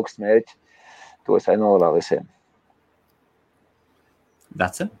 jāliek ir augsts mērķi. To es arī novēlu visiem.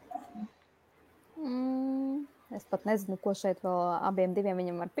 Dace? Es pat nezinu, ko šeit vēl abiem diviem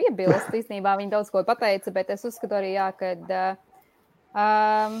viņam var piebilst. Īstenībā viņi daudz ko pateica, bet es uzskatu arī, jā, kad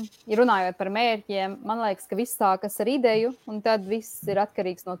runājot par mērķiem, man liekas, ka viss sākas ar ideju, un tad viss ir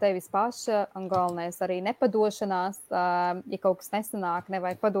atkarīgs no tevis paša, un galvenais arī nepadošanās. Ja kaut kas nesanāk,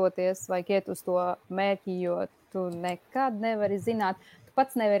 nevajag padoties, vajag iet uz to mērķi, jo tu nekad nevari zināt. Tu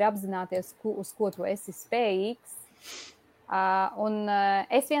pats nevari apzināties, uz ko tu esi spējīgs. Un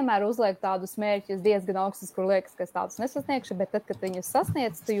es vienmēr uzlieku tādus mērķus diezgan augstus, kur liekas, ka es tādus nesasniegšu, bet tad, kad viņus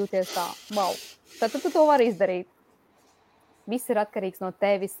sasniedz, tu jūties tā, wow, tad tu to vari izdarīt. Viss ir atkarīgs no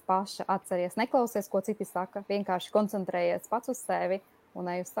tevis paša. Atceries, neklausies, ko citi saka, vienkārši koncentrējies pats uz sevi un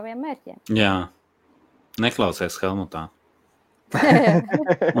ej uz saviem mērķiem. Jā, neklausies Helmutā.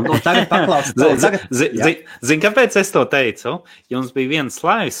 Un tagad paklaus. Zini, kāpēc es to teicu? Jums bija viens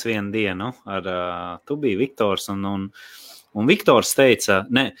laivs vienu dienu, tu biji Viktors, un Viktors teica,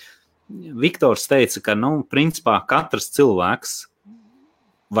 ka, principā katrs cilvēks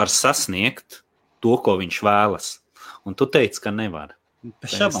var sasniegt to, ko viņš vēlas. Un tu teici, ka nevar.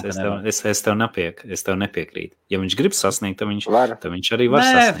 Es tev nepiekrītu. Ja viņš grib sasniegt, tad viņš arī var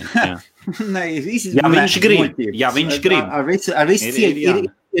sasniegt. Jā. Ja viņš grib. Ar visu cieņu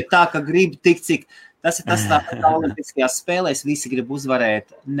ir tā, ka grib tik, cik. Tas ir tas tā, ka olimpiskajās spēlēs visi grib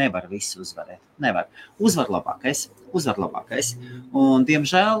uzvarēt. Nevar visu uzvarēt. Nevar. Uzvar labākais. Un,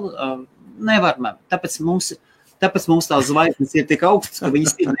 diemžēl, nevar. Tāpēc mums tās zvaigznes ir tik augstas, ka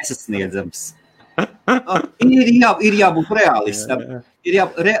viņas ir nesasniedzams. Ir jābūt realistam.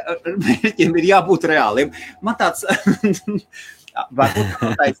 Mērķiem ir jābūt reāliem. Man tāds, varbūt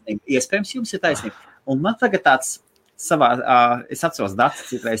taisnība. Iespējams, jums ir taisnība. Un man tagad tāds savā, es atceros, Dace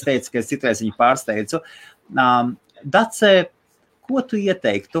citreiz teica, ka es citreiz viņu pārsteidzu. Dace, ko tu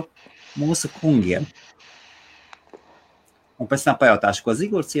ieteiktu mūsu kungiem? Un pēc tam pajautāšu, ko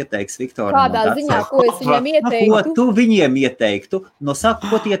Zigurds ieteiks Viktoram. Kādā ziņā, ko es viņam ieteiktu? Ko tu viņiem ieteiktu? No sāku,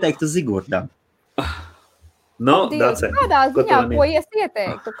 ko tu ieteiktu Zigurdam? Dace. Kādā ziņā, ko es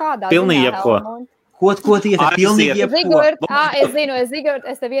ieteiktu? Pilnīgi jebko. Ko tu ieteiktu? Pilnīgi jebko. Zigurd, Zigurd,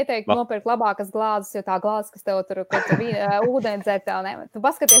 es tev ieteiktu nopirkt labākas glāzes, jo tā glāzes, kas tev tur, ko tu ūdeni dzer, tev nevar. Tu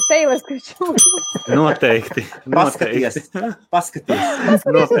paskaties Taylors, kurš šūs. Noteikti. Paskaties.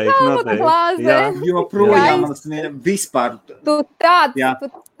 Noteikti. Joprojām vispār. Tu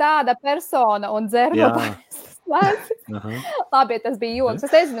tāda persona un dzer labākas. Labi, tas bija joks.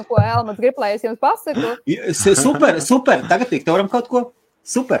 Es nezinu, ko Elmats grib, lai es jums pasaku. Super. Tagad Viktoram kaut ko.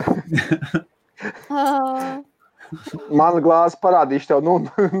 Super. Mana glāze parādīšu tev.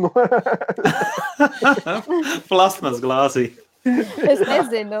 Plasmas glāzī.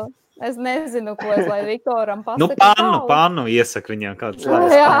 Es nezinu, ko es lai Viktoram pasaku. Pannu iesaku viņam kāds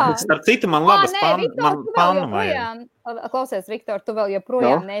glāzes. Starp citu, man labas pannu vajag. Klausies, Viktor, tu vēl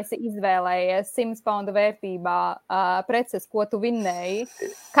joprojām neesi izvēlējies 100 poundu vērtībā preces, ko tu vinnēji.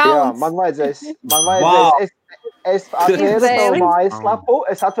 Jā, man vajadzēs. Es atveru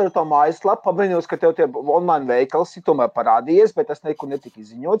to mājaslapu, pabrīnos, ka tev tie online veikals ir tomēr parādījies, bet tas nekur netika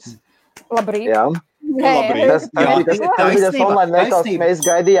izziņots. Labrīt. Jā. Tas online veikals mēs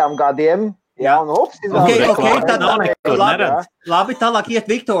gaidījām gadiem. Jā, un labi, tālāk iet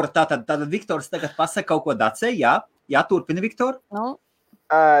Viktora. Tātad Viktors tagad pasaka kaut ko Dacei, jā? Jā, turpini, Viktor.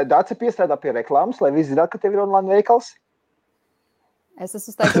 Dace piestrādā pie reklāmas, lai visi zinātu, ka tev ir online veikals. Es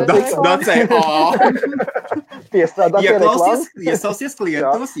esmu uztaisījis reklāmu. Piestrādā pie reklāmas. Iesausies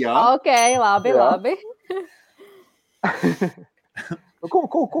klientos, jā. Ok, labi. Ko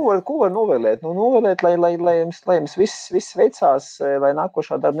var novēlēt? Novēlēt, lai jums viss veicās, lai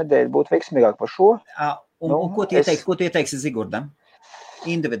nākošā darba nedēļa būtu veiksmīgāk par šo. Un ko tu ieteiksi Zigurdam?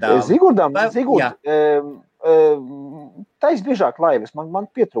 Individuāli. Zigurdam? Tais biežāk laivas. Man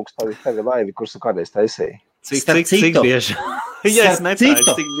pietrūkst tavi laivi, kuras kādreiz taisēji. Cik bieži? Ja es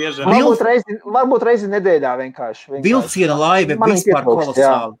netaisu, cik bieži? Varbūt reizi nedēļā vienkārši. Vilciena laive vispār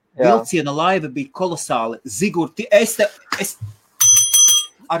kolosāli. Vilciena laive bija kolosāli. Zigurdi, es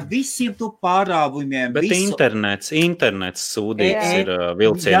ar visiem to pārāvumiem. Bet internets sūdīgs ir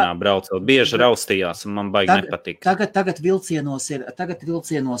vilcienā braucot. Bieži raustījās un man baigi nepatika. Tagad vilcienos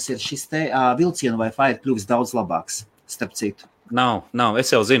ir šis te vilcienu Wi-Fi ir kļuvis daudz labāks, starp citu. Nav.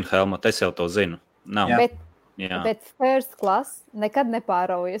 Es jau zinu, Helmut, es jau to zinu. Nav. Bet first class nekad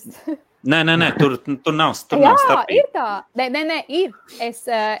nepāraujas. Nē, tur nav starpība. Jā, ir tā. Nē, ir. Es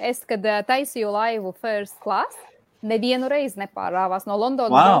kad taisīju laivu first class, nevienu reizi nepārāvās no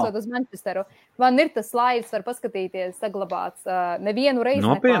Londonas braucot uz Manchesteru. Man ir tas laivs, var paskatīties, saglabāts. Nevienu reizi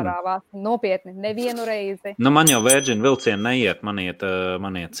nepārāvās. Nopietni, nevienu reizi. Man jau Virgin vilcieni neiet, man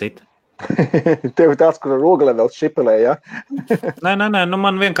iet citi. Tev tāds, kur ar oglē vēl šipelē, ja? Nē,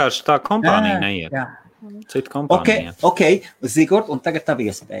 man vienkārši tā kompānija neiet. Jā. Cita kompānija. Ok, Zigurd, un tagad tavu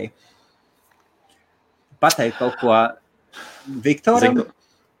iespēju. Pateikt kaut ko Viktoram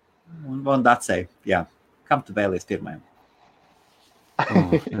un Dacei. Jā. Kam tu vēlies pirmajam?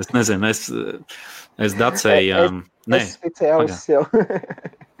 Es nezinu, es Dacei... Es spicēju ausis jau.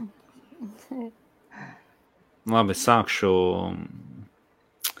 Labi, sākšu...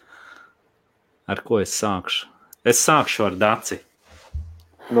 Ar ko es sākšu? Es sākšu ar Daci.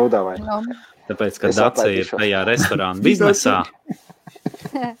 Davai. Tāpēc, ka Daci ir tajā restorāna biznesā.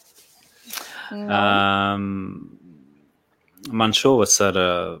 Man šovasar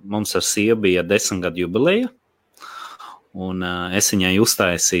mums ar sievu bija 10 gadu jubileja, un es viņai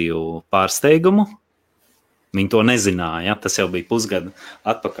uztaisīju pārsteigumu. Viņa to nezināja, tas jau bija pusgadu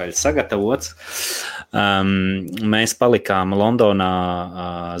atpakaļ sagatavots. Mēs palikām Londonā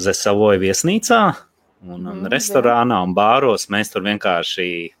Zesavoja viesnīcā un restorānā un bāros. Mēs tur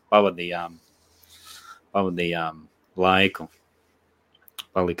vienkārši pavadījām laiku.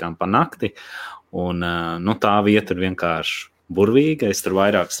 Palikām pa nakti, un tā vieta ir vienkārši burvīga. Es tur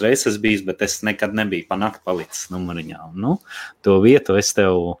vairākas reizes bijis, bet es nekad nebiju pa nakti palicis numuriņā. To vietu es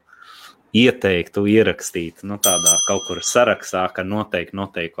tev ieteiktu, ierakstīt, tādā kaut kur sarakstā, ka noteikti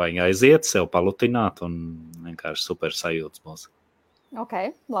vajag aiziet, sev palutināt un vienkārši super sajūtas būs. Ok,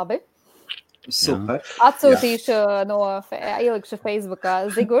 labi. Super. Atsūtīšu ielikšu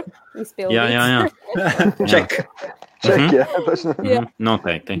Facebookā Zigurd izpildīt. Jā. Ček. Čeki,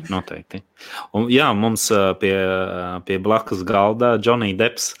 Noteikti. Un, jā, mums pie blakus galda Johnny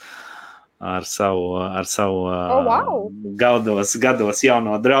Depps ar savu gados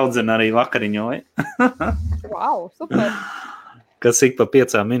jauno draudzeni arī vakariņoja. Wow, super. Kas ik pa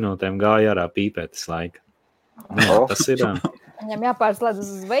 5 minūtēm gāja ārā pīpētas laika. Jā, tas ir... Viņam jāpārslēdz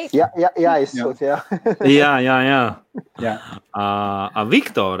uz veidu. Jā, izsūt, jā. Jā.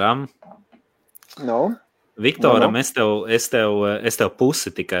 Viktoram, es tev pusi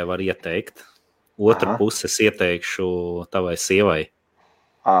tikai varu ieteikt. Otru pusi es ieteikšu tavai sievai.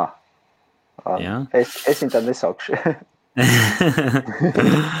 Jā? Es viņu tad nesaukšu.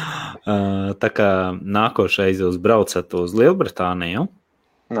 Tā kā nākošais jūs braucat uz Lielbritāniju,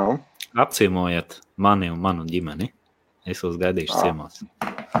 apciemojat mani un manu ģimeni. Es jūs gaidīšu ciemos.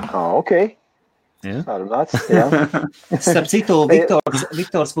 Ok. Sarunāts, jā. Starp citu,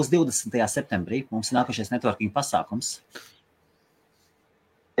 Viktors būs 20. septembrī. Mums ir nākošais networking pasākums.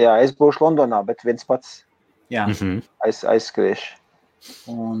 Jā, es būšu Londonā, bet viens pats aizskriešu.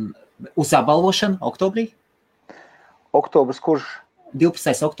 Un uz apbalvošanu oktobrī? Oktobrs kurš?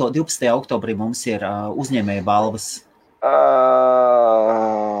 12. oktobrī mums ir uzņēmēja balvas.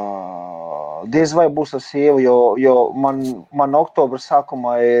 Diez vai būs ar sievu, jo man oktobra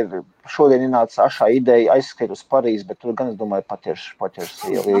sākumā šodien ienāca ašā ideja aizskriet uz Parīzi, bet tur gan es domāju paķeršu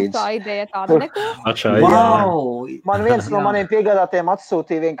sievu līdzi. Tā ideja tāda neko? Wow! Man viens no maniem piegādātiem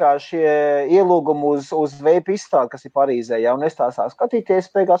atsūtīja vienkārši ielūgumu uz veipu izstādi, kas ir Parīzē, un es tā sāku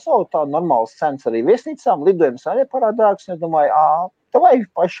skatīties, beigās, tāda normāls cenas arī viesnīcām, lidojums arī parādāks, un es domāju, tavai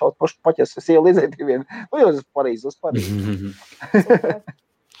paķers sievu līdzēt vien, uz Parīzi.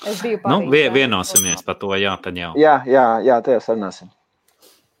 Es biju Parīzē. Vienosimies par to, tad jau. Jā, tajā sarunāsim.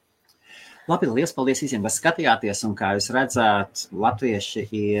 Labi, liels paldies visiem, kas skatījāties, un kā jūs redzāt, latvieši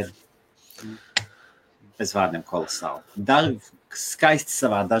ir bez vārdiem kolosāli. Skaisti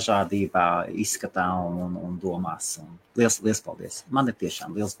savā dažādībā izskatā un domās. Un liels paldies. Man ir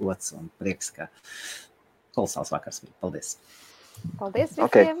tiešām liels gods un prieks, ka kolosāls vakars bija. Paldies. Paldies visiem.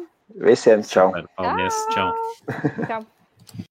 Okay. Visiem čau. Paldies, čau. Čau.